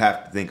 I would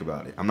have to think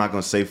about it. I'm not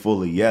gonna say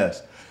fully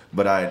yes,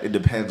 but it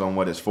depends on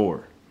what it's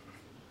for.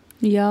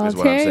 Y'all, Is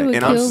what I'm Terry saying, would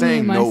and kill I'm me in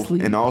saying my no,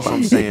 sleep. and also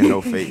I'm saying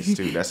no face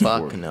too. That's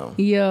Fuck important. no.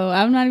 Yo,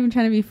 I'm not even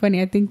trying to be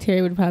funny. I think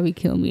Terry would probably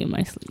kill me in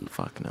my sleep.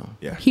 Fuck no.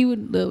 Yeah. He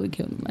would literally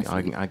kill me in my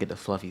sleep. I get the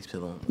fluffiest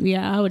pillow.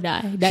 Yeah, I would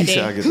die that She day.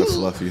 said I get the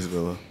fluffiest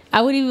pillow.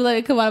 I wouldn't even let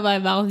it come out of my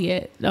mouth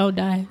yet. I would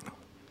die.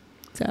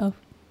 So,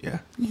 Yeah.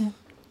 yeah.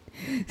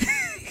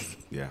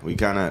 Yeah,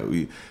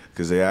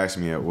 because they asked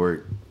me at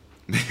work,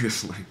 he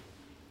was like,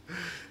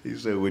 he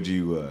said, would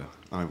you,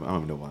 I don't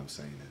even know why I'm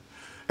saying that.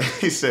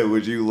 He said,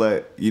 would you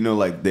like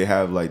they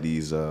have like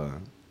these, I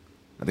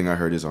think I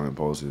heard this on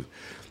Impulsive.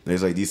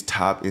 There's like these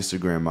top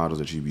Instagram models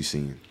that you be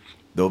seeing.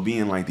 They'll be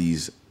in like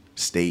these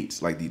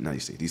states, like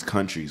these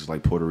countries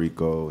like Puerto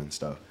Rico and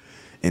stuff.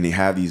 And they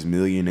have these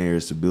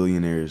millionaires to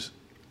billionaires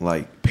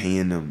like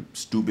paying them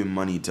stupid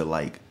money to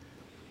like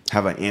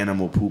have an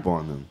animal poop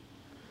on them.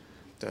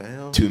 The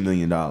hell? $2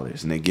 million,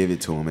 and they give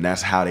it to them, and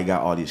that's how they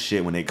got all this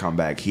shit when they come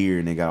back here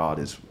and they got all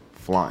this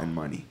flaunting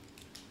money.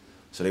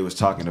 So they was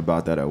talking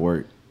about that at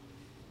work,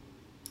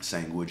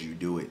 saying, "Would you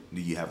do it?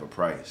 Do you have a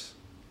price?"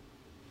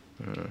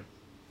 That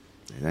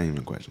ain't even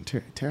a question.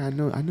 Terry, I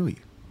know you.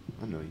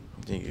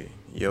 Nigga,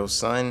 your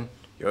son,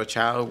 your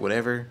child,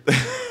 whatever,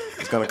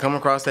 is gonna come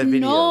across that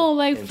video. No,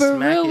 like and for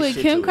smack real, his with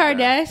shit Kim to the ground.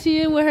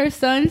 Kardashian, with her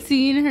son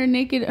seeing her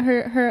naked,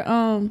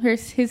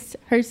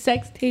 her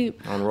sex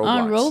tape On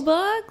on Roblox.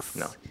 Roblox.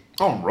 No.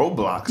 On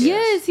Roblox.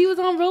 Yes, he was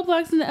on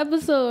Roblox in the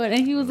episode,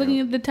 and he was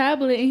looking at the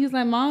tablet, and he was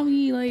like,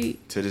 "Mommy,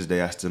 like." To this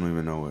day, I still don't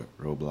even know what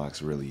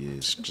Roblox really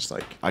is. Just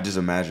like I just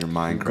imagine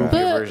Minecraft. Your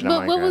But version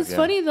of what Minecraft, was yeah.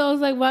 funny though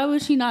is like, why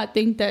would she not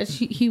think that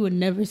he would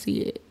never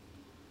see it?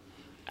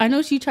 I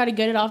know she tried to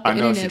get it off the I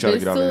know internet. she tried to but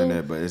get off the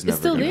internet, but it's never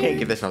still gonna you there. can't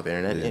get this off the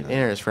internet. Yeah, no.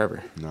 Internet's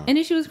forever. No. And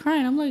then she was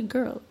crying. I'm like,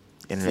 girl,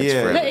 Internet's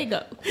Yeah. forever. let it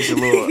go. It's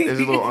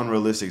a little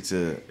unrealistic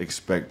to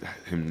expect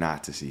him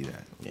not to see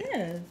that.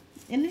 Yeah.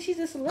 And then she's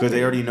a celebrity. Because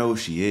they already know who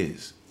she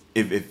is.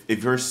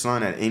 If her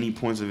son at any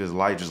points of his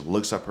life just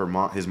looks up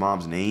his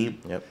mom's name,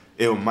 Yep.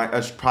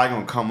 that's probably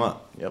gonna come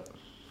up. Yep.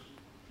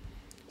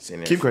 It's in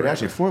there Kim forever.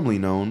 Kardashian, formerly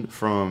known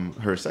from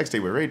her sex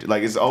tape with Ray J,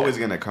 like it's always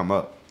gonna come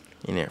up.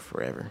 In there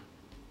forever.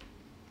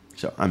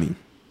 So I mean,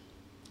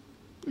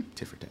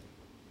 tit for tat.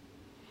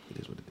 It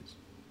is what it is.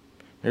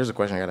 Here's a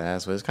question I gotta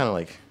ask, but it's kind of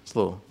like it's a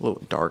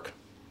little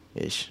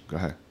dark-ish. Go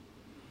ahead.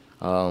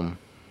 Um,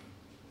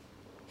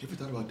 You ever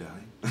thought about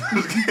dying?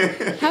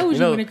 How would you, you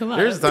know, want to come out?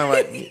 there's a time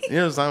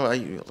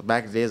like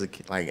back in the day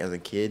as a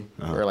kid,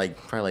 Uh-huh. or like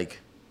probably like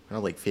when I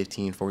was like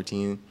 15,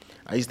 14.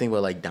 I used to think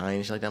about like dying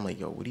and shit like that. I'm like,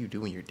 yo, what do you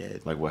do when you're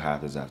dead? Like what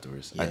happens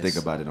afterwards? I think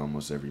Yes. about it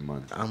almost every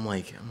month.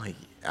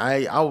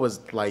 I was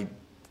like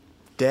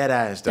dead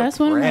ass depressed. That's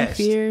one of my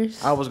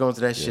fears. I was going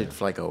through that Yeah. shit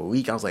for like a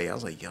week. I was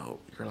like, yo,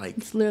 you're like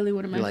It's literally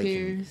one of my you're like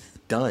fears.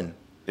 done.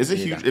 It's a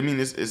Yeah. huge. I mean,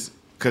 it's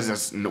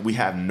because we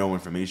have no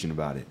information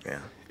about it. Yeah.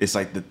 It's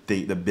like the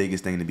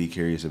biggest thing to be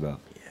curious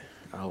about.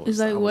 It's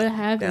like, what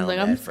happens? Like,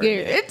 I'm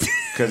scared.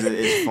 Because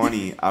it's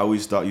funny. I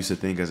always used to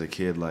think as a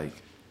kid, like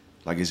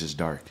it's just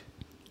dark.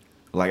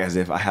 Like as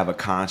if I have a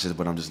conscience,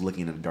 but I'm just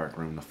looking in a dark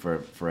room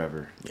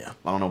forever. Yeah.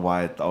 I don't know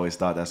why I always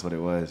thought that's what it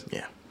was.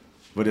 Yeah.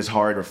 But it's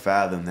hard to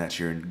fathom that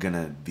you're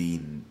gonna be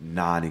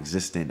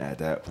non-existent at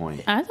that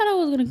point. I thought I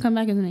was gonna come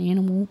back as an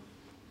animal,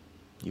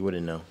 You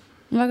wouldn't know.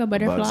 like a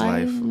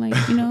butterfly, life.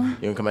 like you know.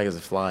 You can come back as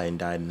a fly and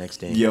die the next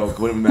day. Yo,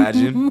 could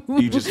imagine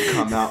you just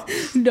come out.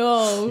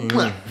 No,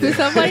 for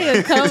somebody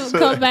to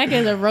come back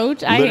as a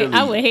roach, I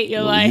Literally, would hate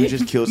your life. You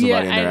just killed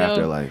somebody Yeah, in their I know.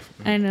 afterlife.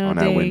 I know, On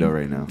that dang. window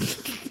right now.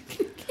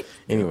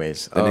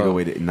 Anyways, That nigga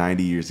waited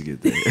 90 years to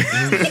get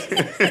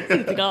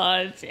there.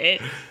 God,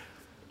 shit.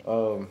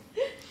 so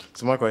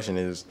my question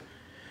is,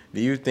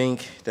 do you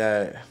think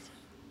that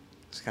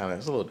it's a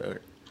little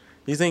dark?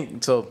 Do you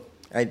think so?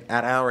 At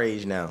our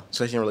age now,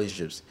 especially in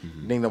relationships,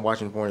 you think that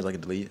watching porn is like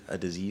a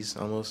disease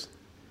almost?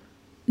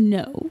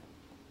 No,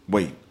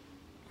 Wait,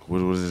 what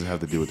does this have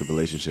to do with the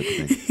relationship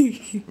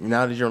thing?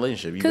 Now that you're in a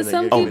relationship, you've 'Cause been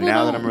some in Oh, people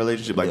now that don't- I'm in a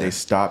relationship, like Yeah. they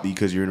stop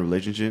because you're in a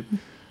relationship?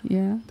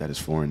 yeah. That is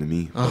foreign to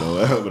me.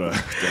 What the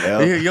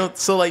hell?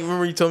 so like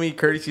remember you told me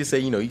Curtis, you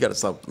said you gotta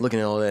stop looking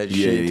at all that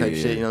Yeah, shit yeah, type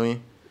yeah. shit. You know what I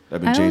mean? I've I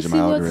been don't changing see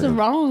my what's algorithm.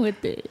 wrong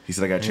with it. He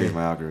said I gotta change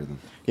my algorithm.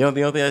 You don't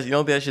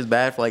think that shit's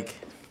bad for like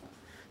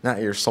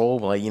not your soul,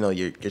 but like your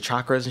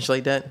chakras and shit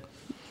like that?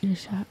 You're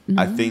shot.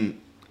 No. I think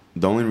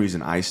the only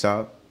reason I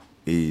stop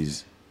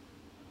is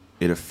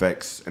it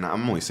affects, and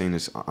I'm only saying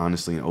this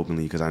honestly and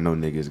openly because I know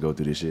niggas go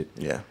through this shit.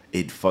 Yeah.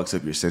 It fucks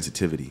up your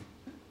sensitivity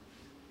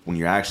when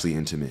you're actually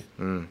intimate.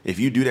 If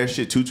you do that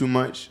shit too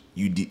much,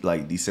 you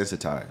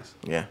desensitize.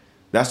 Yeah.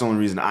 That's the only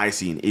reason I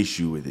see an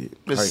issue with it.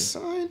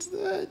 Besides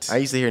that, I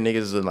used to hear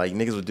niggas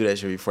would do that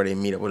shit before they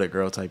meet up with a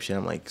girl type shit.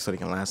 I'm like, so they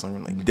can last longer.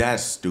 I'm like,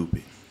 that's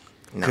stupid.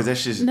 No. Because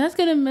that's just That's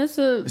gonna mess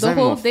up it's the not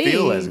even whole gonna thing.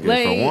 feel as good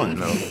like, for one.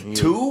 No.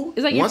 Two,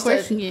 It's like you're once that-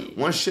 forcing it.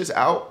 Once shit's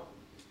out,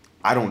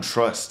 I don't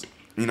trust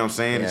You know what I'm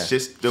saying? Yeah. The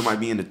shit still might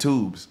be in the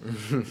tubes.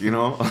 You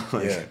know?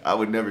 Like, Yeah. I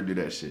would never do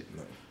that shit.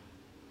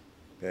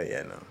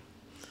 Yeah,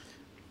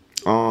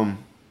 no.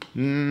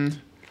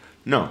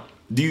 No.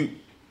 Do you?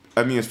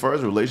 I mean, as far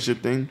as a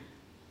relationship thing,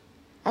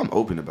 I'm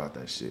open about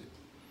that shit.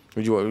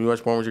 Would you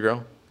watch porn with your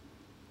girl?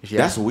 If she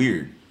That's asked?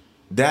 weird.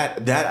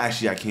 That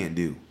actually I can't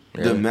do.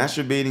 The Really?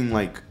 masturbating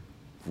like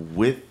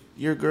with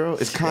your girl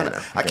is kind of.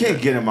 Yeah, I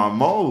can't get in my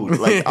mode.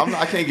 Like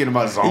I can't get in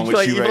my zone You with feel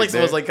like, you you feel right like there.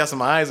 someone's like got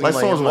some eyes. And Like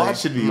you're someone's I'm like-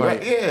 watching me. I'm Like,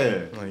 like,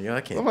 yeah. I'm like, yo,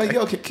 I can't. I'm like,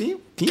 yo, can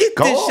you get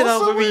go this shit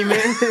off of somewhere?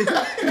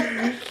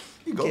 me, man.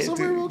 You go Can't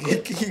somewhere real do-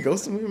 quick. Can you go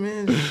somewhere,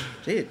 man?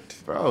 Shit.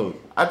 Bro,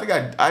 I think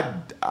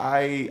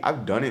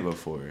I've done it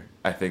before.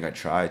 I think I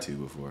tried to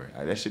before.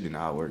 That shit did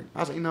not work. I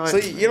was like, you know what? So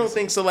you don't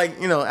think so?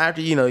 Like, after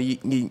you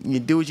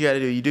do what you got to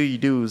do, you do your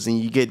dues, and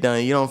you get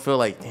done. You don't feel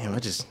like, damn, I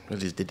just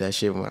did that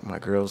shit. My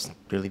girl's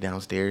really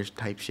downstairs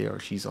type shit, or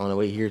she's on the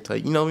way here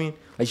type. You know what I mean?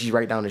 Like she's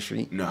right down the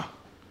street. No.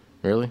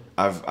 Really?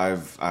 I've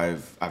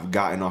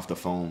gotten off the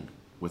phone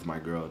with my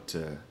girl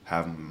to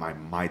have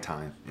my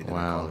time and then I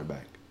Wow. call her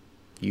back.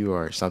 You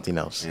are something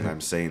else. And I'm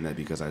saying that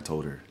because I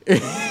told her.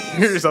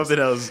 You're something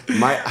else.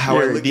 How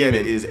You're I a look at demon.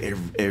 it is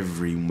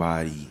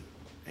everybody.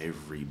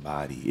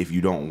 If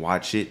you don't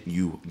watch it,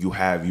 you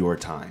have your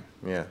time,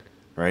 Yeah.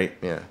 right?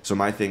 Yeah. So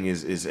my thing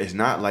is it's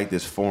not like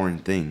this foreign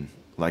thing,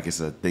 like it's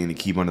a thing to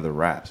keep under the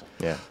wraps.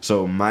 Yeah.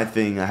 So my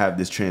thing, I have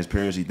this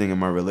transparency thing in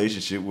my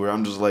relationship where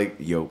I'm just like,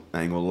 yo,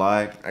 I ain't gonna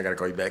lie, I gotta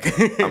call you back.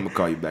 I'm gonna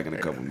call you back in a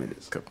couple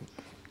minutes.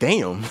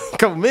 Damn,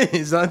 couple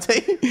minutes, Dante.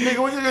 Nigga,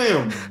 what you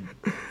doing?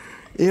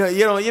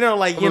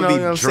 Like I'm gonna be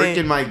what I'm drinking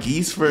saying? my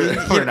geese for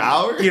an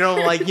hour.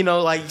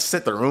 Like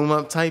set the room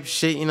up type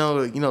shit. You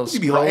You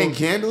be scroll. lighting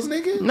candles,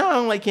 nigga. No, I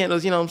don't like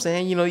candles. You know what I'm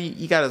saying?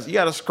 You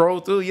gotta scroll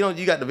through.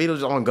 You got the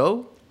videos on go.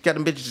 You got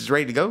them bitches just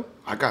ready to go.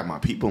 I got my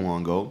people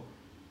on go.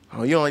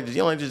 Oh, you don't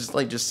like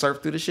just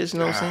surf through the shit. You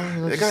know what I'm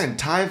saying? They got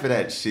time for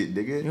that shit, You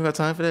nigga. don't got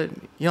time for that.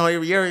 You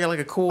ever got like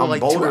a cool I'm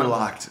like boulder 2 hours?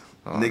 locked,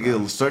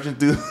 nigga. Searching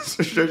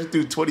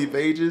through 20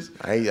 pages.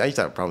 I used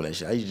to have a problem with that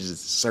shit. I used to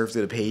just surf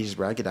through the pages,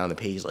 bro. I get down to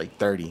page like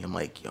 30. I'm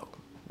like, yo,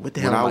 what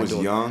the hell When am I I was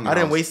doing? young, I I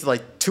didn't was- waste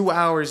like 2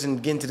 hours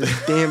and get into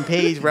this damn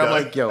page, bro. I'm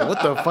like, yo,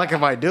 what the fuck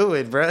am I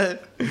doing, bro?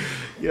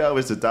 Yeah, I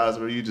was the times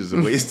where you just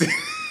wasted.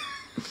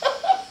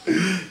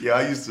 Yeah,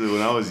 I used to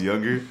when I was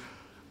younger,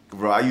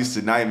 bro. I used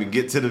to not even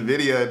get to the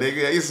video,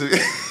 nigga. I used to.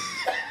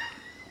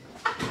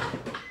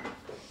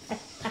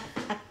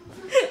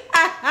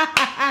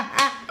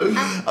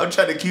 I'm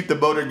trying to keep the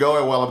motor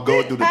going while I'm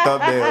going through the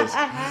thumbnails.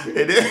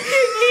 And then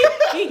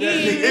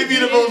it'd be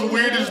the most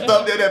weirdest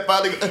thumbnail that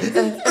finally.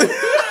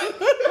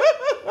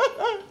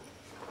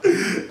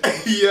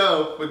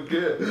 Yo,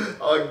 forget.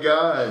 Oh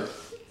God.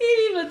 He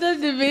didn't even touch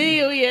the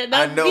video yet.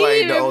 I know He I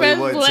ain't didn't the even only press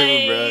one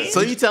play. too, bro.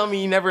 So you tell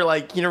me you never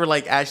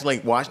actually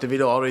watched the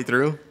video all the way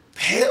through?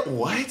 Hell,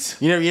 what?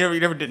 You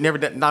never did. No,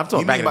 I'm talking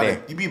You back mean in the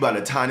by day. you mean by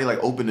the time they like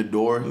open the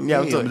door? Yeah,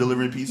 I'm you talking-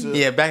 delivery pizza.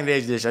 Yeah, back in the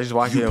day, I just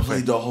watched you it.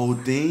 played the whole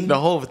thing. The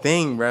whole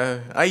thing,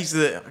 bro. I used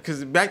to,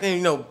 because back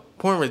then,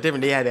 porn was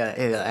different. They had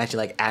to actually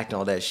like act and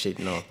all that shit,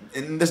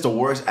 And that's the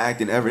worst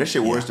acting ever. That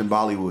shit worse than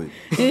Bollywood.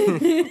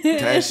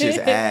 That shit's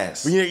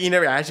ass. But you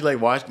never actually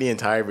like watched the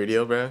entire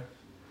video, bro.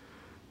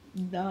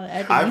 No,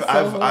 that I've is so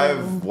horrible.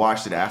 I've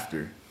watched it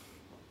after.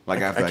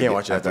 Like after I can't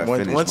watch it after after. I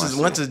finish Once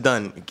my it's shit.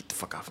 done, get the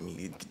fuck off of me.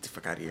 Get the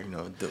fuck out of here.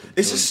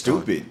 It's just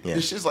stupid. Yeah.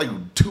 This shit's like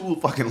too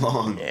fucking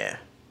long. Yeah.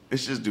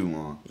 It's just too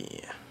long.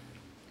 Yeah.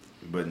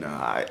 But no,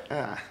 I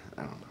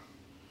don't know.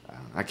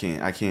 I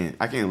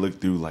can't look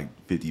through like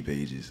 50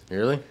 pages.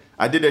 Really?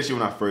 I did that shit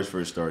when I first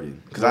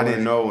started because I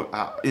didn't know.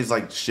 It's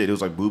like shit. It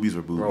was like boobies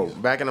were Bro, boobies.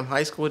 back in them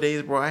high school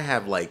days, bro, I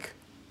have like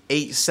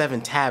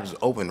 8-7 tabs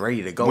open,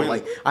 ready to go. When-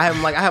 Like I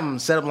have them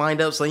set up,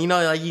 lined up, so you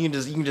can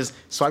just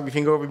swipe your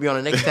finger over, be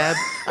on the next tab.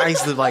 I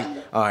used to like,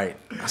 all right,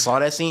 I saw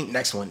that scene,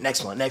 next one.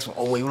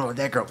 Oh wait, what about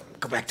that girl?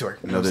 Go back to her.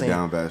 You know what Another I'm saying?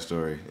 down bad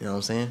story You know what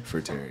I'm saying?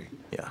 for Terry.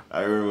 Yeah.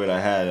 I remember when I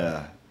had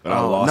when I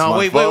Oh, lost no, my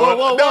wait, phone.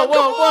 whoa, No,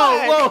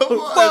 come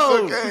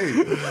on,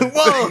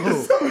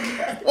 it's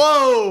okay.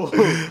 Whoa,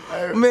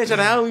 man, trying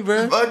to help me,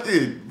 bro. Fuck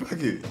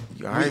it.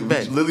 All right,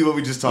 bet. Literally what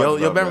we just talked about.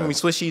 Remember bro. when we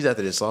switch sheets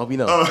after this? So I hope you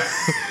know.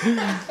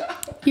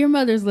 Your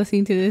mother's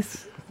listening to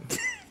this.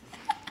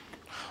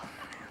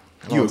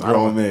 You a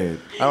grown man.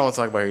 I don't want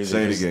to talk about her either.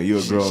 Say it again. You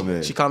a grown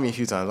man. She called me a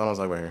few times. I don't want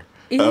to talk about her.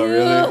 Oh, really?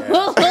 Ew.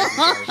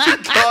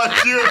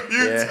 God, you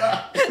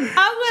Yeah.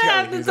 I'm gonna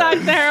have to talk to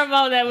her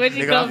about that when she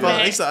Nigga, comes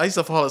I back. used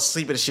to fall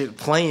asleep at the shit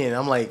playing.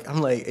 I'm like, and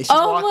she's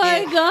Oh walking. my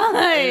And I'm god.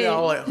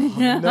 like,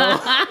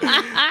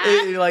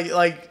 oh, no.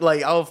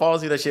 like I would fall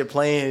asleep at that shit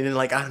playing, and then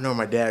like I don't know,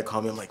 my dad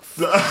called me. I'm like,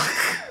 fuck.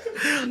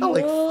 I'm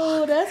like,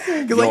 Oh, that's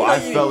a Cause, Yo, like,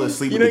 I fell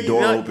asleep you with know- the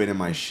door you know- open and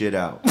my shit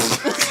out.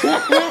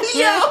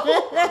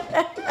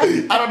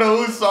 I don't know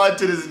who saw it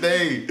to this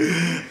day.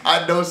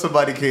 I know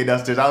somebody came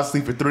downstairs. I was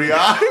asleep for 3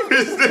 hours.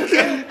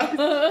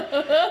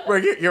 bro,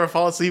 you ever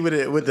fall asleep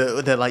with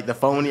the like the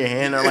phone in your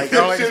hand or like,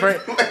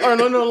 or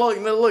no,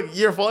 look,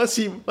 you're falling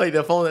asleep like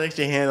the phone next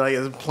to your hand like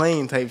it's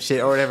playing type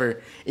shit or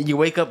whatever, and you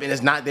wake up and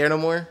it's not there no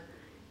more.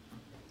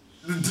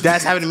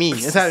 That's happened to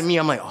me.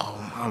 I'm like,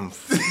 oh I'm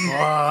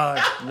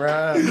fucked,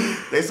 bro.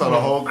 They saw the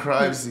whole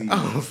crime scene.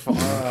 I'm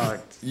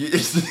fucked. Your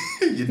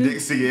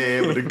dick's in your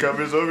hand, but the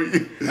covers over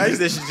you. I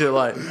used to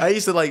that shit I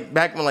used to like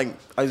back when like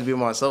I used to be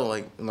with myself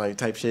like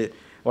type shit.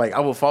 Like I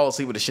would fall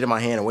asleep with the shit in my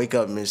hand and wake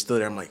up and it's still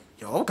there. I'm like,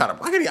 yo, I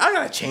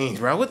gotta change,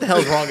 bro. What the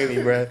hell's wrong with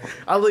me, bro?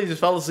 I literally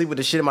just fell asleep with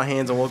the shit in my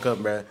hands and woke up,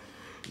 bro.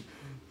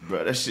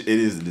 Bro, that shit, it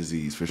is a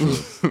disease for sure.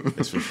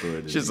 It's for sure a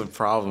It's disease. just a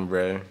problem,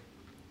 bro.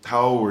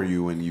 How old were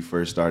you when you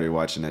first started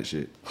watching that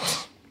shit?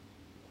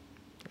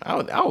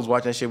 I was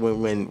watching that shit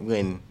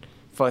when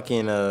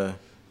fucking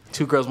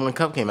Two Girls One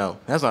Cup came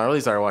out. That's when I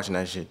really started watching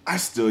that shit. I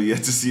still yet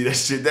to see that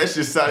shit. That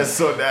shit sounded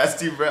so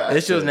nasty, bro.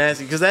 That shit was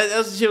nasty because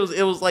that shit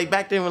was like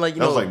back then when like you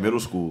That know was like middle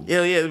school.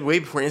 yeah way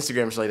before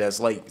Instagram and shit like that.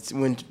 So like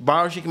when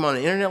viral shit came on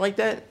the internet like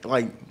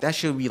that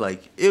shit would be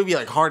like it would be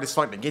like hard as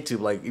fuck to get to.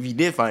 Like if you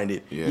did find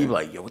it, Yeah. you'd be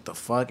like, yo, what the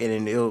fuck, and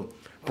then it'll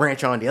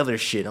branch on the other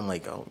shit. I'm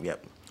like, oh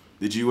yep.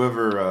 Did you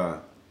ever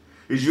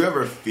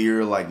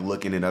fear like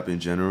looking it up in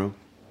general?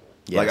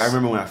 Yes. Like I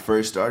remember when I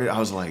first started, I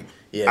was like,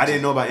 Yeah, I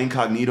didn't know about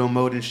incognito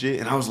mode and shit,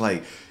 and I was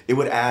like, it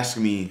would ask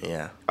me,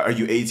 Yeah. are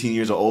you 18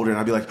 years or older? And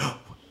I'd be like,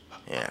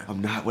 Yeah.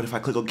 I'm not. What if I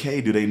click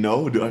OK? Do they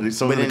know? Are they someone But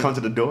gonna then- come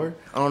to the door?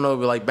 I don't know,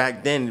 but like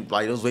back then,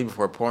 like it was way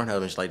before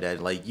Pornhub and shit like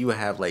that. Like you would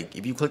have like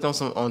if you clicked on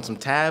some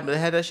tab that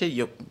had that shit,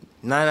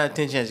 9 out of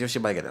 10 chance your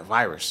shit might get a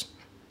virus.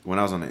 When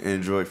I was on the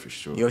Android, for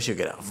sure. Your shit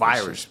get a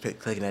virus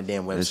clicking that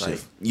damn That website.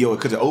 shit- Yo,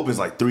 because it opens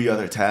like 3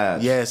 other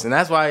tabs. Yes, and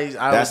that's why I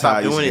That's how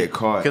I stopped used to doing get it.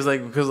 caught.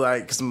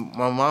 Because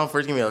my mom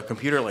first gave me a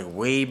computer like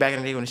way back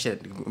in the day when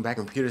back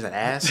when computers had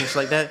ass and shit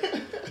like that.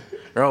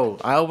 Bro,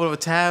 I opened up a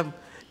tab.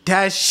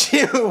 That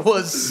shit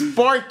was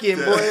sparking,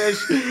 boy.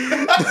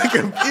 The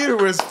computer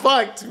was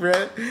fucked,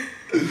 bro.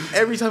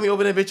 Every time you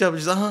open that bitch up,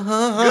 it's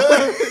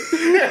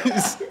just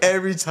Just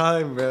every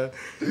time, bro.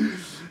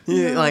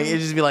 Yeah, like it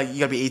just be like you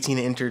gotta be 18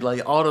 to enter,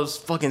 like all those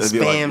fucking It'd be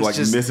like- spams like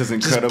just Mrs. just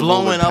Incredible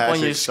blowing with up on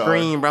Patrick your Star.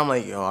 screen, bro. I'm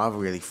like, yo, I've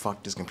really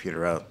fucked this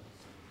computer up,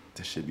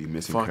 That should be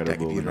Miss Fuck that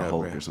Incredible with computer the up,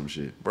 Hulk bro. or some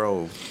shit.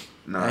 bro.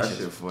 Nah, That that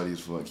shit's- shit funny as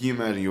fuck. Can you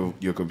imagine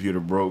your computer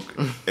broke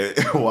and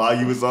while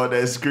you was on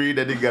that screen,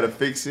 that nigga gotta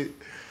fix it?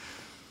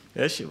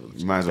 That shit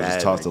was. You might as well just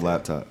bad toss back the then.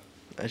 laptop.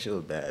 That shit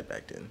was bad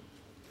back then.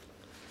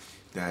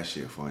 That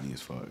shit funny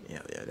as fuck. Yeah.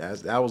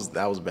 That was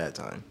a bad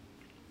time.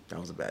 That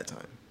was a bad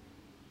time.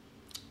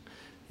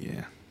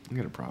 Yeah, I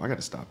got a problem. I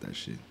gotta stop that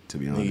shit. To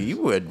be honest. Nigga,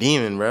 you were a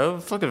demon, bro. What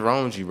the fuck is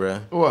wrong with you, bro?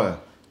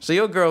 What? So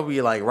your girl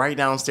be like right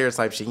downstairs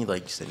type shit. You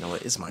like you said, no,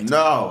 it's my time.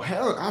 No,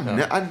 hell, I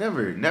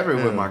never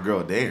with my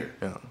girl there.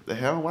 Yeah. The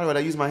hell? Why would I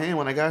use my hand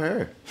when I got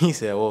her? He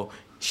said, well,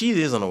 she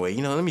is on the way.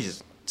 You know, let me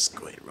just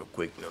go ahead real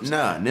quick. You know what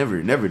I'm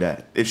Nah, never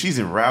that. If she's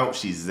en route,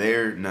 she's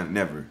there. Nah,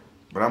 never.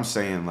 But I'm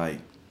saying like,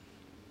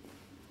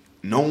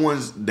 no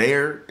one's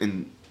there,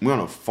 and we're on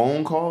a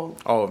phone call.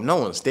 Oh, if no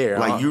one's there.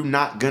 Like you're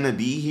not gonna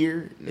be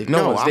here. If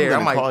no one's there, I I'm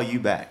gonna might- call you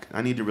back.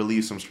 I need to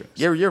relieve some stress.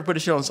 You ever put the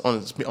shit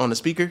on the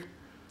speaker?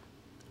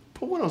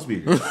 Put what on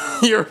speaker?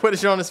 You ever put the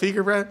shit on the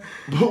speaker, bro?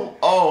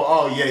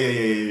 oh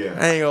yeah.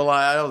 I ain't gonna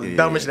lie, that was the Yeah,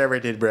 dumbest yeah. shit I ever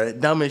did, bro.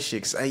 Dumbest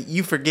shit.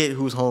 You forget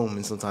who's home,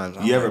 and sometimes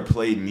I'm You like, ever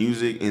played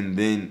music and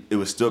then it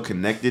was still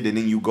connected, and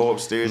then you go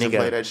upstairs and Nigga.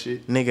 play that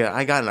shit? Nigga,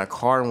 I got in a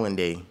car one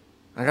day.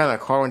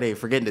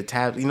 Forgetting the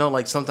tab. You know,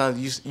 like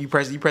sometimes you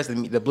press the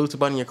Bluetooth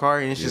button in your car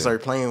and it just Yeah.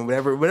 started playing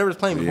whatever's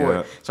playing before Yeah.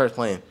 it starts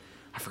playing.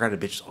 I forgot the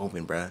bitch was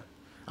open, bruh.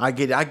 I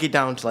get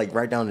down to like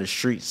right down to the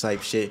street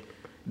type shit.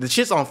 The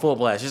shit's on full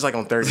blast. It's like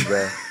on 30,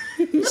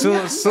 bruh. soon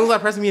as I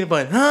press the mute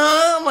button,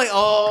 I'm like,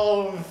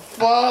 oh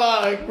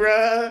fuck,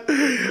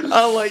 bruh.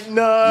 I'm like,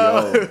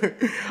 no. Yo.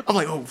 I'm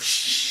like, oh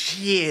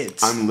shit.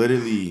 I'm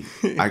literally.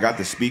 I got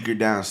the speaker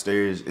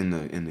downstairs in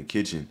the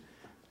kitchen.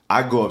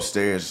 I go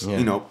upstairs. Yeah.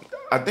 You know,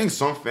 I think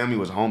some family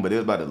was home, but they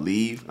was about to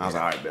leave. I was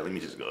like, all right, bet, let me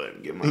just go ahead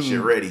and get my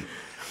shit ready.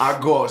 I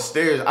go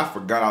upstairs. I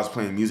forgot I was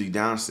playing music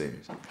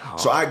downstairs.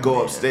 So I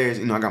go upstairs.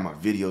 You know, I got my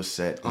video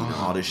set. You know,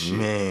 all this shit.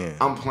 man.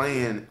 I'm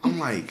playing. I'm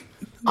like,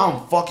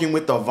 I'm fucking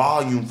with the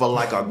volume for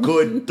like a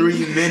good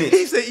 3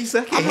 minutes. He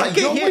said, I'm like,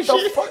 yo, what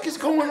the fuck is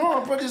going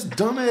on, bro? This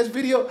dumbass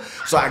video.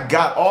 So I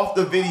got off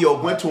the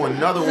video, went to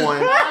another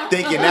one,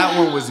 thinking that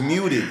one was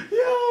muted.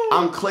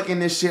 I'm clicking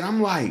this shit.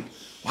 I'm like,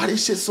 why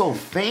this shit so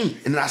faint?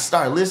 And then I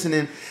start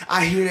listening.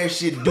 I hear that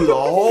shit do the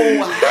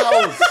whole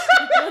house.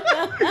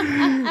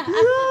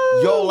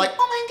 Yo, like,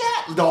 oh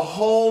my God, the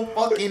whole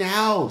fucking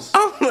house.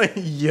 I'm like,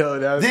 yo,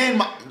 that's Then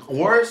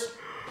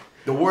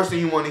the worst thing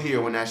you want to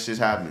hear when that shit's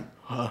happening.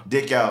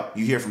 Dick out,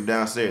 you hear from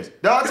downstairs.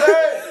 Dante!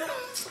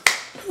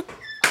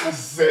 I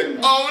said,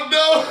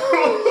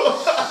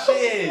 oh no!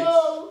 shit.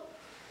 Yo,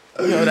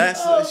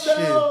 that's some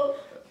shit.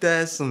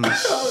 That's some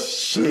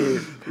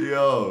shit.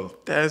 Yo.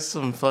 That's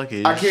some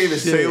fucking I can't even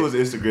shit. say it was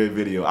an Instagram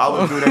video. I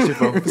was doing that shit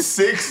for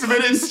 6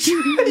 minutes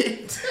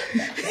straight.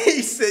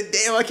 He said,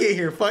 damn, I can't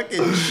hear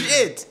fucking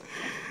shit.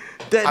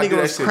 That I nigga do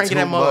that was shit cranking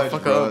too that much,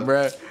 motherfucker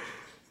bro. up, bruh.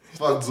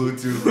 Fuck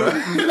Bluetooth, bro.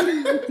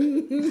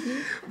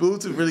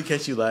 Bluetooth really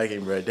catch you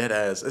lagging, bruh. Dead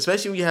ass.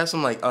 Especially when you have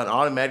some like an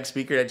automatic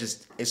speaker that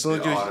just as soon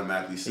as It you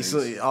automatically as syncs.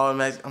 soon-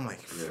 automatic. I'm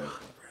like, Yeah. fuck, bruh.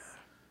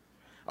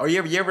 Or you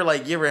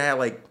ever had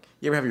like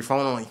You ever have your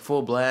phone on like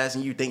full blast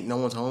and you think no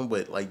one's home,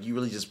 but like you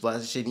really just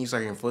blast the shit and you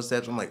start hearing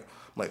footsteps? I'm like.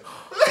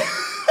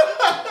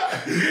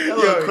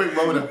 Yo, quick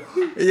moment.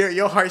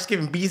 Your heart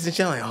skipping beats and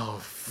shit. I'm like,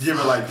 oh. You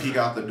ever like peek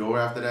out the door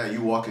after that?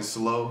 You walking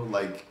slow,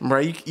 like. Bro,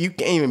 you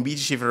can't even beat your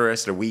shit for the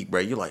rest of the week, bro.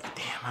 You're like,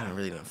 damn, I done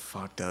really done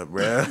fucked up,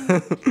 bro.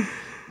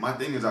 My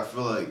thing is, I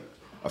feel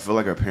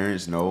like our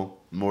parents know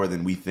more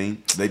than we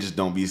think. They just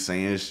don't be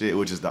saying shit,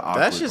 which is the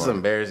awkward That's just part.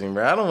 embarrassing,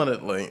 bro. I don't want to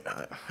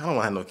I don't want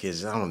to have no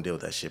kids. I don't want to deal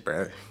with that shit,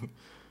 bro.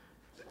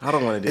 I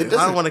don't want to do it.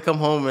 I don't want to come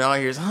home and all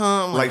hear is,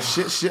 like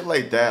shit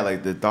like that.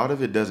 Like the thought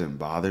of it doesn't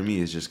bother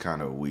me. It's just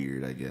kind of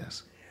weird, I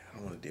guess. I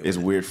don't want to deal It's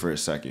with weird for a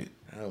second.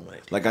 I don't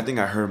want to. Like I think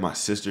I heard my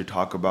sister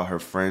talk about her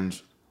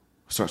friends.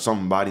 So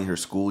somebody in her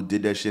school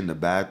did that shit in the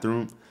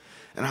bathroom,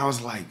 and I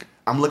was like,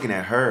 I'm looking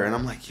at her and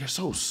I'm like, you're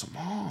so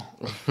small.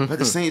 But at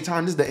the same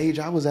time, this is the age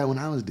I was at when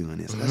I was doing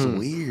this. That's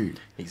weird.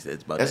 He said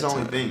it's about That's that the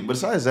only time. thing.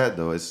 Besides that,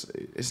 though,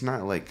 it's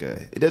not like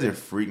it doesn't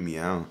freak me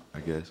out. I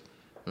guess.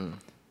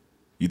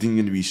 You think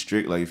you're gonna be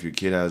strict? Like if your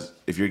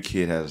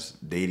kid has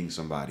dating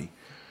somebody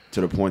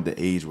to the point, the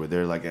age where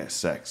they're like at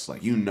sex,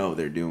 like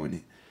they're doing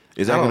it.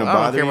 Is that gonna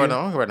bother you? I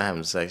don't care about not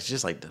having sex. It's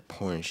just like the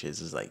porn shit.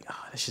 It's like,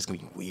 that's just gonna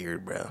be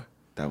weird, bro.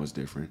 That was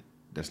different.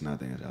 That's not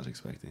the answer I was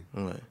expecting.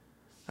 What?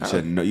 You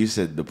said no. You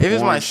said the If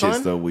it's my porn shit's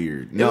son? so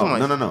weird. If it's my-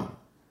 No.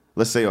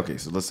 Let's say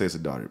it's a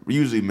daughter.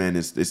 Usually, men,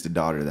 it's the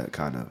daughter that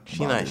kind of.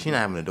 She not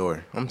having a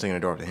door. I'm taking the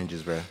door off the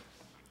hinges, bro.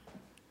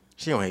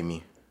 She don't hate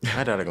me.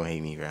 My daughter gonna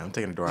hate me, bro. I'm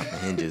taking the door off the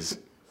hinges.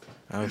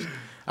 I'm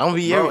gonna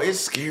be. Bro, it's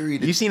scary.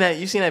 You seen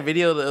that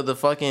video of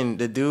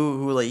the dude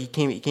who like he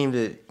came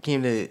to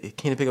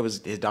pick up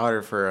his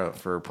daughter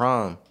for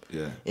prom.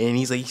 Yeah. And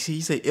he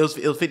said it was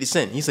 50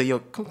 Cent. He said, yo,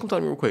 come talk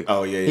to me real quick.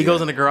 Oh, yeah, He yeah. goes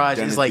in the garage.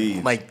 Den It's of like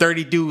Thieves.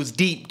 30 dudes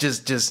deep,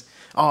 just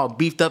all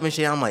beefed up and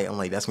shit. I'm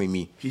like, that's gonna be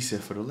me. He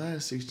said, for the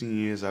last 16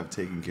 years, I've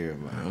taken care of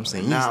my. I'm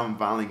saying now I'm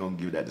finally gonna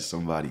give that to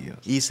somebody else.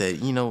 He said,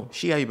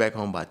 she got you back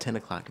home by 10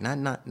 o'clock. Not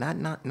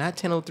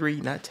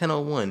 10:03, not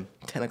 10:01,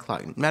 10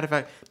 o'clock. Matter of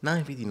fact,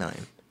 9:59.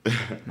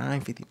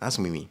 9:50. That's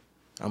gonna be me.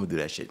 I'm gonna do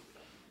that shit.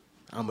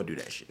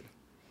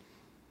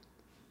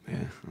 Yeah,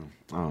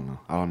 I don't know.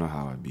 I don't know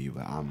how I'd be,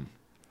 but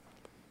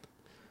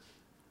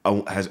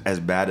as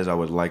bad as I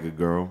would like a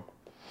girl.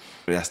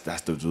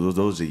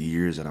 Those are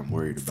years that I'm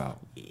worried about.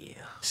 Yeah.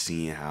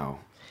 Seeing how.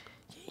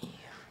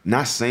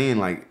 Not saying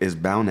like it's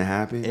bound to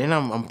happen. And then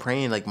I'm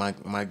praying like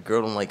my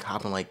girl don't like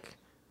hopping like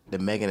the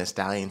Megan Thee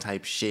Stallion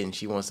type shit, and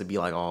she wants to be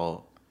like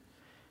all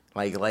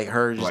like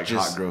her just Like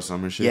hot girl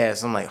summer shit.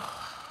 Yes, I'm like.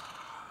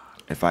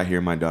 If I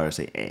hear my daughter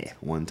say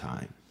one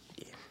time.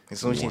 As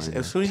soon as she's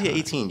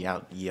 18, you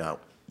on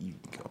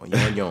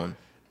your own.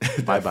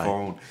 Bye bye.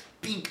 Phone.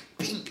 Pink,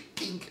 pink,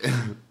 pink.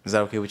 Is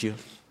that okay with you?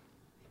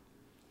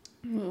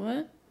 What?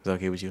 Is that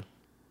okay with you?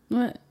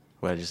 What?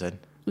 What I just said?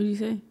 What did you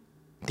say?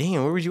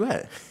 Damn, where was you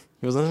at?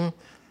 You was listening?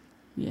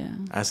 Yeah.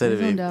 I said I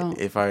zoned out.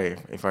 if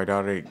our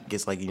daughter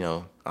gets like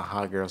a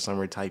hot girl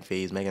summer type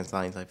phase, Megan Thee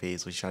Stallion type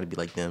phase, we try to be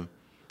like them,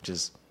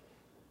 just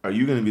Are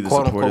you gonna be the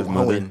quote supportive unquote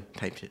mother hoeing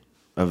type shit.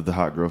 of the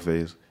hot girl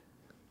phase?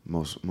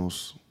 Most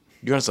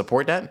You gonna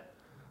support that?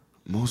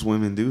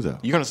 women do though.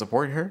 You gonna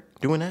support her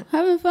doing that?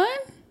 Having fun?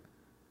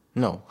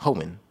 No,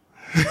 hoeing.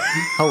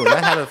 Hoeing,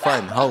 not having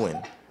fun. Hoeing.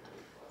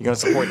 You gonna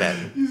support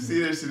that? You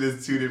see that shit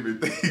as two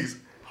different things.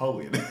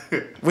 Hoeing.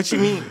 What you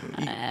mean?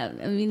 I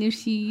mean, if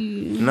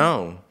she.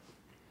 No,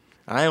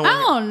 I I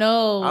don't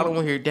know. I don't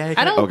want to hear daddy.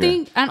 I don't Okay.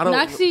 think. I don't-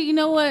 Actually, you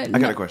know what? I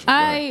got a question.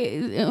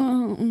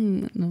 Go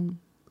No.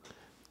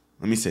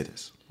 Let me say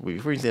this. Wait,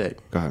 before you say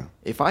that, Go ahead.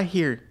 if I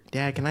hear,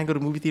 Dad, can I go to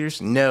movie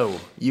theaters? No,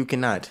 you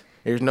cannot.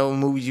 There's no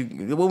movies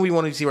you. What we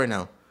want to see right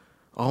now?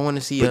 I want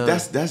to see. But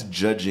that's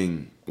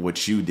judging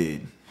what you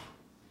did.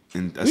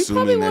 And probably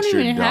assuming that won't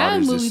your even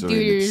have daughters movie are doing the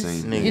theaters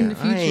same nigga, in the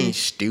I future. ain't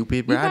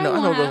stupid, bro. You I know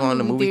probably what won't goes on in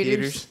the have movie movie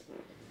theaters.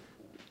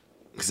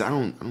 Because I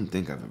don't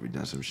think I've ever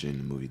done some shit in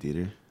the movie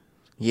theater.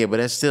 Yeah, but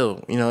that's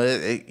still,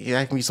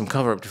 that can be some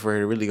cover up for her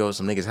to really go to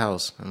some nigga's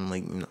house. I'm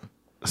like,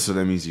 So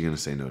that means you're gonna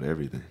say no to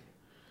everything.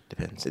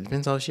 depends. It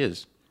depends how she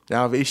is.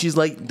 Now, if she's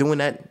like doing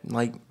that,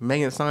 like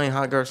Megan Thee Stallion,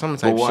 hot girl, summer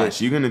But type watch,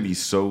 shit. you're gonna be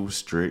so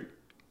strict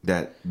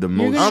that the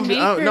You're most. gonna make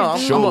her no, I'm-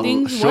 do show-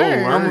 things show worse.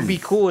 her. I'm gonna be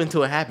cool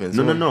until it happens.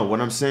 No.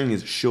 What I'm saying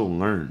is she'll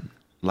learn.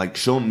 Like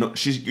she'll know.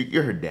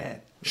 You're her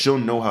dad. She'll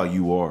know how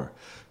you are,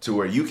 to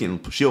where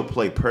she'll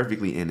play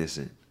perfectly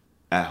innocent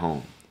at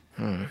home.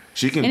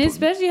 She can. And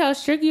especially how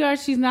strict you are,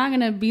 she's not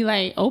gonna be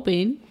like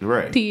open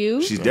right to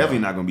you. She's definitely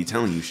not gonna be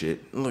telling you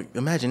shit. Look,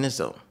 imagine this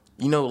though.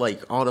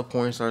 Like all the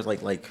porn stars,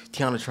 like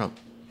Tiana Trump.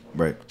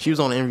 Right. She was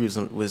on an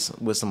interview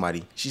with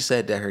somebody. She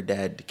said that her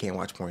dad can't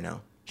watch porn now.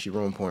 She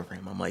ruined porn for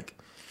him. I'm like,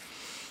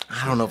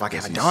 I don't know if I can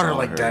have a he daughter saw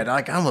like her. that.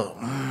 Like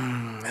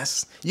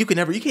that's you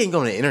can't go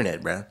on the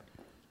internet, bruh,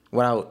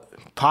 without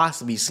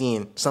possibly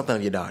seeing something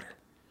of your daughter.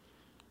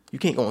 You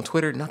can't go on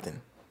Twitter,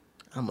 nothing.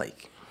 I'm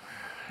like,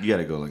 You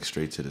gotta go like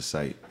straight to the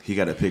site. He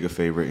gotta pick a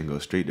favorite and go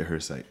straight to her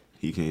site.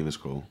 He can't even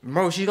scroll.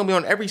 bro, she's gonna be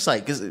on every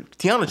site because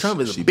Tiana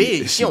Trump is She be-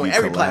 big. she She on be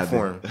every collabing.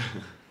 platform.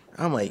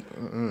 I'm like,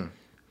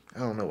 I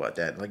don't know about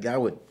that. Like that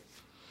would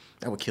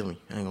kill me.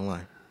 I ain't gonna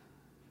lie.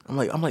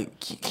 I'm like,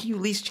 can you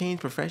at least change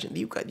profession?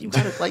 You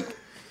gotta like,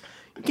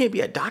 you can't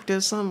be a doctor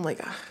or something.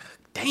 Like,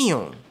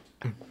 damn.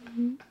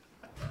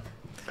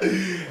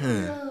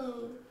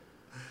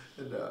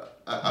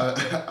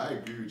 I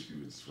agree with you.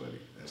 It's funny.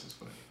 That's just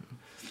funny.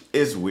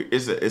 It's weird.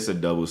 It's a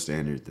double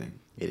standard thing.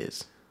 It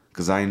is.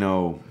 Cause I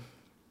know,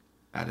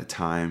 at a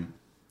time,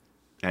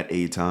 I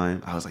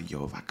was like,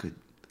 yo, if I could,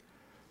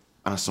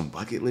 on some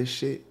bucket list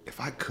shit,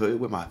 if I could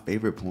with my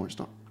favorite porn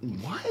star,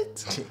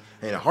 what?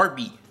 In a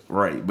heartbeat.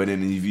 Right, but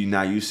then if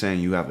you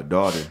saying you have a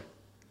daughter,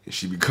 and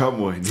she become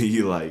one, then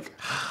you like,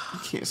 you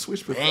can't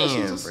switch professions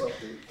Damn, or bro.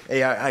 something.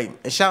 Hey, I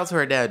shout out to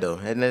her dad though,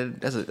 and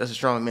that's a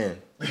strong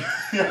man.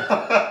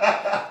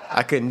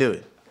 I couldn't do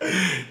it.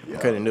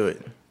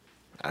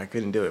 I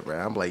couldn't do it, bro.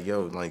 I'm like,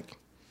 yo, like,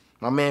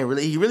 my man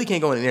he really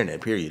can't go on the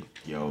internet. Period.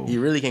 Yo. He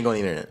really can't go on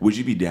the internet. Would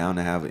you be down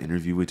to have an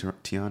interview with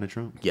Tiana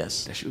Trump?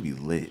 Yes. That shit would be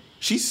lit.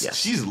 She's Yes.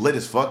 she's lit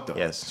as fuck though.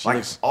 Yes. She like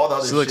looks, all the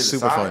other she looks shit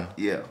super aside, fun.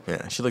 Yeah.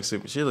 Yeah. She looks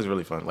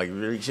really fun. Like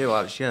really, she had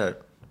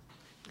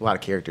a lot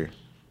of character.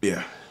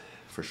 Yeah.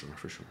 For sure.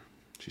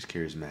 She's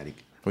charismatic.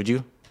 Would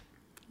you?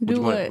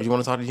 Do what? Would you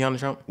want to talk to Tiana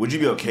Trump? Would you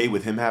be okay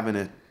with him having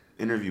an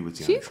interview with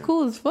Tiana She's Trump?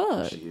 cool as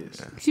fuck. She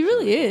is. She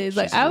really is.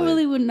 Like She's I lit.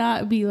 really would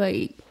not be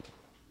like,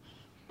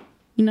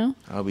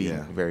 I'll be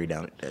Yeah. very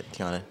down at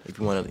Tiana. If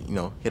you want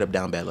to, hit up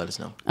Down Bad, let us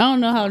know. I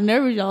don't know how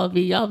nervous y'all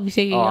be. Y'all be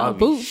shaking y'all I'll be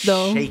boots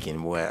though. shaking,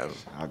 boy.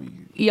 I'll be.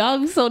 Y'all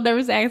be so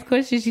nervous to ask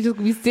questions. She just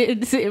be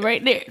sitting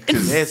right there.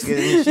 Yes,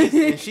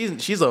 and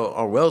she's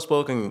a well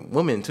spoken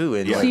woman too,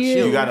 and Yeah, like She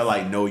you is. gotta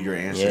like know your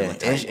answer. yeah,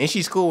 like, and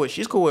she's cool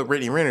with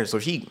Brittany Renner, so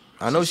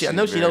I know she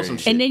knows some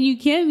shit. And then you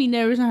can be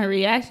nervous on her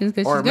reactions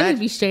because Or she's gonna imagine-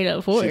 be straight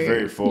up for She's it.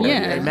 very forward,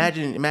 Yeah.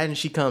 yeah. Imagine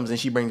she comes and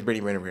she brings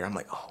Brittany Renner here. I'm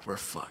like, oh, we're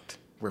fucked.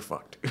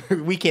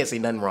 We can't say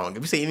nothing wrong.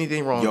 If we say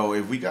anything wrong, Yo,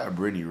 if we got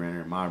Brittany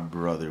Renner, my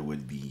brother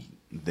would be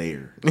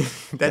there. that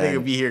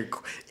nigga be here.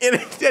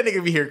 That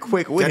nigga be here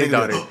quick with his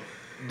daughter.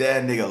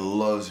 That nigga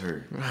loves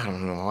her. I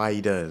don't know why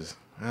he does.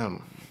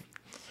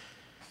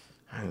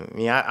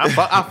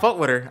 I fuck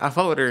with her. I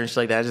fuck with her and shit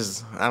like that.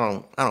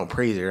 I don't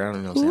praise her. I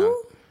don't know what I'm saying.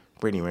 Who?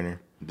 Brittany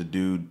Renner. The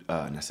dude,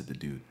 that's the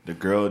dude. The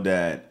girl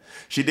that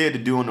she did the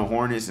dude on the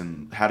Hornets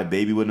and had a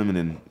baby with him, and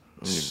then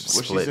They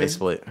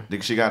split.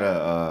 She got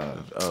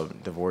a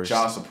Divorce.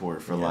 child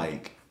support for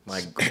like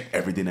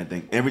everything that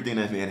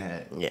man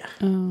had. Yeah.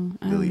 Oh,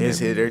 I don't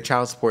Their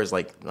child support is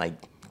like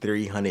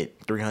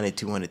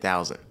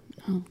 200,000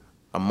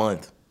 a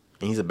month,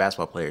 and he's a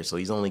basketball player, so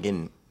he's only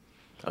getting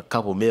a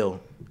couple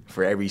mil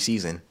for every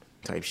season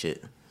type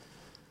shit.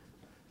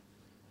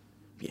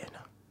 Yeah, no,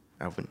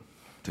 I wouldn't.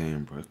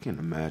 Damn, bro, I can't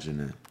imagine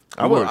that.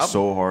 I I would- worked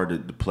so hard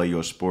to play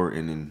your sport,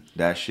 and then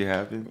that shit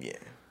happened. Yeah,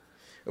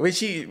 I mean,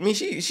 she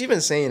been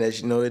saying that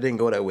it didn't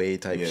go that way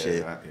type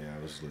shit. I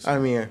was listening. I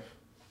mean,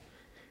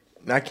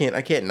 I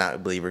can't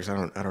not believe her. 'Cause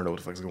I don't know what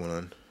the fuck's going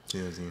on. You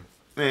know what I'm saying?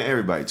 Man,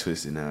 everybody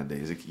twisted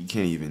nowadays. Like, you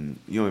don't even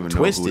know who to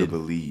Twisted.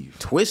 believe.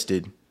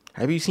 Twisted.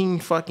 Have you seen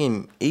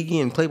fucking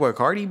Iggy and Playboy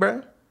Cardi,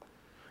 bruh?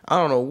 I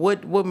don't know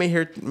what made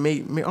her I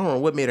don't know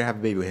what made her have a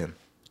baby with him.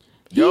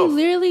 He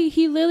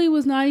literally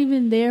was not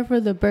even there for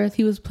the birth.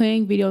 He was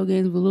playing video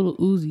games with Little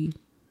Uzi.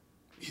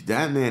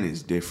 That man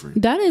is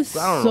different. That is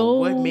I don't so know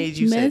what made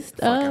you say, messed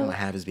 "Fuck, I'm up. gonna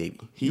have his baby."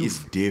 He is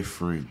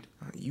different.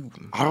 You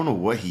I don't know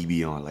what he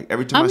be on. Like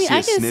every time I mean, I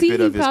I see a can see snippet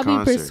he of his probably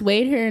concert,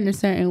 persuade her in a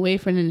certain way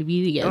for them to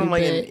be together. I'm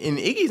like, but and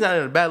Iggy's not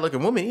a bad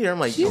looking woman either. I'm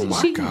like, She's- oh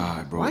my she-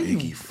 god, bro, why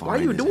Iggy you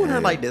fine as doing her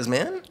hell. like this,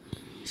 man?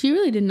 she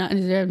really did not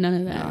deserve none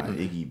of that. Nah,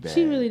 Iggy bad.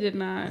 She really did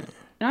not.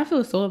 And I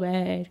feel so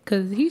bad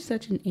because he's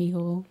such an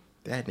a-hole.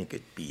 That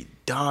nigga be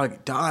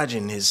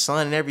dodging his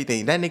son and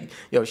everything. That nigga,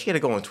 she had to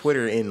go on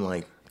Twitter and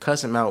like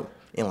cuss him out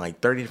in like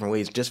 30 different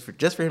ways just for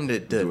him to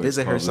Do it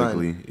visit her son.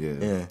 publicly,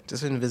 yeah.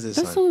 Just for him to visit his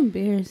That's son. so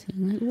embarrassing.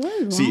 Like, what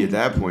is wrong? See, at with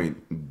that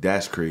point,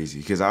 that's crazy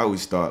because I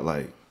always thought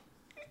like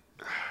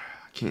I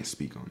can't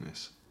speak on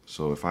this.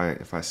 So if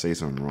I say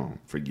something wrong,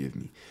 forgive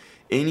me.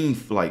 Any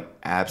like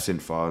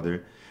absent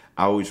father,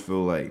 I always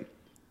feel like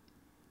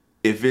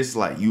if it's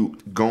like you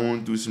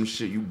going through some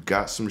shit, you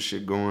got some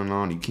shit going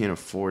on, you can't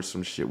afford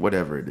some shit,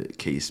 whatever the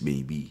case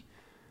may be,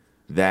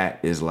 that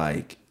is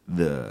like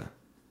the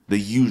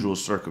usual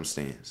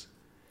circumstance.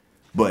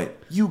 But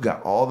you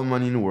got all the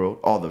money in the world,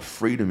 all the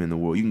freedom in the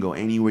world. You can go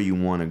anywhere you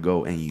want to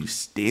go, and you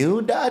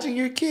still dodging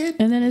your kid.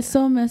 And then it's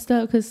so messed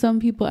up because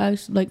some people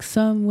actually, like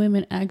some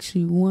women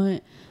actually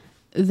want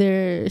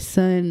their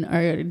son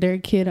or their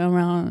kid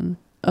around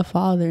a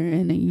father,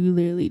 and then you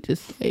literally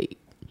just like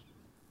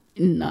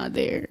not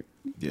there,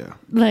 Yeah,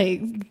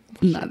 like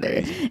not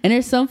there. And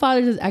there's some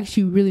fathers that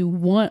actually really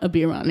want to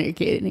be around their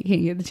kid and they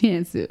can't get the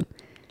chance to.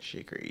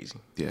 Shit, crazy,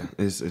 yeah,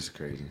 it's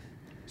crazy.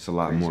 It's a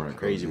lot more that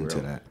crazy goes into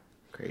world. that.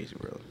 crazy,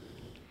 bro.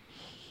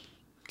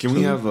 Can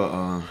we have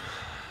a?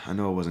 I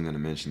know I wasn't gonna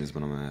mention this,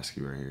 but I'm gonna ask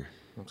you right here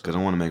because I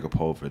want to make a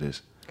poll for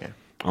this. Okay.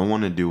 I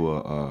want to do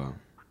a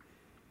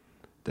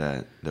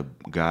that the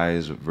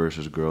guys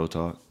versus girl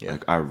talk. Yeah.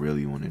 Like I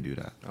really want to do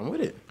that. I'm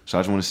with it. So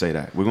I just want to say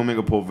that we're gonna make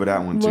a poll for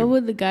that one too. What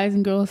would the guys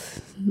and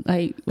girls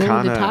like? What would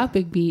Kinda- the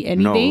topic be?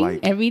 Anything? like,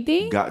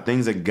 Everything?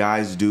 Things that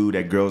guys do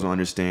that girls don't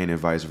understand and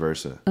vice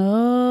versa.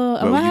 Oh,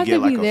 I But might you have get, to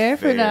be like, a there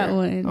for that fair-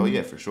 one. Oh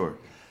yeah, for sure.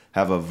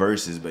 Have a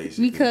versus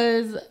basically.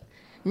 Because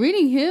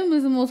reading him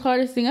is the most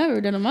hardest thing I've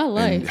ever done in my and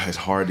life. it's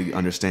hard to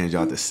understand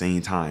y'all at the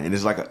same time. And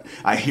it's like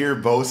I hear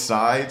both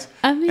sides,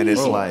 I mean, and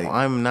it's Bro, like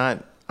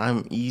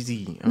I'm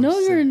easy. No,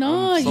 you're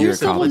not. You're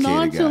so complicated guy.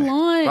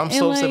 nonchalant. I'm and,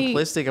 so like,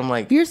 simplistic. I'm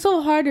like, You're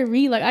so hard to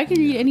read. Like I can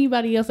read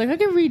anybody else. Like I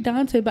can read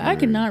Dante, but I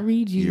cannot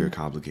read you. you're a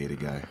complicated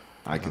guy.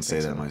 I can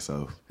say that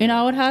myself. And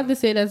I would have to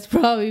say that's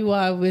probably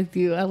why I'm with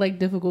you. I like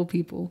difficult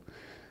people.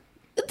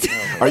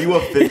 Are you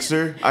a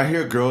fixer? I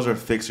hear girls are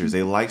fixers.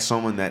 They like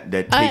someone that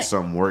takes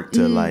some work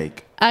to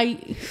like. I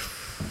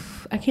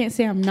can't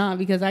say I'm not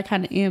because I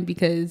kind of am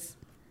because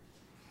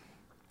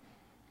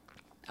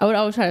I would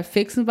always try to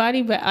fix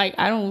somebody, but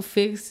I don't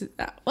fix.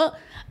 Well,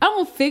 I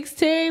don't fix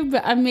Terry,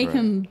 but I make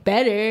him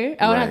better.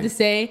 I would have to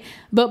say.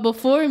 But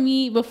before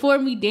me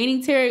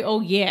dating Terry, oh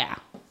yeah,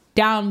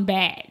 down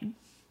bad,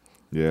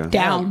 Yeah.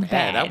 down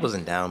bad. That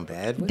wasn't down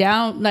bad.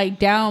 down bad.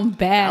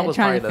 That was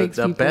trying to probably fix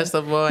the people. best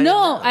of all.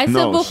 No, I said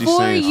No, she's before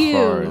saying you.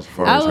 as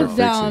far I as her was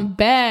down fixing.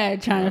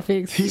 bad trying to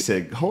fix. He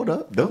said, "Hold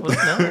up, don't."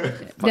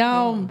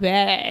 Down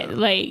bad,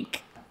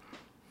 like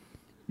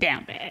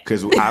down bad.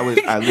 Because I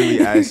literally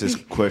asked this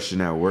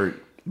question at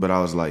work, but I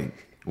was like,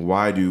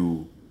 why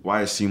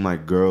it seem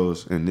like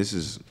girls, and this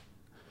is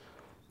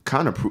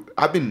kind of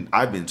I've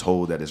been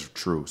told that it's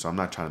true, so I'm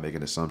not trying to make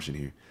an assumption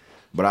here,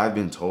 but I've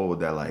been told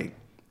that like,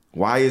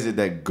 why is it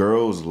that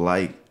girls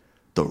like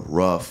the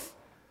rough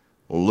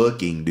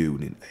looking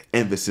dude, and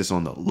emphasis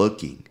on the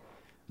looking,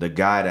 the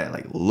guy that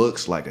like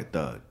looks like a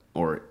thug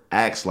or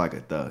acts like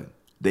a thug,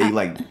 they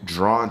like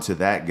drawn to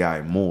that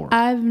guy more.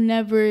 I've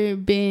never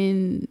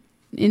been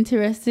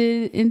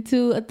interested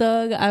into a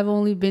thug. I've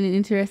only been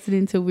interested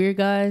into weird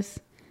guys,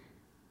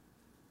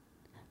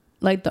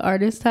 like the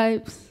artist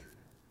types.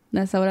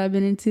 That's what I've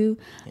been into.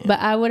 Yeah. But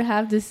I would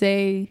have to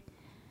say,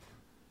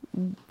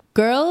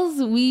 girls,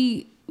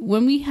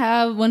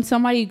 when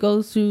somebody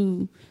goes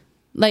through,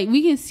 like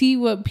we can see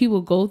what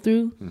people go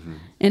through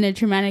in a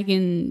traumatic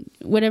and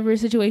whatever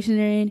situation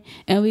they're in,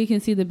 and we can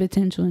see the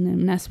potential in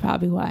them. And that's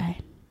probably why.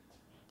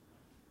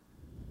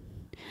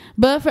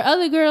 But for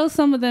other girls,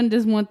 some of them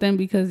just want them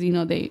because, you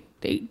know, they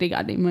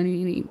got their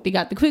money and they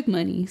got the quick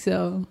money.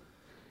 So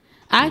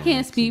I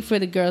can't speak for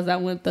the girls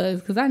that want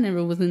thugs because I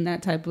never was in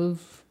that type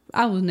of.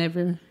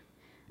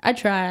 I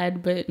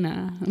tried, but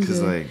nah.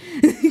 Because like,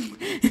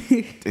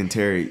 and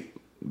Terry,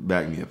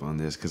 back me up on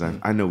this because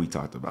I know we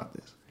talked about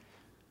this.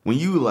 When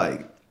you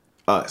like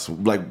us,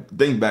 like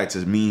think back to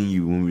me and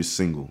you when we were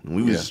single and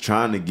we was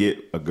trying to get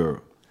a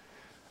girl.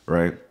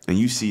 Right? And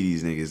you see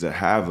these niggas that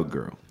have a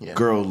girl. Yeah.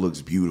 Girl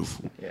looks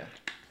beautiful. Yeah.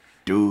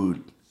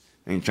 Dude,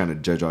 ain't trying to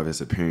judge off his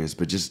appearance,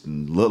 but just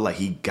look like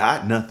he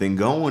got nothing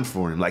going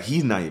for him. Like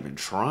he's not even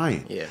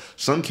trying. Yeah.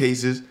 Some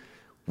cases,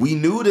 we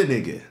knew the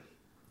nigga.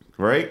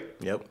 Right?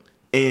 Yep.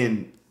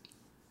 And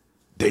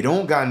they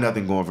don't got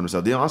nothing going for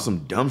themselves. They're on some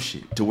dumb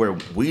shit to where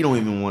we don't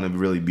even want to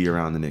really be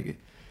around the nigga.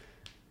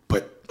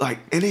 But like,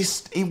 and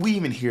we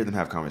even hear them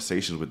have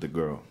conversations with the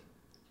girl.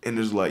 And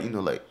there's like,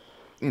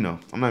 I'm not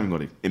even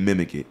going to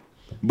mimic it.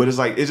 But it's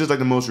just like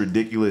the most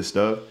ridiculous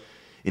stuff.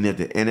 And at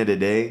the end of the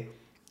day,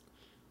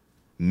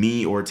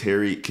 me or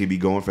Terry could be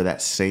going for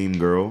that same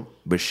girl,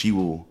 but she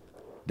will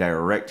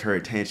direct her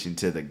attention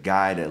to the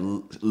guy that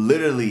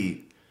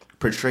literally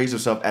portrays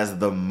himself as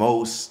the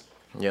most,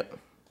 you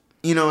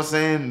know what I'm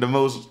saying? The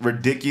most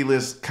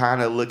ridiculous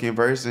kind of looking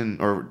person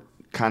or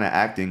kind of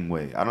acting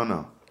way. I don't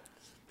know.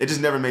 It just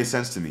never made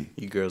sense to me.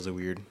 You girls are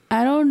weird.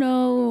 I don't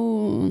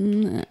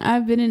know.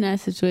 I've been in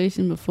that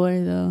situation before,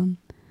 though.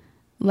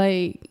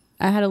 Like,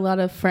 I had a lot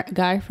of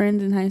guy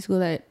friends in high school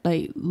that,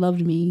 like,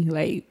 loved me.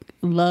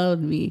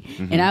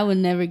 Mm-hmm. And I would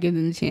never give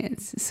them a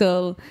chance.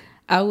 So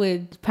I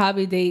would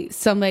probably date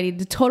somebody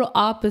the total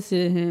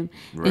opposite of him.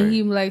 Right. And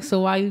he'd be like, so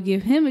why you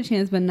give him a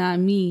chance but not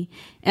me?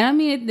 And I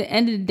mean, at the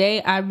end of the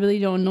day, I really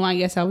don't know. I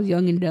guess I was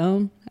young and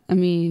dumb. I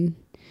mean,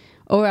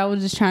 or I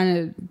was just trying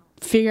to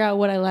figure out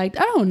what I liked.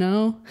 I don't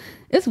know.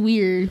 It's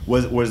weird.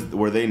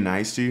 Were they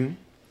nice to you?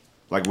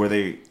 Like, were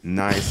they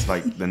nice?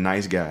 Like, the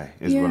nice guy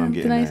is what I'm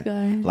getting the nice at.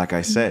 Guy. Like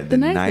I said, the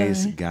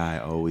nice guy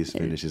always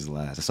finishes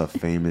last. That's a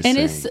famous saying.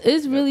 And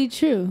it's really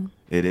true.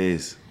 It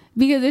is.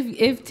 Because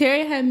if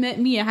Terry had met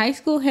me in high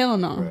school, hell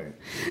no. Right.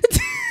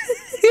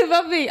 If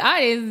I'm being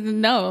honest,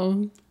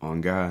 no.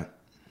 On God.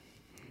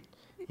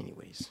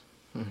 Anyways.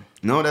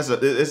 No, it's a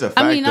fact.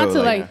 I mean, not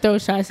though, to throw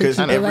shots at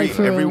you, because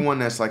everyone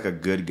that's like a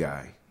good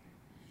guy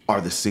are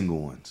the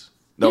single ones.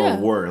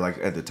 That were like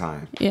at the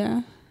time.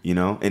 Yeah. You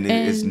know, and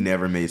it's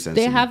never made sense.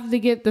 They have to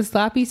get the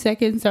sloppy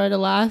seconds or the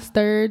last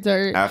thirds,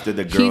 or after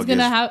the girl he's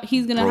gonna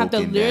have to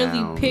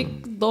literally pick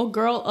the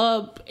girl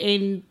up,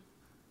 and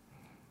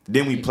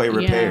then we play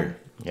repair.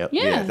 Yep.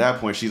 Yeah. At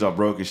that point, she's all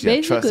broken. She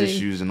has trust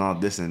issues and all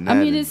this and that. I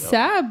mean, it's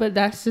sad, but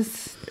that's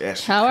just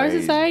how our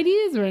society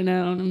is right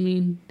now. I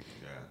mean,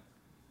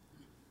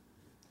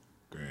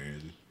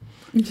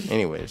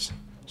 Anyways,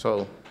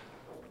 so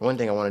one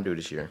thing I want to do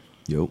this year,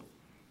 Yep.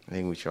 I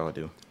think we should all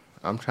do.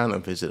 I'm trying to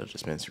visit a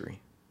dispensary.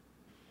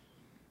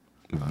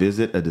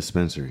 Visit a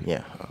dispensary.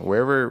 Yeah,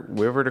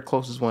 wherever the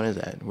closest one is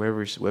at,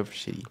 wherever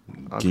city.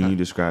 Can you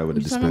describe what a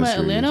You talking dispensary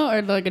about is? Atlanta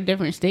or like a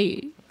different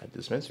state? A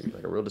dispensary,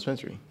 like a real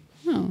dispensary.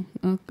 Oh,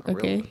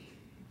 okay.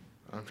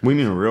 We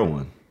mean a real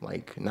one.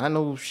 Like not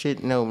no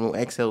shit, no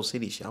XL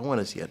City shit. I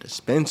want to see a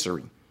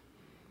dispensary.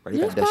 Right,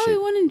 There's probably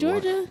one in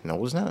Georgia.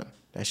 No, it's not.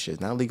 That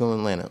shit's not legal in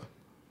Atlanta.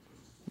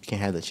 You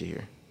can't have that shit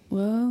here.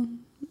 Well,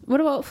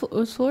 what about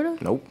Florida?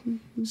 Nope.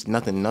 It's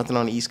nothing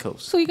on the East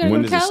Coast. So you gotta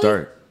When go does Cali? it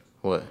start?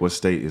 What? What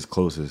state is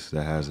closest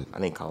that has it? I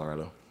think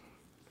Colorado.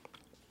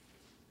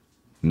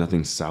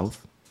 Nothing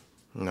south?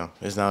 No,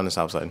 it's not on the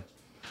south side.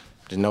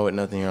 Just know it,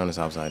 nothing here on the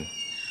south side.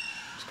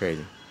 It's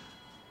crazy.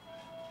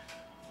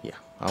 Yeah,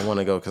 I want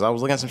to go because I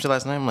was looking at some shit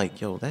last night. I'm like,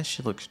 yo, that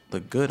shit look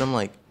good. I'm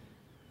like,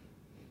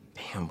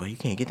 damn, but you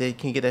can't get that. You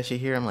can't get that shit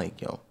here. I'm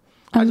like, yo,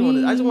 I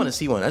just want to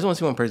see one. I just want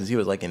to see one person see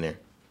what it's like in there.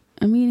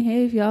 I mean,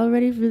 hey, if y'all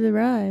ready for the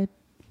ride,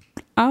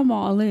 I'm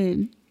all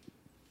in.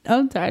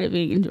 I'm tired of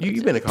being in Georgia.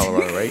 You've been to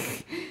Colorado,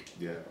 right?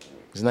 Yeah.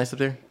 Is it nice up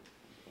there?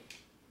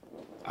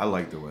 I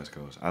like the West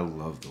Coast. I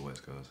love the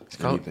West Coast.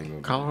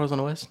 Colorado's on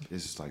the west.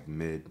 It's just like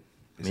mid.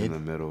 It's Mid? in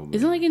the middle.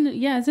 Isn't like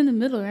it's in the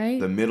middle, right?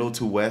 the middle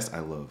to west? I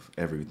love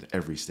every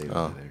state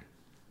over there.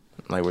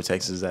 Like where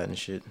Texas is at and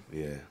shit.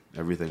 Yeah,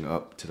 everything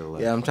up to the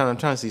left. Yeah, I'm trying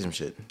to see some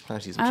shit.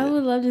 I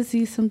would love to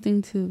see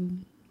something too,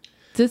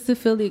 just to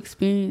feel the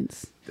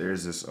experience.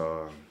 There's this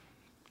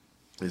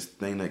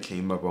thing that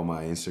came up on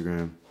my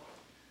Instagram.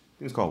 I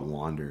think it's called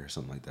Wander or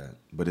something like that.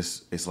 But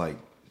it's like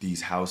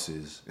these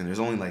houses, and there's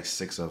only like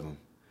 6 of them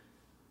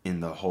in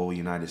the whole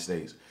United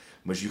States.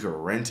 But you could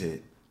rent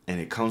it, and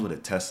it comes with a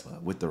Tesla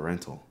with the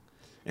rental,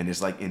 and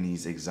it's like in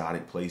these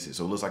exotic places.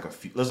 So it looks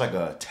like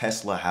a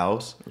Tesla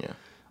house. Yeah.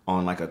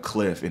 On like a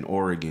cliff in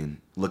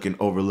Oregon,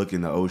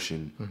 overlooking the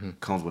ocean,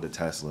 comes with a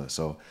Tesla.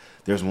 So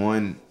there's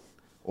one,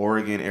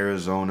 Oregon,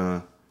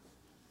 Arizona,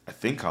 I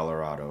think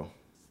Colorado,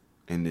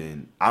 and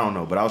then I don't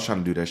know. But I was trying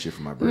to do that shit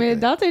for my birthday. Man,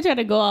 Dante tried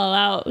to go all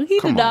out. He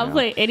Come did on not now.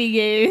 play any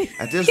game.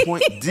 At this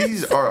point,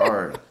 these are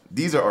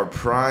our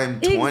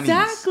prime 20s.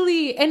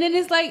 Exactly. And then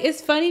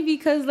it's funny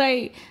because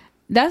like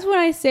that's what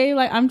I say,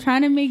 like I'm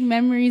trying to make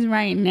memories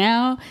right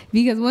now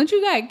because once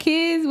you got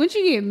kids, once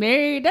you get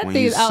married, that When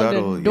thing's you out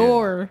settle, the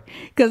door.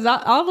 Because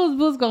all those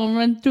bills gonna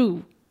run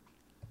through.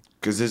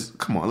 Because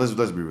come on, let's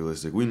be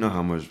realistic. We know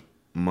how much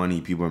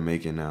money people are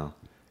making now.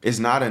 It's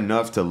not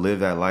enough to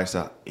live that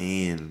lifestyle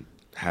and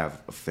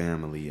have a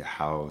family, a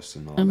house,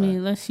 and all I that. mean,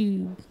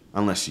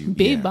 unless you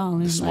big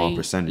balling, the small like,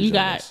 percentage. you of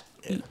got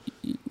us.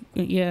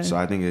 yeah. So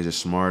I think it's just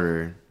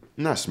smarter,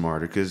 not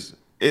smarter, because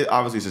it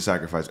obviously is a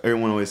sacrifice.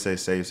 Everyone always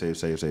says save,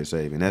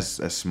 and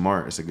that's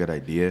smart. It's a good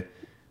idea,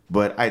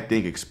 but I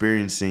think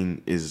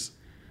experiencing is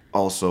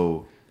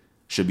also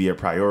should be a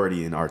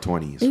priority in our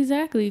 20s.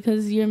 Exactly,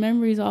 because your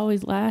memories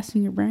always last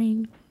in your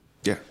brain.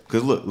 Yeah,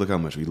 because look how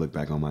much we look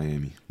back on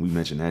Miami. We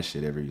mention that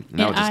shit every.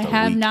 And I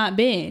have not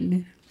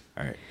been.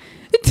 All right.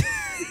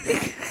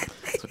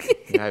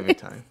 You have your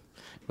time.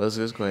 Well, let's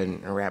just go ahead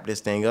and wrap this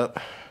thing up.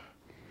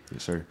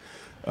 Yes, sir.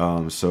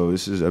 So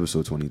this is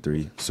episode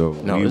 23. So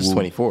No, this is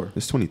 24.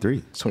 It's 23.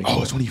 It's 24.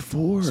 Oh, it's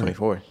 24. It's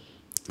 24.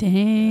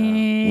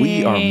 Dang.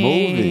 We are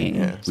moving.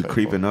 Yeah, We're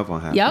creeping up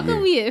on half. Y'all the year.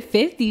 gonna be at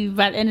 50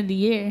 by the end of the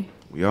year.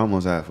 We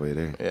almost halfway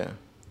there. Yeah.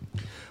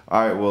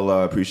 All right.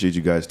 Well, appreciate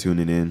you guys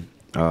tuning in.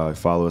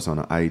 Follow us on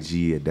the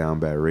IG at Down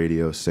Bad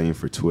Radio. Same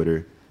for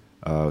Twitter.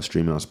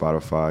 Streaming on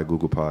Spotify,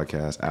 Google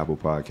Podcasts, Apple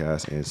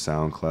Podcasts, and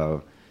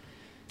SoundCloud.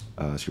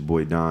 It's your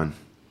boy Don.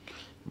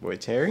 Boy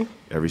Terry.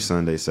 Every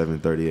Sunday,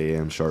 7:30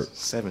 a.m. sharp.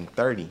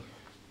 7:30.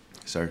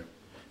 Sir.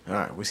 All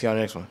right. We'll see y'all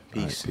next one.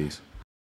 All right, Peace. peace.